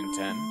for you,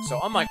 Nintendo. So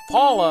unlike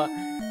Paula,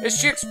 this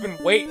chick's been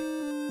waiting.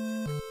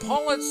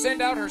 Paula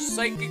sent out her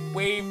psychic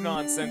wave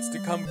nonsense to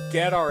come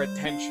get our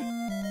attention.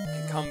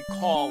 And come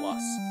call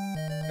us.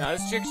 Now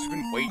this chick's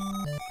been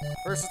waiting.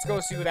 First, let's go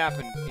see what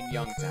happened in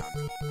Youngtown.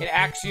 It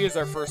actually is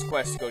our first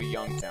quest to go to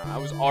Youngtown. I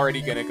was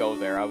already gonna go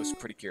there. I was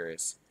pretty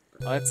curious.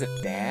 Oh, that's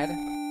a dad?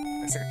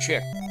 That's our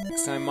chick.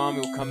 Next time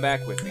Mommy will come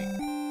back with me.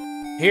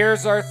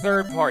 Here's our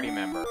third party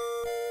member.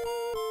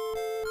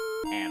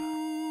 Anna.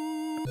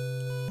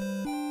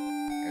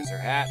 There's her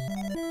hat.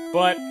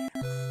 But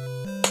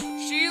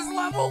she's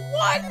level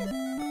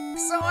 1!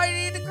 So I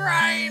need to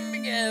grind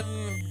again.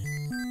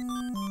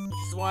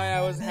 Which is why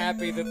I was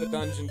happy that the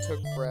dungeon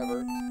took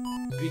forever.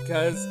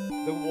 Because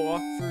the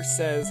walkthrough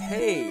says,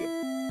 hey,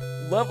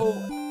 level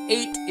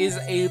 8 is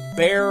a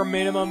bare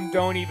minimum,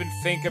 don't even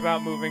think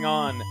about moving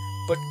on.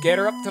 But get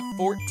her up to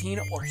 14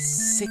 or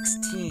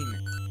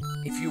 16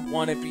 if you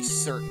want to be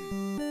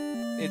certain.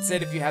 It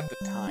said if you have the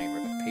time or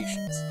the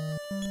patience.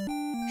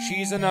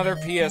 She's another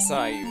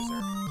PSI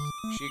user.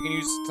 She can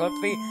use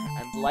telepathy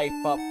and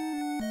life up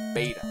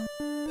beta.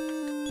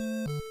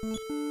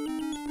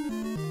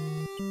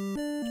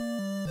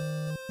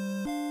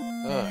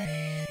 Ugh.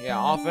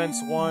 Yeah,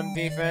 offense 1,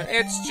 defense.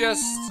 It's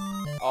just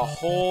a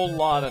whole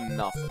lot of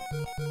nothing.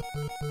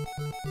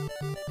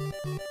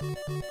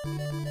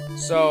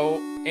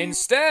 So,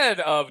 instead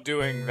of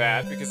doing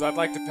that, because I'd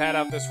like to pad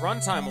out this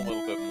runtime a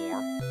little bit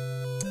more,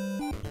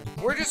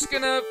 we're just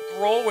gonna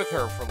roll with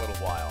her for a little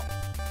while.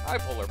 Hi,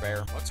 Polar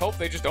Bear. Let's hope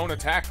they just don't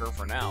attack her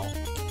for now.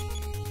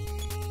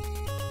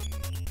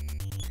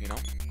 You know?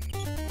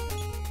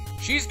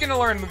 She's gonna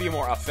learn to be a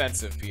more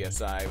offensive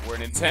PSI, where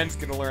Nintendo's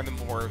gonna learn the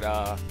more,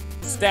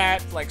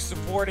 stat, like,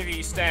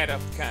 supported-y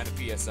stat-up kind of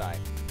PSI.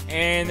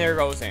 And there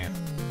goes Anna.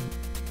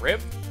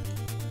 Rip.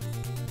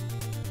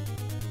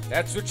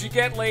 That's what you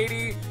get,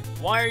 lady.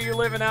 Why are you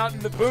living out in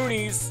the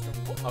boonies?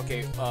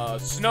 Okay,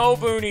 snow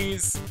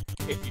boonies.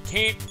 If you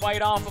can't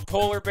fight off a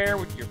polar bear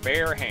with your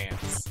bare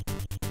hands.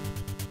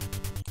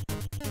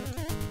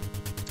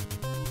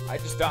 I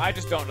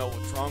just don't know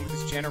what's wrong with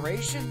this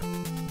generation.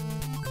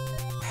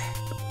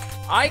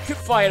 I could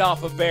fight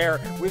off a bear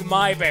with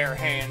my bare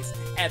hands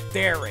at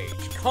their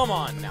age. Come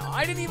on now.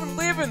 I didn't even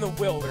live in the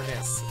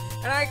wilderness.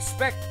 And I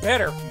expect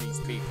better from these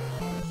people.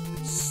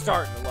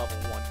 Starting at level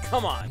 1.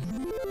 Come on.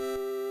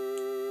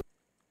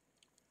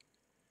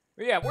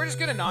 But yeah, we're just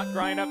gonna not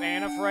grind up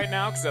Anna for right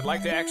now, because I'd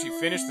like to actually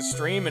finish the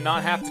stream and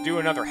not have to do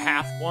another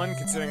half one,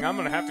 considering I'm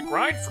gonna have to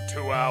grind for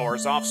 2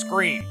 hours off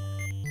screen.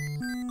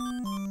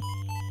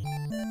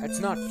 That's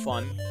not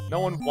fun. No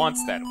one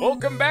wants that.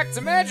 Welcome back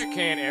to Magic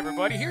Can,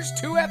 everybody. Here's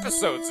 2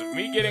 episodes of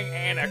me getting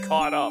Anna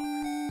caught up.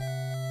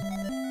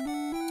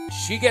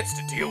 She gets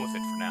to deal with it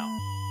for now.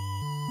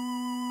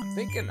 I'm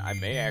thinking I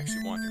may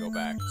actually want to go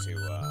back to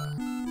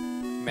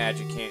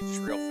Magic Can just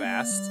real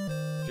fast,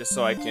 just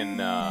so I can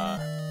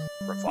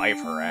revive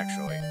her,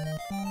 actually.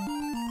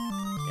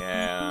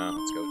 Yeah,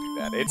 let's go do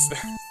that. It's the...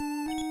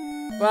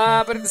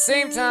 but at the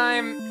same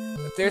time,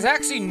 there's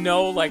actually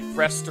no, like,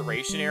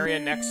 restoration area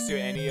next to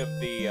any of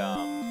the,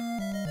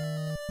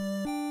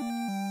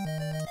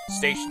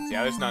 stations.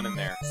 Yeah, there's none in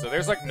there. So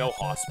there's, like, no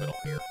hospital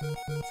here.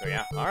 So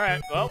yeah,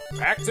 alright, well,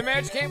 back to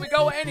Magic Can we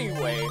go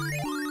anyway.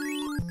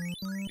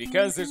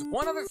 Because there's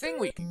one other thing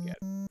we can get.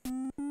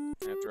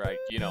 After I,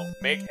 you know,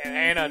 make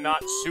Anna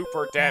not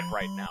super dead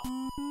right now.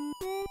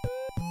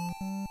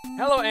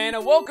 Hello, Anna.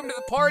 Welcome to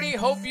the party.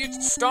 Hope you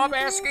stop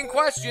asking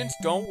questions.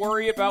 Don't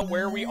worry about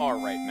where we are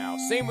right now.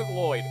 Same with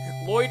Lloyd.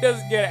 Lloyd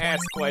doesn't get to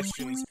ask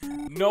questions.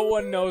 No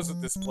one knows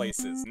what this place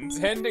is.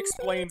 Nintendo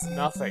explains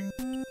nothing.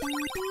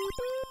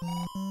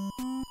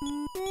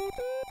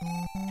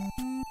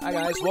 Hi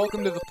guys,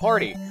 welcome to the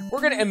party.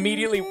 We're gonna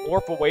immediately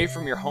warp away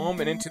from your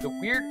home and into the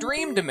weird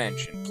dream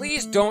dimension.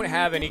 Please don't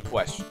have any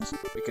questions,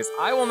 because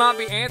I will not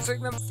be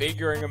answering them,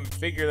 figure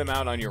them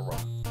out on your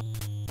own.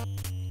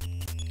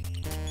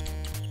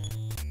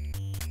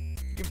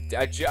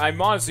 I'm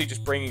honestly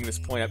just bringing this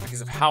point up because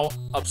of how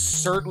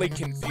absurdly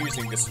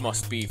confusing this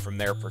must be from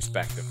their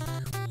perspective.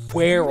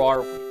 Where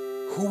are we?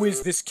 Who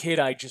is this kid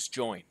I just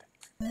joined?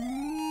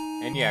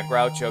 And yeah,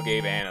 Groucho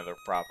gave Anna the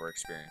proper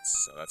experience,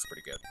 so that's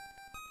pretty good.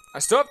 I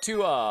still have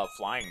 2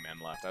 flying men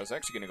left. I was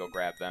actually going to go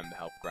grab them to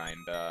help grind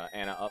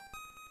Anna up.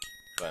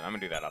 But I'm going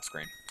to do that off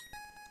screen.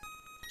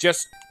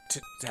 Just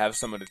to have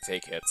someone to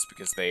take hits,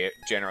 because they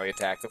generally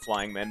attack the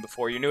flying men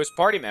before your newest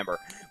party member.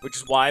 Which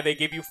is why they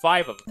give you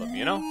 5 of them,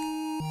 you know?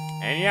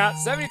 And yeah,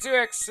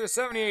 78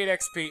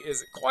 XP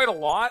is quite a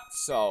lot,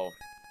 so...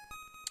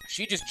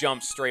 She just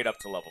jumps straight up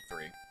to level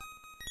 3.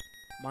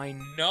 My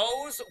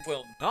nose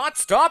will not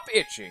stop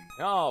itching.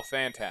 Oh,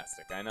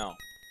 fantastic, I know.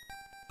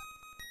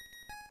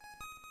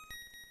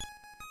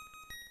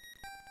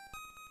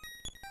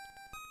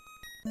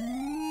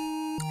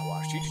 Oh,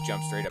 wow, she just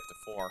jumped straight up to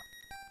 4.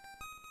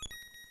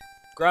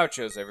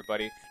 Groucho's,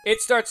 everybody.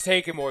 It starts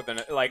taking more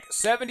than, like,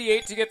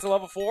 78 to get to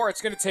level 4.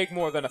 It's going to take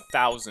more than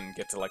 1,000 to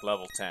get to, like,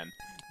 level 10.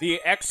 The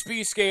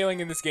XP scaling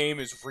in this game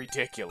is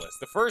ridiculous.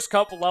 The first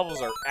couple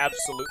levels are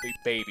absolutely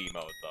baby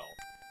mode, though.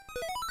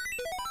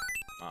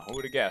 Who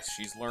would have guessed?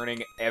 She's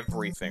learning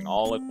everything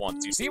all at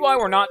once. You see why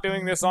we're not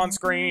doing this on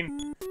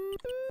screen?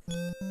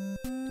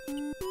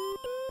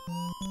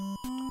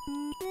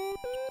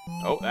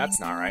 Oh, that's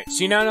not right.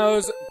 She now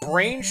knows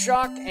Brain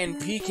Shock and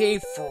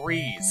PK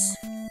Freeze.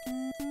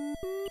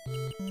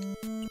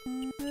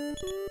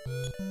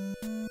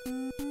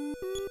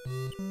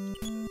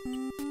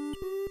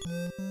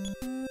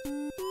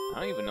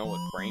 I don't even know what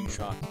Brain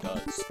Shock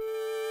does.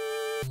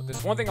 But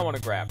there's one thing I want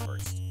to grab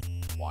first.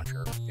 Watch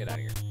her. Get out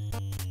of here.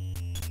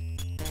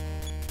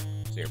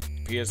 So here,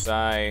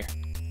 PSI.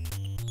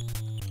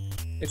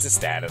 It's a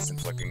status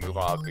inflicting move,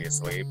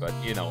 obviously, but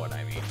you know what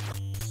I mean.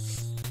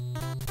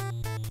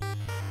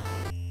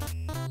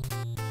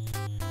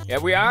 Yeah,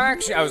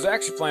 I was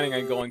actually planning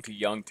on going to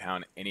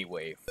Youngtown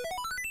anyway,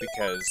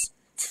 because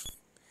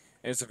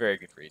it's a very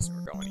good reason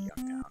we're going to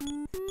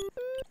Youngtown.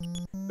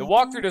 The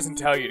walkthrough doesn't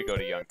tell you to go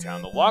to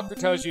Youngtown. The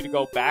walkthrough tells you to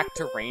go back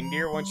to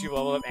Reindeer once you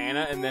level up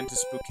Anna, and then to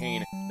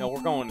Spokane. No,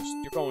 you're going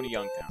to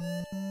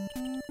Youngtown.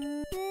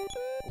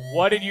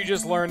 What did you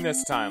just learn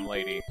this time,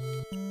 lady?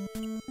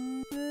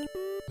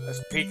 That's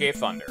PK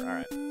Thunder,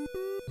 alright.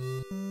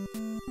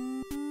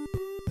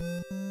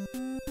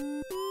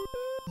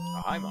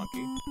 Oh, hi,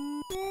 monkey.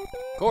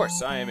 Of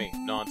course, I am a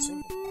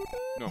non-single.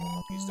 Normal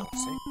monkeys don't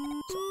sing.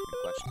 So, any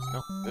questions?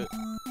 No? Good.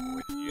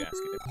 Where did you ask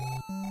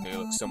it? You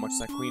look so much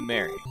like Queen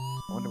Mary.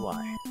 Wonder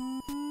why.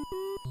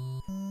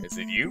 Is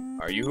it you?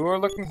 Are you who we're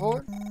looking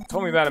for?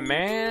 Told me about a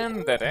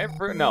man that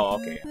ever... No,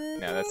 okay.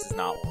 No, this is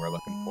not what we're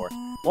looking for.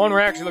 The one we're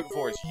actually looking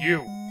for is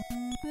you.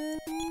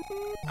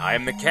 I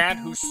am the cat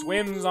who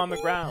swims on the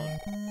ground.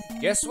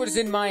 Guess what is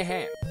in my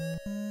hand?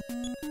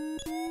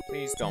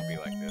 Please don't be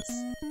like this.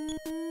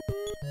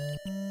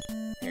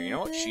 Here, you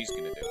know what? She's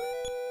gonna do it.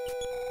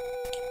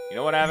 You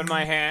know what I have in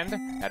my hand?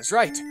 That is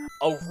right.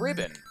 A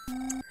ribbon.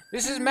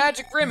 This is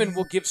magic ribbon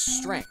will give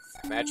strength.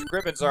 Magic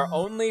ribbons are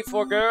only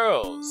for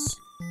girls.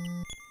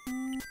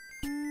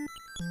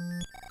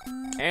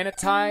 Anna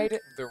tied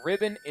the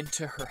ribbon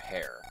into her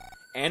hair.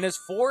 Anna's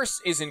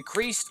force is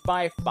increased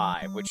by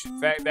 5, which in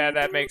fact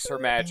that makes her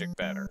magic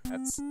better.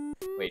 That's...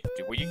 Wait,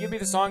 will you give me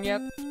the song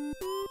yet? I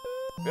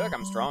feel like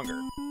I'm stronger.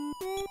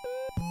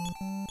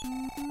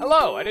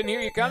 Hello, I didn't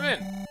hear you come in.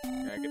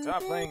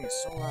 Guitar playing is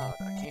so loud,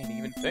 I can't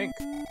even think.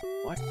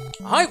 What?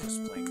 I was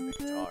playing the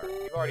guitar.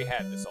 You've already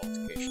had this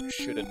altercation. I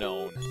should have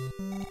known.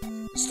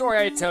 The story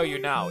I tell you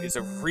now is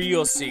a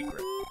real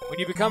secret. When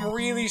you become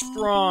really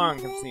strong,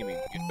 come see me.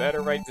 You'd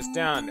better write this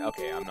down.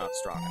 Okay, I'm not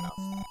strong enough.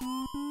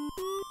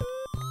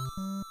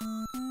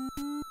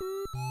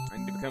 I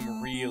need to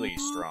become really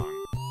strong.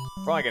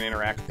 Probably gonna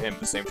interact with him at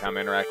the same time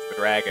I interact with the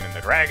dragon, and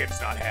the dragon's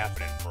not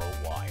happening for a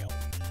while.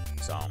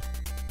 So...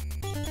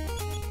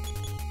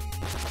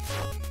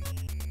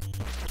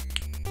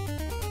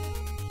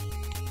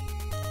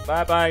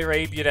 Bye-bye,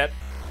 Rabudette.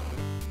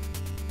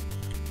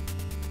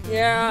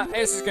 Yeah,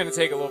 this is gonna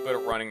take a little bit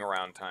of running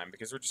around time,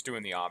 because we're just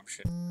doing the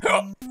obvious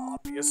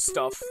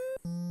stuff.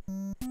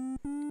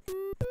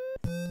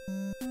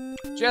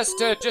 Just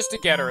to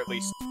get her at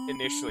least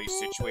initially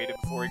situated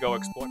before we go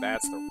explore.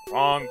 That's the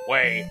wrong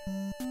way.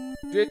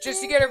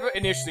 Just to get her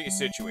initially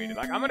situated.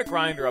 Like, I'm gonna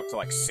grind her up to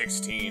like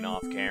 16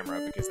 off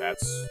camera, because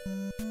that's...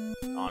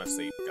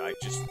 Honestly,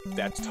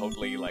 that's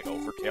totally like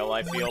overkill,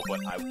 I feel, but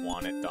I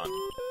want it done.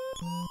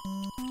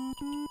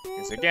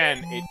 Because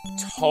again, it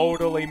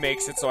totally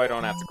makes it so I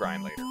don't have to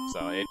grind later.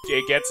 So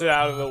it gets it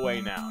out of the way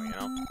now, you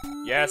know?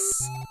 Yes,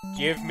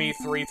 give me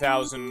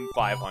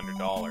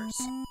 $3,500.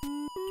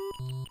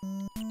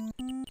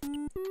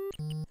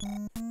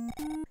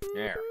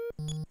 There.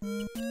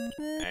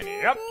 And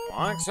yep,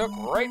 Onyx took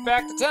right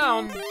back to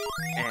town.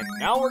 And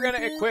now we're gonna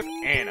equip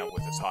Anna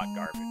with this hot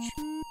garbage.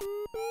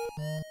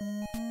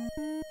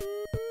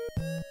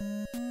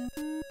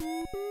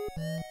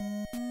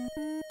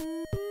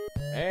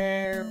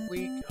 There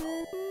we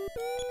go.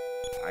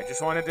 I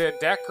just wanted to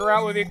deck her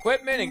out with the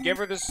equipment and give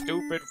her the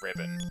stupid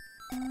ribbon.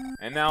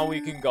 And now we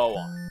can go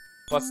on.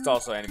 Plus, it's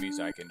also enemies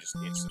I can just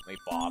instantly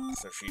bop,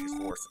 so she just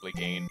forcibly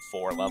gained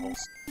 4 levels.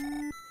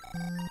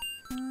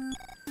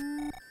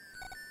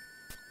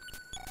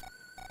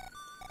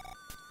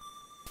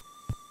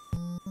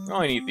 I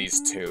only need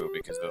these 2,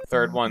 because the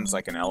third one's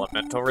like an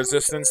elemental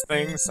resistance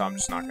thing, so I'm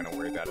just not going to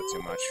worry about it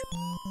too much.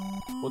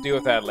 We'll deal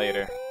with that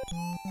later.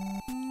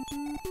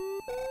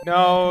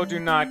 No, do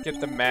not get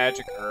the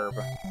magic herb.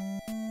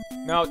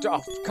 No,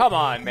 oh, come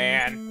on,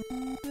 man.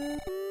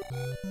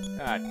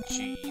 Ah,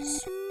 jeez.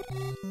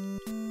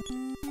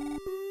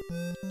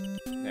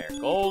 There,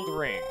 gold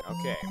ring.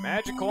 Okay,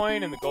 magic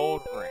coin and the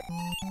gold ring.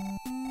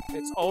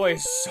 It's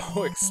always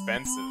so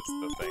expensive,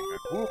 is the thing.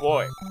 Oh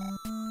boy.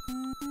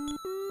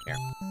 Here.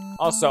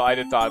 Also, I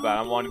did thought about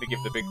it. I wanted to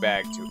give the big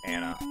bag to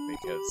Anna,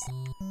 because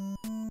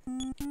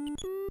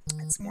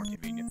it's more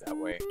convenient that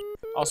way.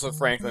 Also,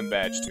 Franklin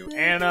badge to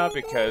Anna,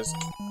 because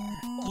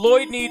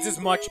Lloyd needs as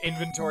much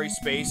inventory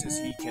space as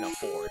he can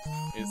afford,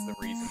 is the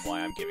reason why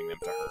I'm giving them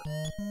to her.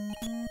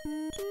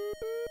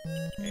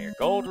 Here,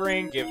 gold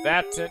ring, give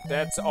that to...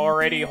 That's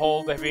already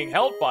being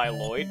held by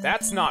Lloyd.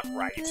 That's not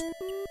right.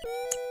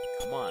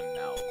 Come on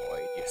now,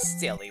 Lloyd, you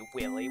silly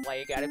Willy. Why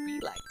you gotta be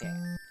like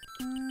that?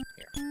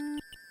 Here.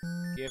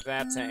 Give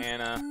that to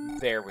Anna.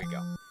 There we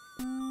go.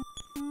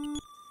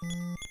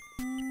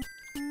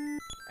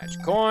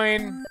 Magic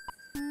coin.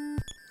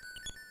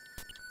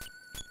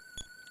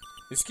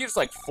 This gives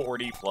like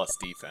 40 plus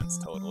defense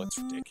total. It's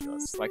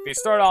ridiculous. Like, they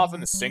start off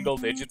in the single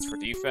digits for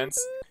defense.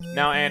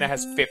 Now Anna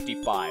has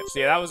 55. So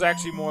yeah, that was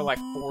actually more like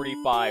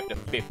 45 to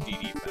 50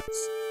 defense.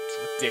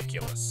 It's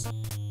ridiculous.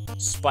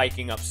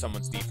 Spiking up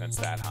someone's defense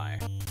that high.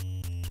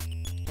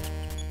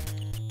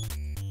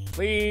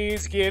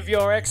 Please give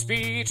your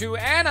XP to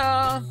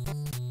Anna!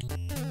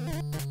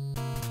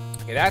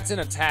 Okay, that's an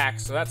attack,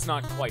 so that's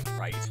not quite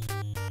right.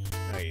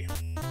 Hey.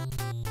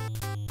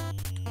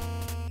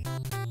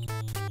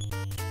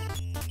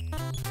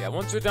 Yeah,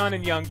 once we're done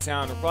in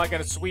Youngtown, we're probably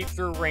gonna sweep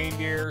through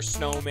reindeer,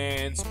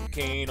 snowman,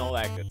 Spokane, all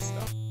that good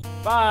stuff.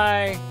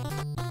 Bye!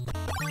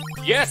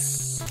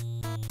 Yes!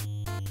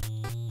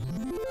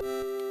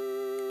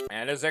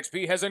 Anna's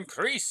XP has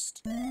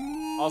increased!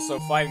 Also,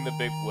 fighting the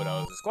big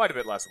widows is quite a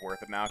bit less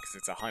worth it now, because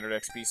it's 100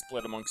 XP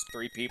split amongst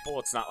 3 people.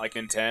 It's not like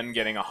in 10,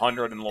 getting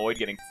 100 and Lloyd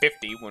getting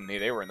 50 when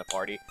they were in the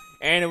party.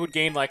 And it would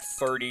gain like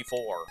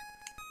 34.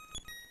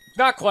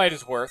 Not quite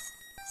as worth,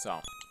 so,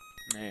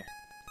 eh.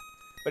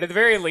 But at the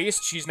very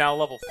least, she's now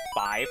level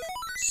 5,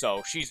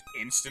 so she's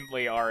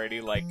instantly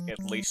already, like,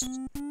 at least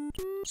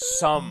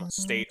some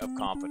state of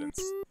competence.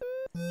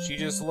 She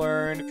just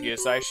learned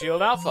PSI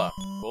Shield Alpha.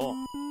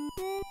 Cool.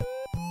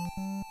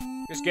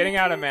 Just getting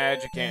out of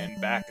Magic and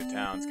back to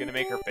town is going to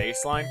make her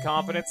baseline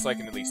competent, so I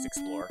can at least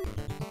explore.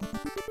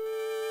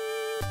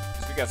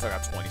 Because we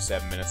got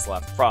 27 minutes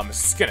left. The problem is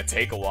it's going to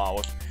take a while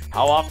with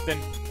how often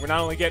we're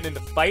not only getting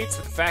into fights,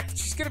 but the fact that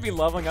she's going to be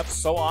leveling up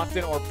so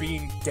often or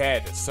being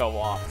dead so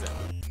often.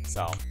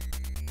 So,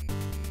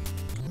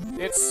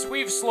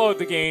 we've slowed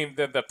the game,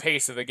 the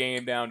pace of the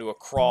game down to a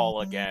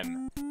crawl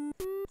again.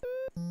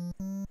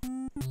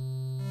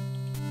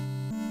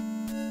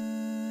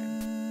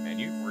 Man,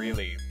 you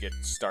really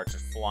start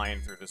just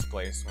flying through this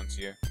place once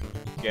you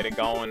get it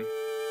going.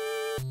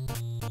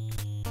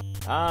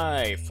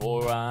 Hi,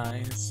 Four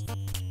Eyes.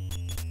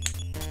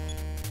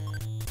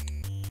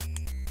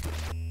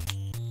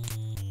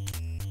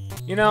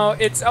 You know,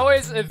 it's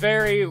always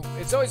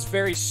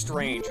very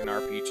strange in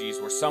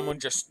RPGs where someone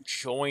just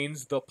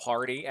joins the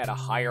party at a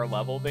higher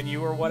level than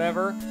you or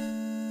whatever.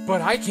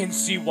 But I can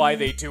see why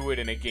they do it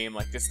in a game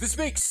like this. This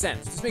makes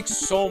sense. This makes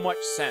so much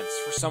sense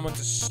for someone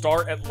to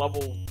start at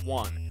level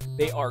 1.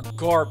 They are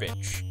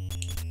garbage.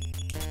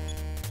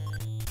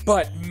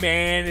 But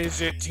man,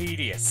 is it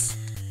tedious.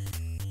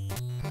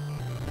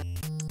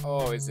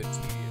 Oh, is it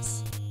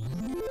tedious.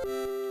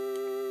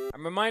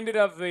 I'm reminded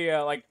of the,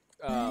 like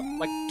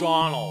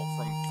Donald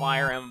from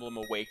Fire Emblem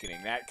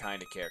Awakening, that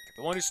kind of character.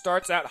 The one who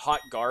starts out hot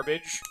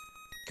garbage,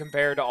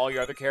 compared to all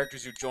your other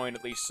characters who join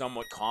at least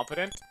somewhat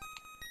competent.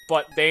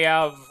 But they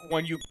have,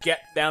 when you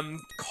get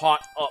them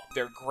caught up,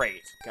 they're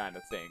great, kind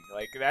of thing.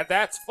 Like,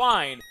 that's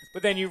fine,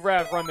 but then you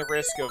run the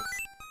risk of,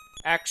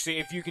 actually,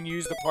 if you can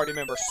use the party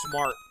member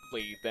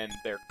smartly, then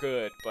they're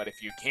good. But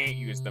if you can't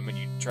use them and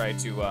you try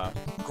to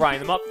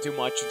grind them up too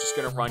much, you're just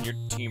going to run your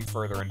team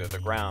further into the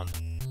ground.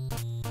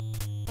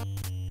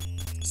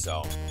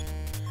 So,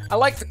 I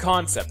like the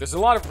concept. There's a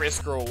lot of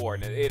risk or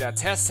reward, and it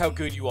tests how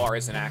good you are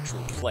as an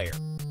actual player.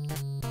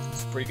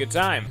 It's a pretty good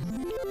time.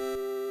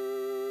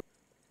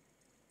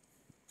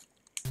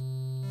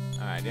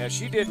 Alright, yeah,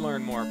 she did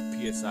learn more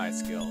PSI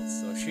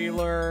skills. So she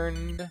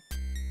learned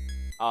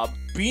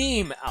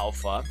Beam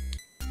Alpha,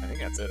 I think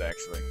that's it,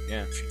 actually.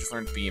 Yeah, she just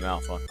learned Beam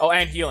Alpha. Oh,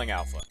 and Healing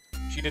Alpha.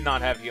 She did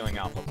not have Healing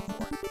Alpha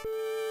before.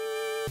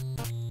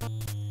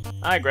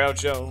 Hi,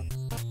 Groucho.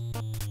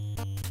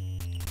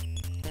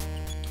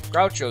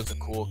 Groucho's a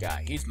cool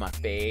guy. He's my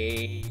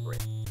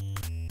favorite.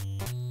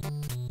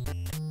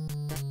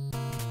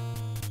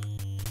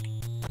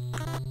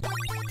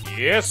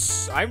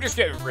 Yes! I'm just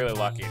getting really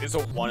lucky. It is a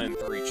 1 in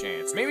 3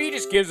 chance. Maybe he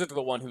just gives it to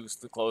the one who's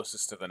the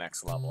closest to the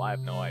next level. I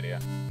have no idea.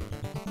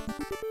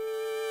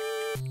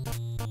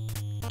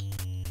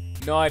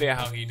 No idea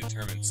how he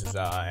determines his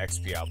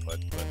XP output,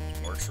 but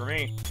works for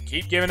me.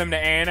 Keep giving him to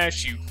Anna.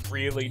 She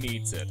really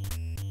needs it.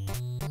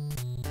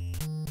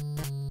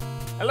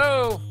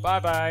 Hello!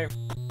 Bye-bye.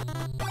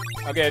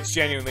 Okay, it's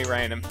genuinely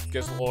random,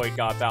 because Lloyd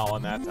got that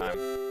one that time.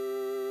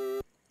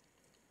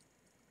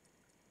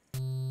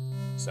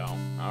 So,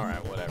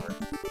 alright, whatever.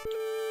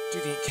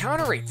 Dude, the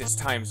encounter rate this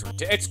time is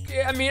ridiculous.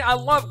 I mean, I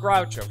love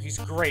Groucho. He's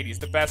great. He's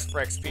the best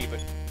for XP,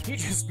 but he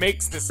just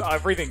makes this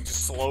everything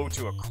just slow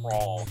to a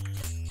crawl.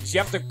 Because you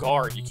have to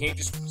guard. You can't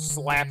just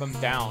slap him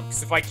down.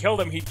 Because if I killed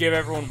him, he'd give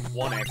everyone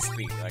 1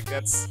 XP. Like,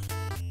 that's...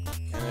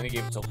 And then he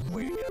gave it to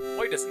Lloyd again.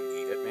 Lloyd doesn't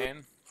need it,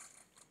 man.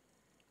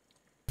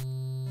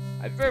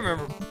 I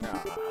remember...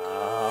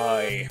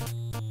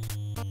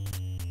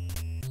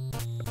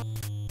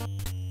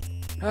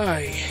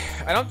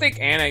 I don't think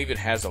Anna even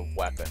has a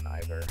weapon,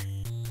 either.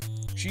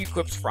 She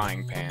equips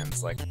frying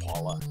pans like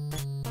Paula.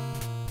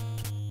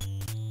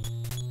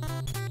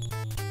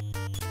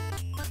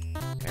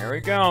 There we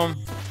go.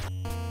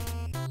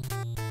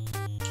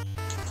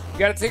 You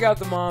gotta take out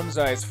the mom's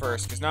eyes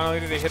first, because not only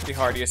do they hit the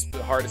hardest,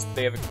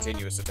 they have a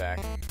continuous attack.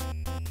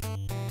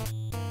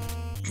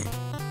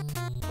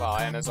 Wow,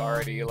 Anna's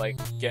already, like,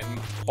 getting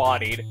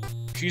bodied.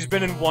 She's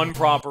been in one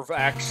proper,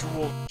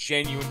 actual,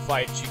 genuine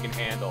fight she can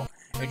handle,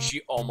 and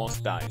she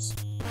almost dies.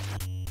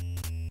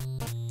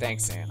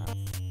 Thanks, Anna.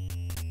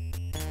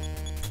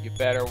 You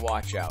better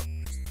watch out,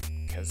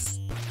 because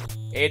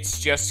it's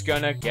just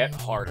gonna get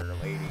harder,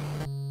 lady.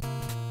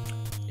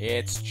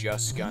 It's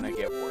just gonna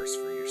get worse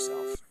for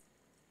yourself.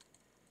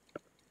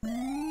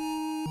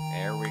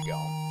 There we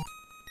go.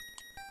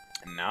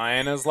 And now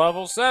Anna's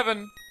level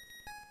 7.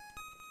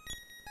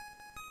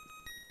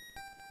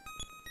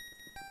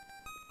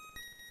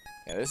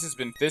 Yeah, this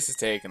has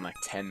taken like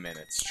 10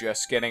 minutes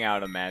just getting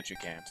out of Magic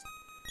Ant.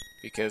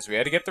 Because we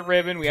had to get the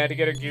ribbon, we had to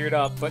get her geared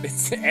up, but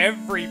it's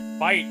every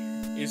fight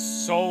is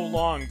so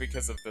long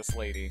because of this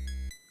lady.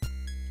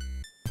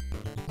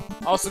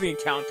 Also, the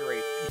encounter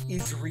rate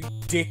is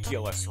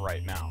ridiculous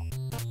right now.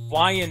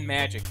 Fly in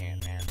Magic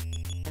Ant, man.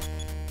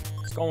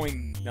 It's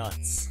going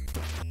nuts.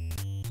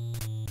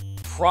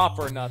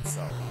 Proper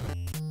nutso.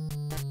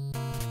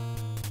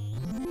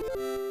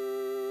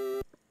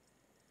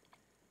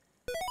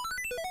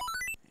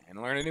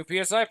 And learn a new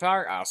PSI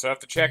power. I also have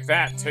to check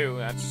that, too.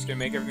 That's just gonna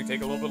make everything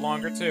take a little bit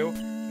longer, too.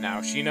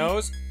 Now she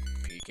knows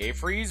PK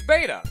Freeze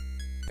Beta.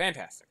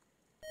 Fantastic.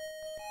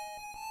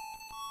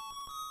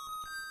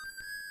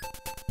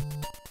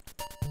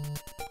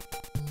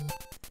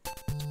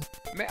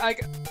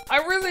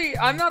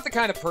 I'm not the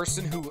kind of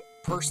person who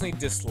personally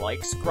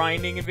dislikes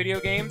grinding in video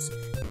games.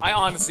 I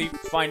honestly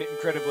find it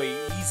incredibly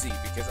easy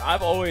because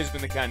I've always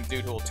been the kind of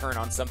dude who will turn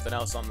on something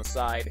else on the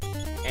side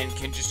and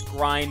can just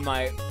grind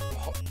my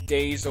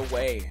days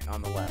away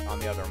on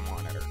the other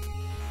monitor.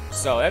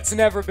 So that's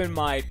never been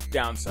my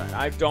downside.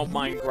 I don't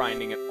mind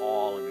grinding at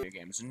all in video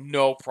games.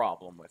 No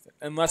problem with it.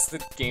 Unless the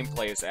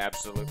gameplay is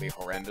absolutely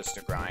horrendous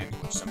to grind,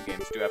 which some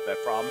games do have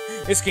that problem.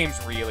 This game's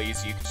real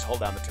easy. You can just hold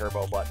down the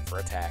turbo button for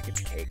attack.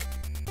 It's cake.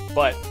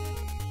 But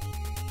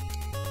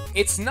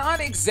it's not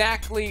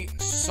exactly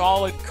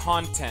solid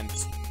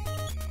content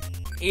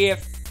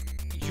if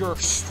you're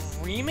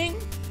streaming.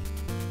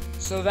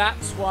 So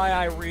that's why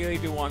I really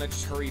do want to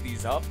just hurry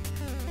these up.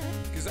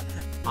 Because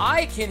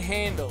I can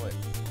handle it.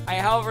 I,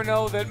 however,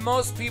 know that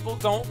most people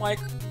don't like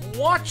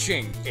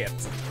watching it.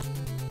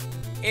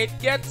 It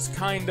gets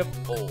kind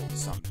of old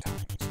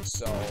sometimes.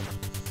 So,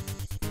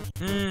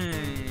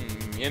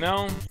 you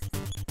know,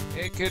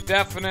 it could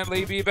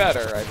definitely be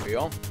better, I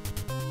feel.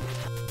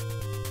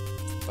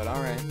 But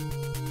alright.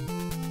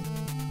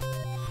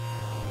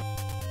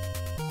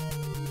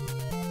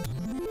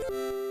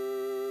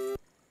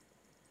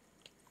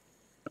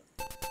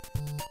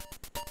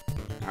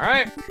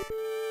 Alright.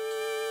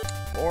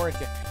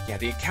 Yeah,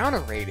 the encounter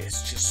rate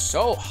is just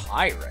so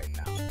high right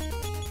now.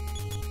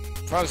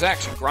 If I was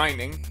actually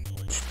grinding,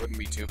 which wouldn't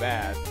be too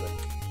bad, but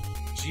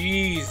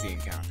jeez, the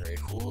encounter rate.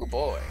 Oh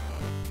boy.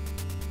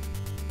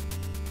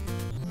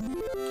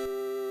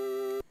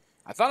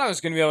 I thought I was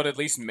going to be able to at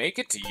least make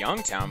it to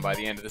Youngtown by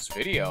the end of this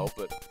video,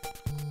 but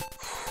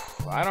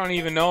I don't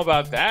even know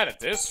about that at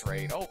this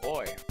rate. Oh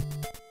boy.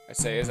 I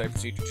say as I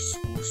proceed to just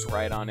swoosh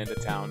right on into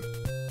town.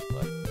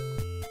 But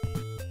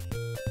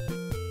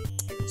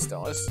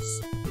still, this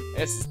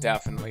is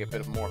definitely a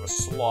bit more of a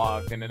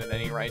slog than it had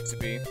any right to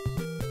be.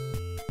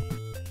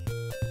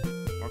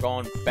 We're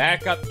going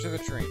back up to the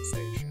train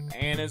station.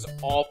 Anna's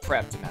all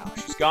prepped now.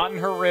 She's gotten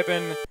her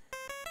ribbon.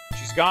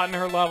 She's gotten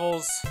her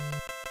levels.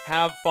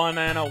 Have fun,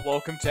 Anna.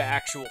 Welcome to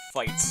actual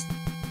fights.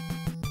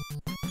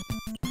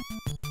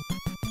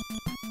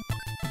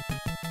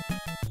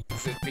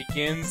 It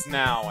begins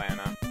now,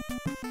 Anna.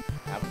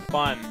 Have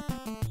fun.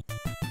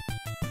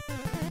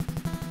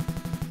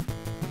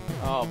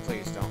 Oh,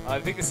 please don't. I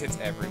think this hits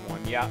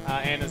everyone. Yeah,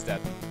 Anna's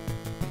dead.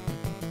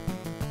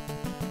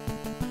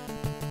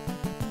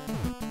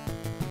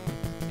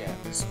 Yeah,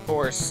 this, of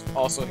course,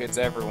 also hits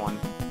everyone.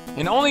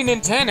 And only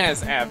Ninten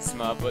has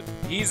asthma, but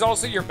he's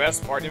also your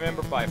best party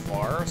member by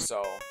far,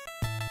 so...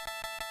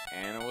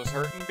 Anna was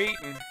hurt and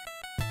beaten.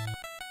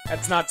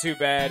 That's not too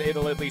bad.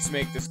 It'll at least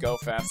make this go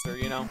faster,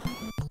 you know?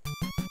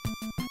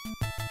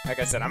 Like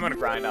I said, I'm gonna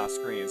grind off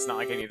screen. It's not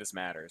like any of this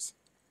matters.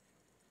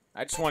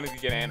 I just wanted to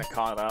get Anna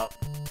caught up.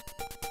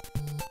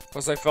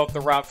 Plus, I felt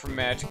the route from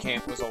Magic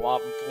Camp was a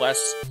lot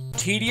less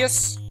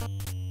tedious,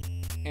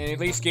 and at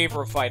least gave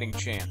her a fighting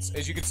chance.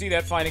 As you can see,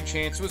 that fighting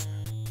chance was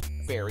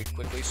very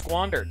quickly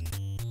squandered.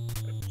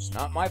 It's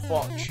not my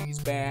fault she's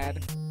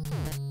bad.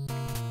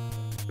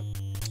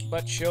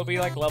 But she'll be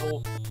like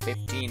level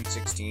 15,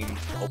 16,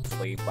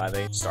 hopefully, by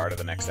the start of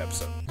the next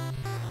episode.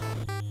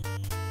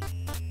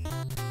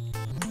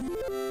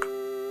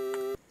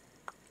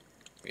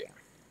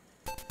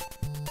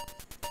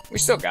 We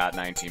still got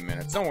 19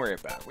 minutes. Don't worry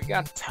about it. We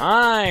got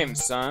time,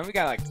 son. We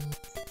got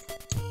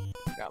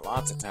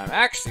lots of time.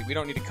 Actually, we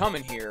don't need to come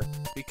in here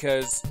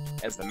because,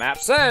 as the map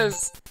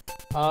says,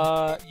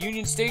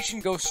 Union Station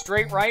goes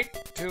straight right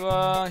to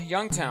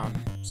Youngtown.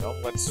 So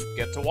let's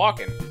get to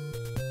walking.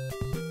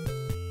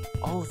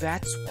 Oh,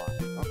 that's why.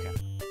 Okay.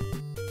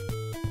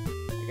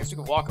 I guess we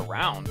could walk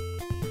around.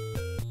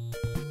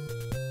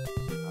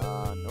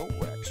 No,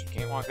 actually,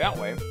 can't walk that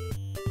way.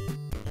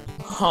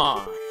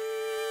 Huh.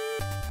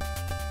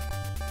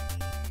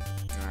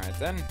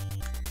 Then.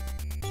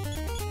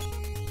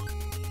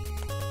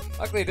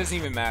 Luckily, it doesn't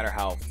even matter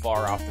how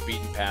far off the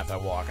beaten path I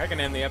walk. I can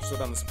end the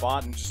episode on the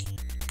spot and just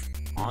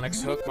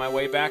Onyx hook my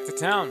way back to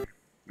town.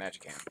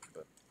 Magic hand.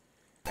 But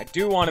I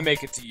do want to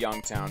make it to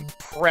Youngtown,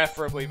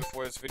 preferably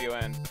before this video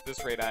ends. At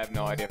this rate, I have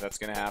no idea if that's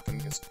going to happen,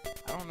 because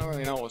I don't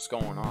really know what's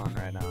going on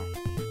right now.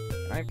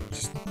 Can I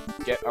just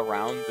get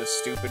around this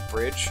stupid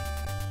bridge?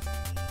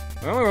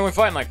 We're only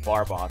fighting like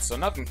bar bots, so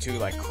nothing too,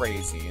 like,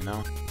 crazy, you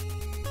know?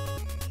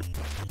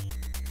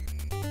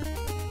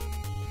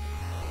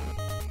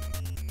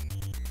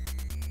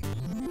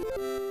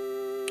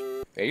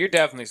 Yeah, you're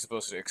definitely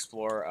supposed to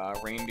explore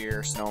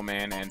Reindeer,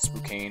 Snowman, and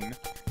Spookane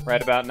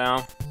right about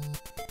now.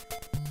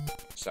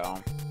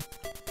 So,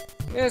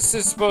 this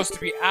is supposed to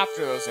be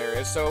after those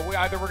areas, so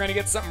either we're going to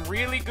get something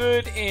really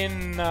good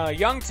in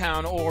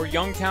Youngtown, or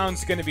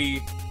Youngtown's going to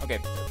be... Okay,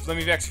 let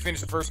me actually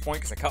finish the first point,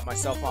 because I cut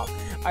myself off.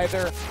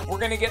 Either we're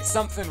going to get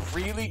something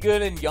really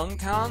good in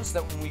Youngtown, so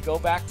that when we go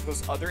back to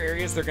those other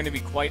areas, they're going to be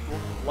quite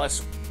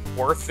less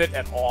worth it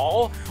at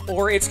all,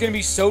 or it's going to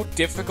be so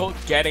difficult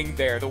getting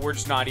there that we're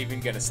just not even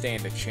going to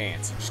stand a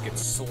chance and just get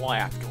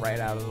slapped right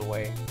out of the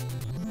way.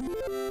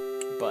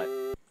 But,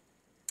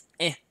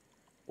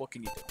 what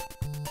can you do?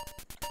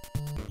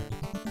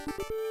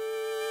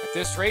 At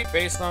this rate,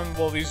 based on,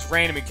 well, these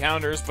random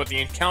encounters, but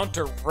the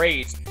encounter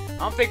rate, I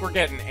don't think we're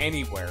getting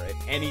anywhere at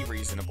any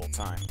reasonable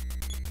time.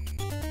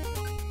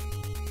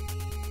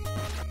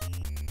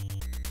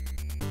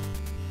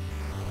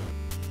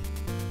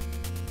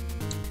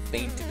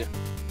 Fainted.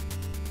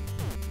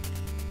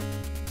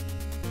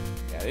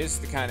 Yeah, this is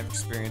the kind of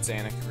experience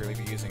Anna could really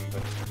be using,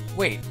 but...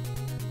 Wait.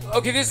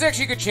 Okay, this is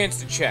actually a good chance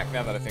to check,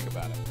 now that I think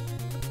about it.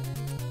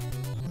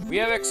 We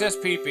have excess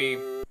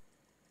PP.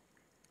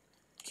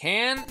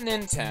 Can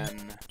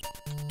Ninten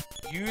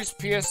use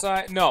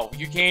PSI? No,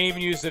 you can't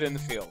even use it in the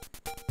field.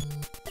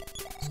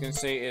 I was gonna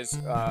say, is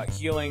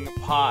healing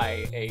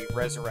Pi a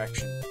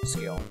resurrection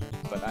skill?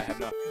 But I have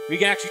no... We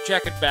can actually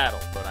check in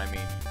battle, but I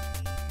mean...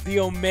 The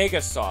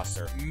Omega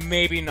Saucer.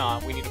 Maybe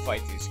not. We need to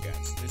fight these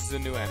guys. This is a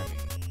new enemy.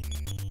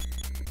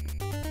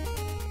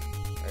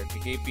 Alright,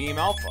 PK Beam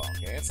Alpha.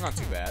 Okay, it's not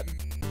too bad.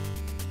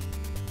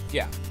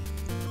 Yeah.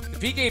 The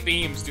PK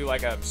Beams do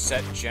like a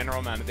set general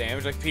amount of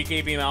damage. Like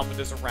PK Beam Alpha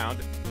does around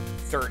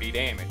 30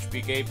 damage.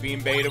 PK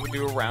Beam Beta would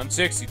do around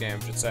 60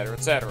 damage, etc.,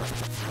 etc.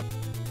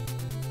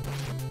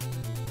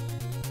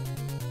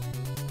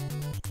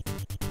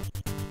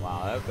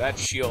 Wow, that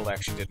shield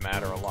actually did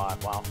matter a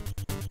lot. Wow.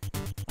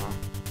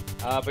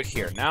 But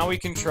here, now we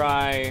can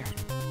try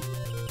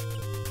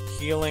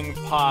healing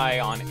Pi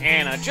on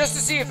Anna, just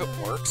to see if it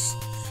works,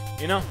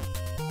 you know?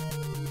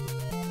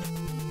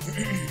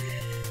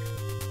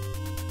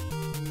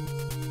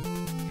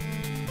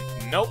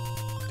 Nope,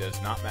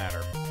 does not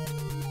matter.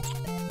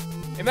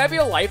 It might be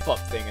a life up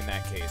thing in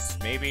that case.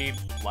 Maybe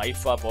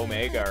life up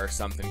Omega or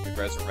something could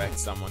resurrect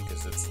someone,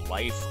 because it's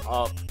life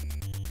up,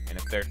 and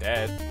if they're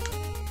dead,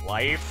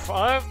 life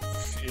up,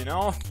 you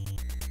know?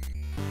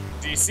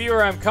 Do you see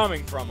where I'm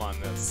coming from on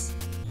this?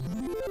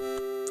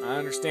 I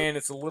understand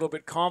it's a little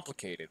bit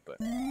complicated, but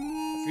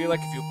I feel like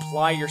if you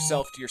apply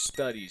yourself to your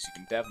studies, you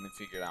can definitely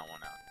figure that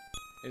one out.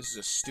 This is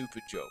a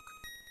stupid joke.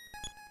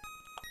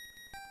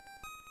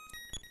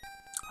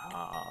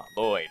 Ah,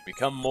 Lloyd,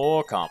 become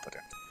more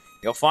competent.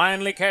 You're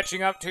finally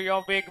catching up to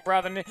your big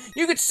brother.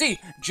 You could see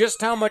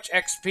just how much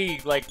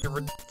XP, like,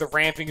 the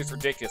ramping is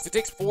ridiculous. It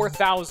takes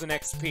 4,000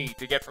 XP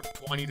to get from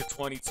 20 to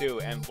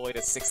 22, and Lloyd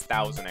has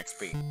 6,000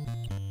 XP.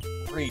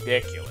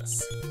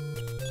 Ridiculous.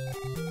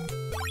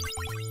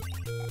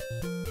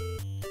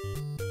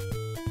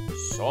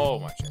 So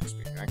much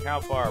XP. Like,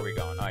 how far are we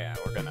going? Oh yeah,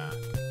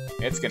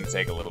 it's gonna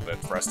take a little bit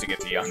for us to get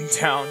to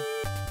Youngtown.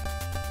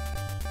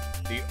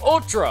 The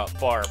Ultra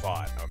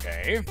Barbot,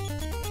 okay.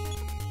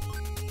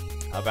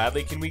 How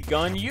badly can we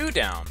gun you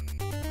down?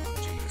 Oh,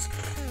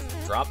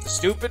 jeez. Drop the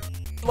stupid,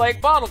 like,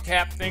 bottle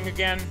cap thing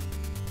again.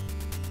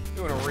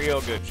 Doing a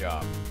real good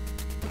job.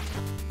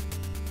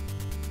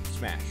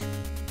 Smash.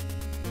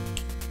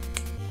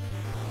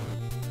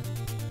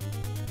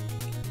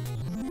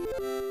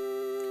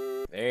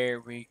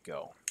 There we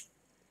go.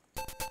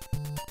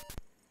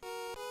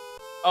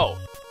 Oh,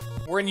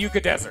 we're in Yucca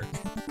Desert.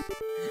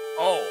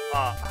 Oh,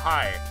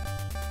 hi.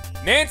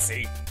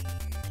 Nancy?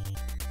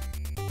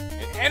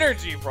 An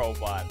energy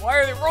robot. Why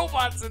are there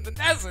robots in the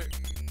desert?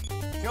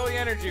 Kill the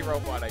energy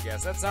robot, I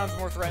guess. That sounds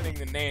more threatening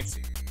than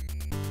Nancy.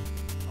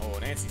 Oh,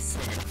 Nancy's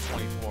swinging for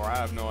 24. I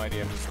have no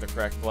idea if this is the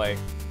correct play.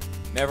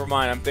 Never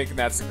mind, I'm thinking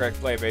that's the correct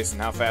play based on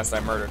how fast I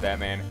murdered that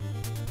man.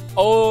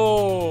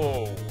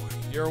 Oh,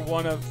 you're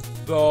one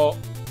of the...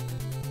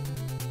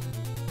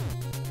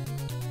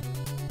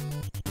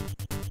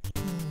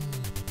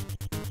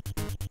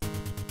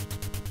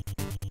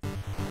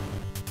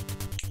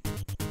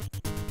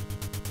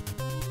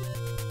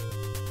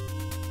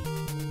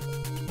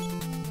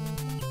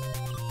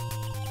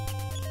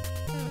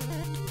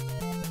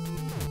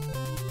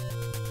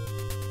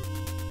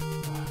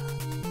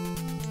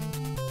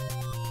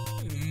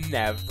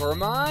 Never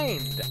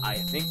mind. I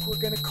think we're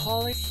gonna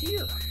call it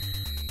here.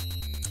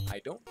 I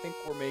don't think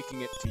we're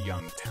making it to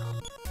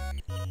Youngtown.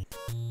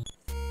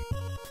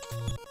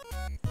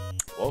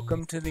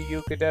 Welcome to the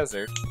Yucca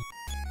Desert.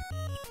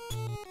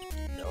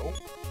 No.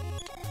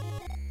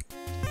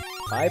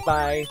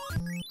 Bye-bye.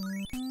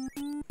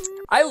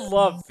 I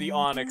love the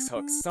Onyx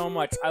hook so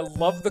much. I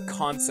love the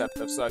concept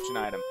of such an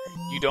item.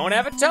 You don't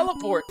have a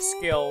teleport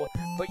skill,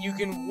 but you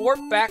can warp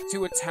back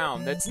to a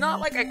town. That's not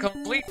like a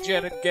complete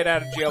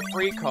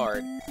get-out-of-jail-free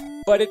card,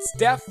 but it's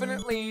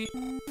definitely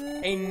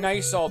a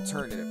nice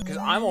alternative, because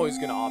I'm always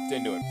going to opt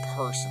into it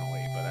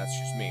personally, but that's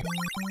just me.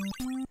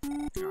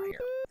 Now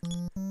here.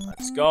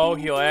 Let's go,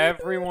 heal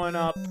everyone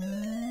up.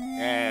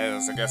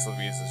 Yes, I guess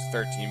this is a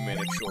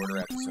 13-minute shorter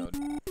episode.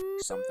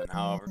 Something,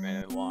 however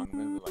minute long,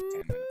 maybe like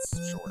 10 minutes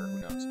shorter, who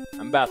knows.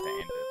 I'm about to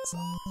end it, so.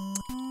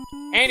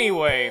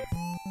 Anyway,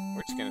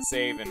 we're just gonna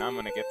save and I'm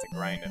gonna get to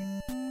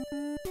grinding.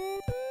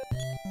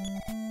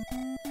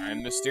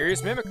 I'm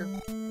Mysterious Mimicker.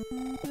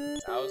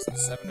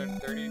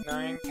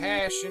 1,739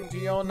 cash into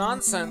your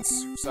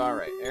nonsense. So,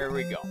 alright, there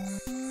we go.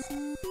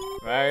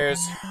 There's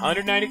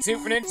 192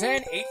 for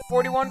Nintendo,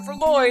 841 for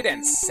Lloyd,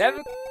 and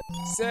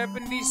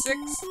 776,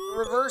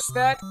 reverse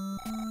that,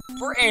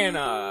 for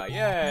Anna.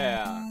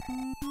 Yeah.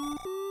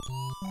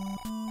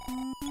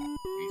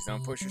 Please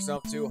don't push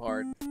yourself too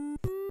hard.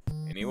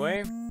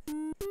 Anyway,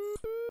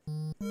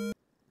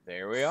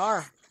 there we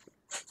are.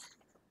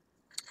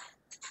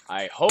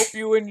 I hope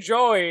you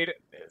enjoyed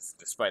this,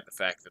 despite the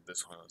fact that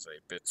this one was a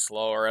bit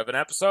slower of an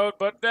episode,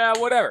 but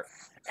whatever.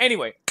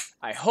 Anyway,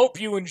 I hope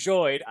you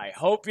enjoyed. I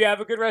hope you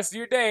have a good rest of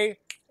your day,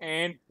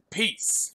 and peace.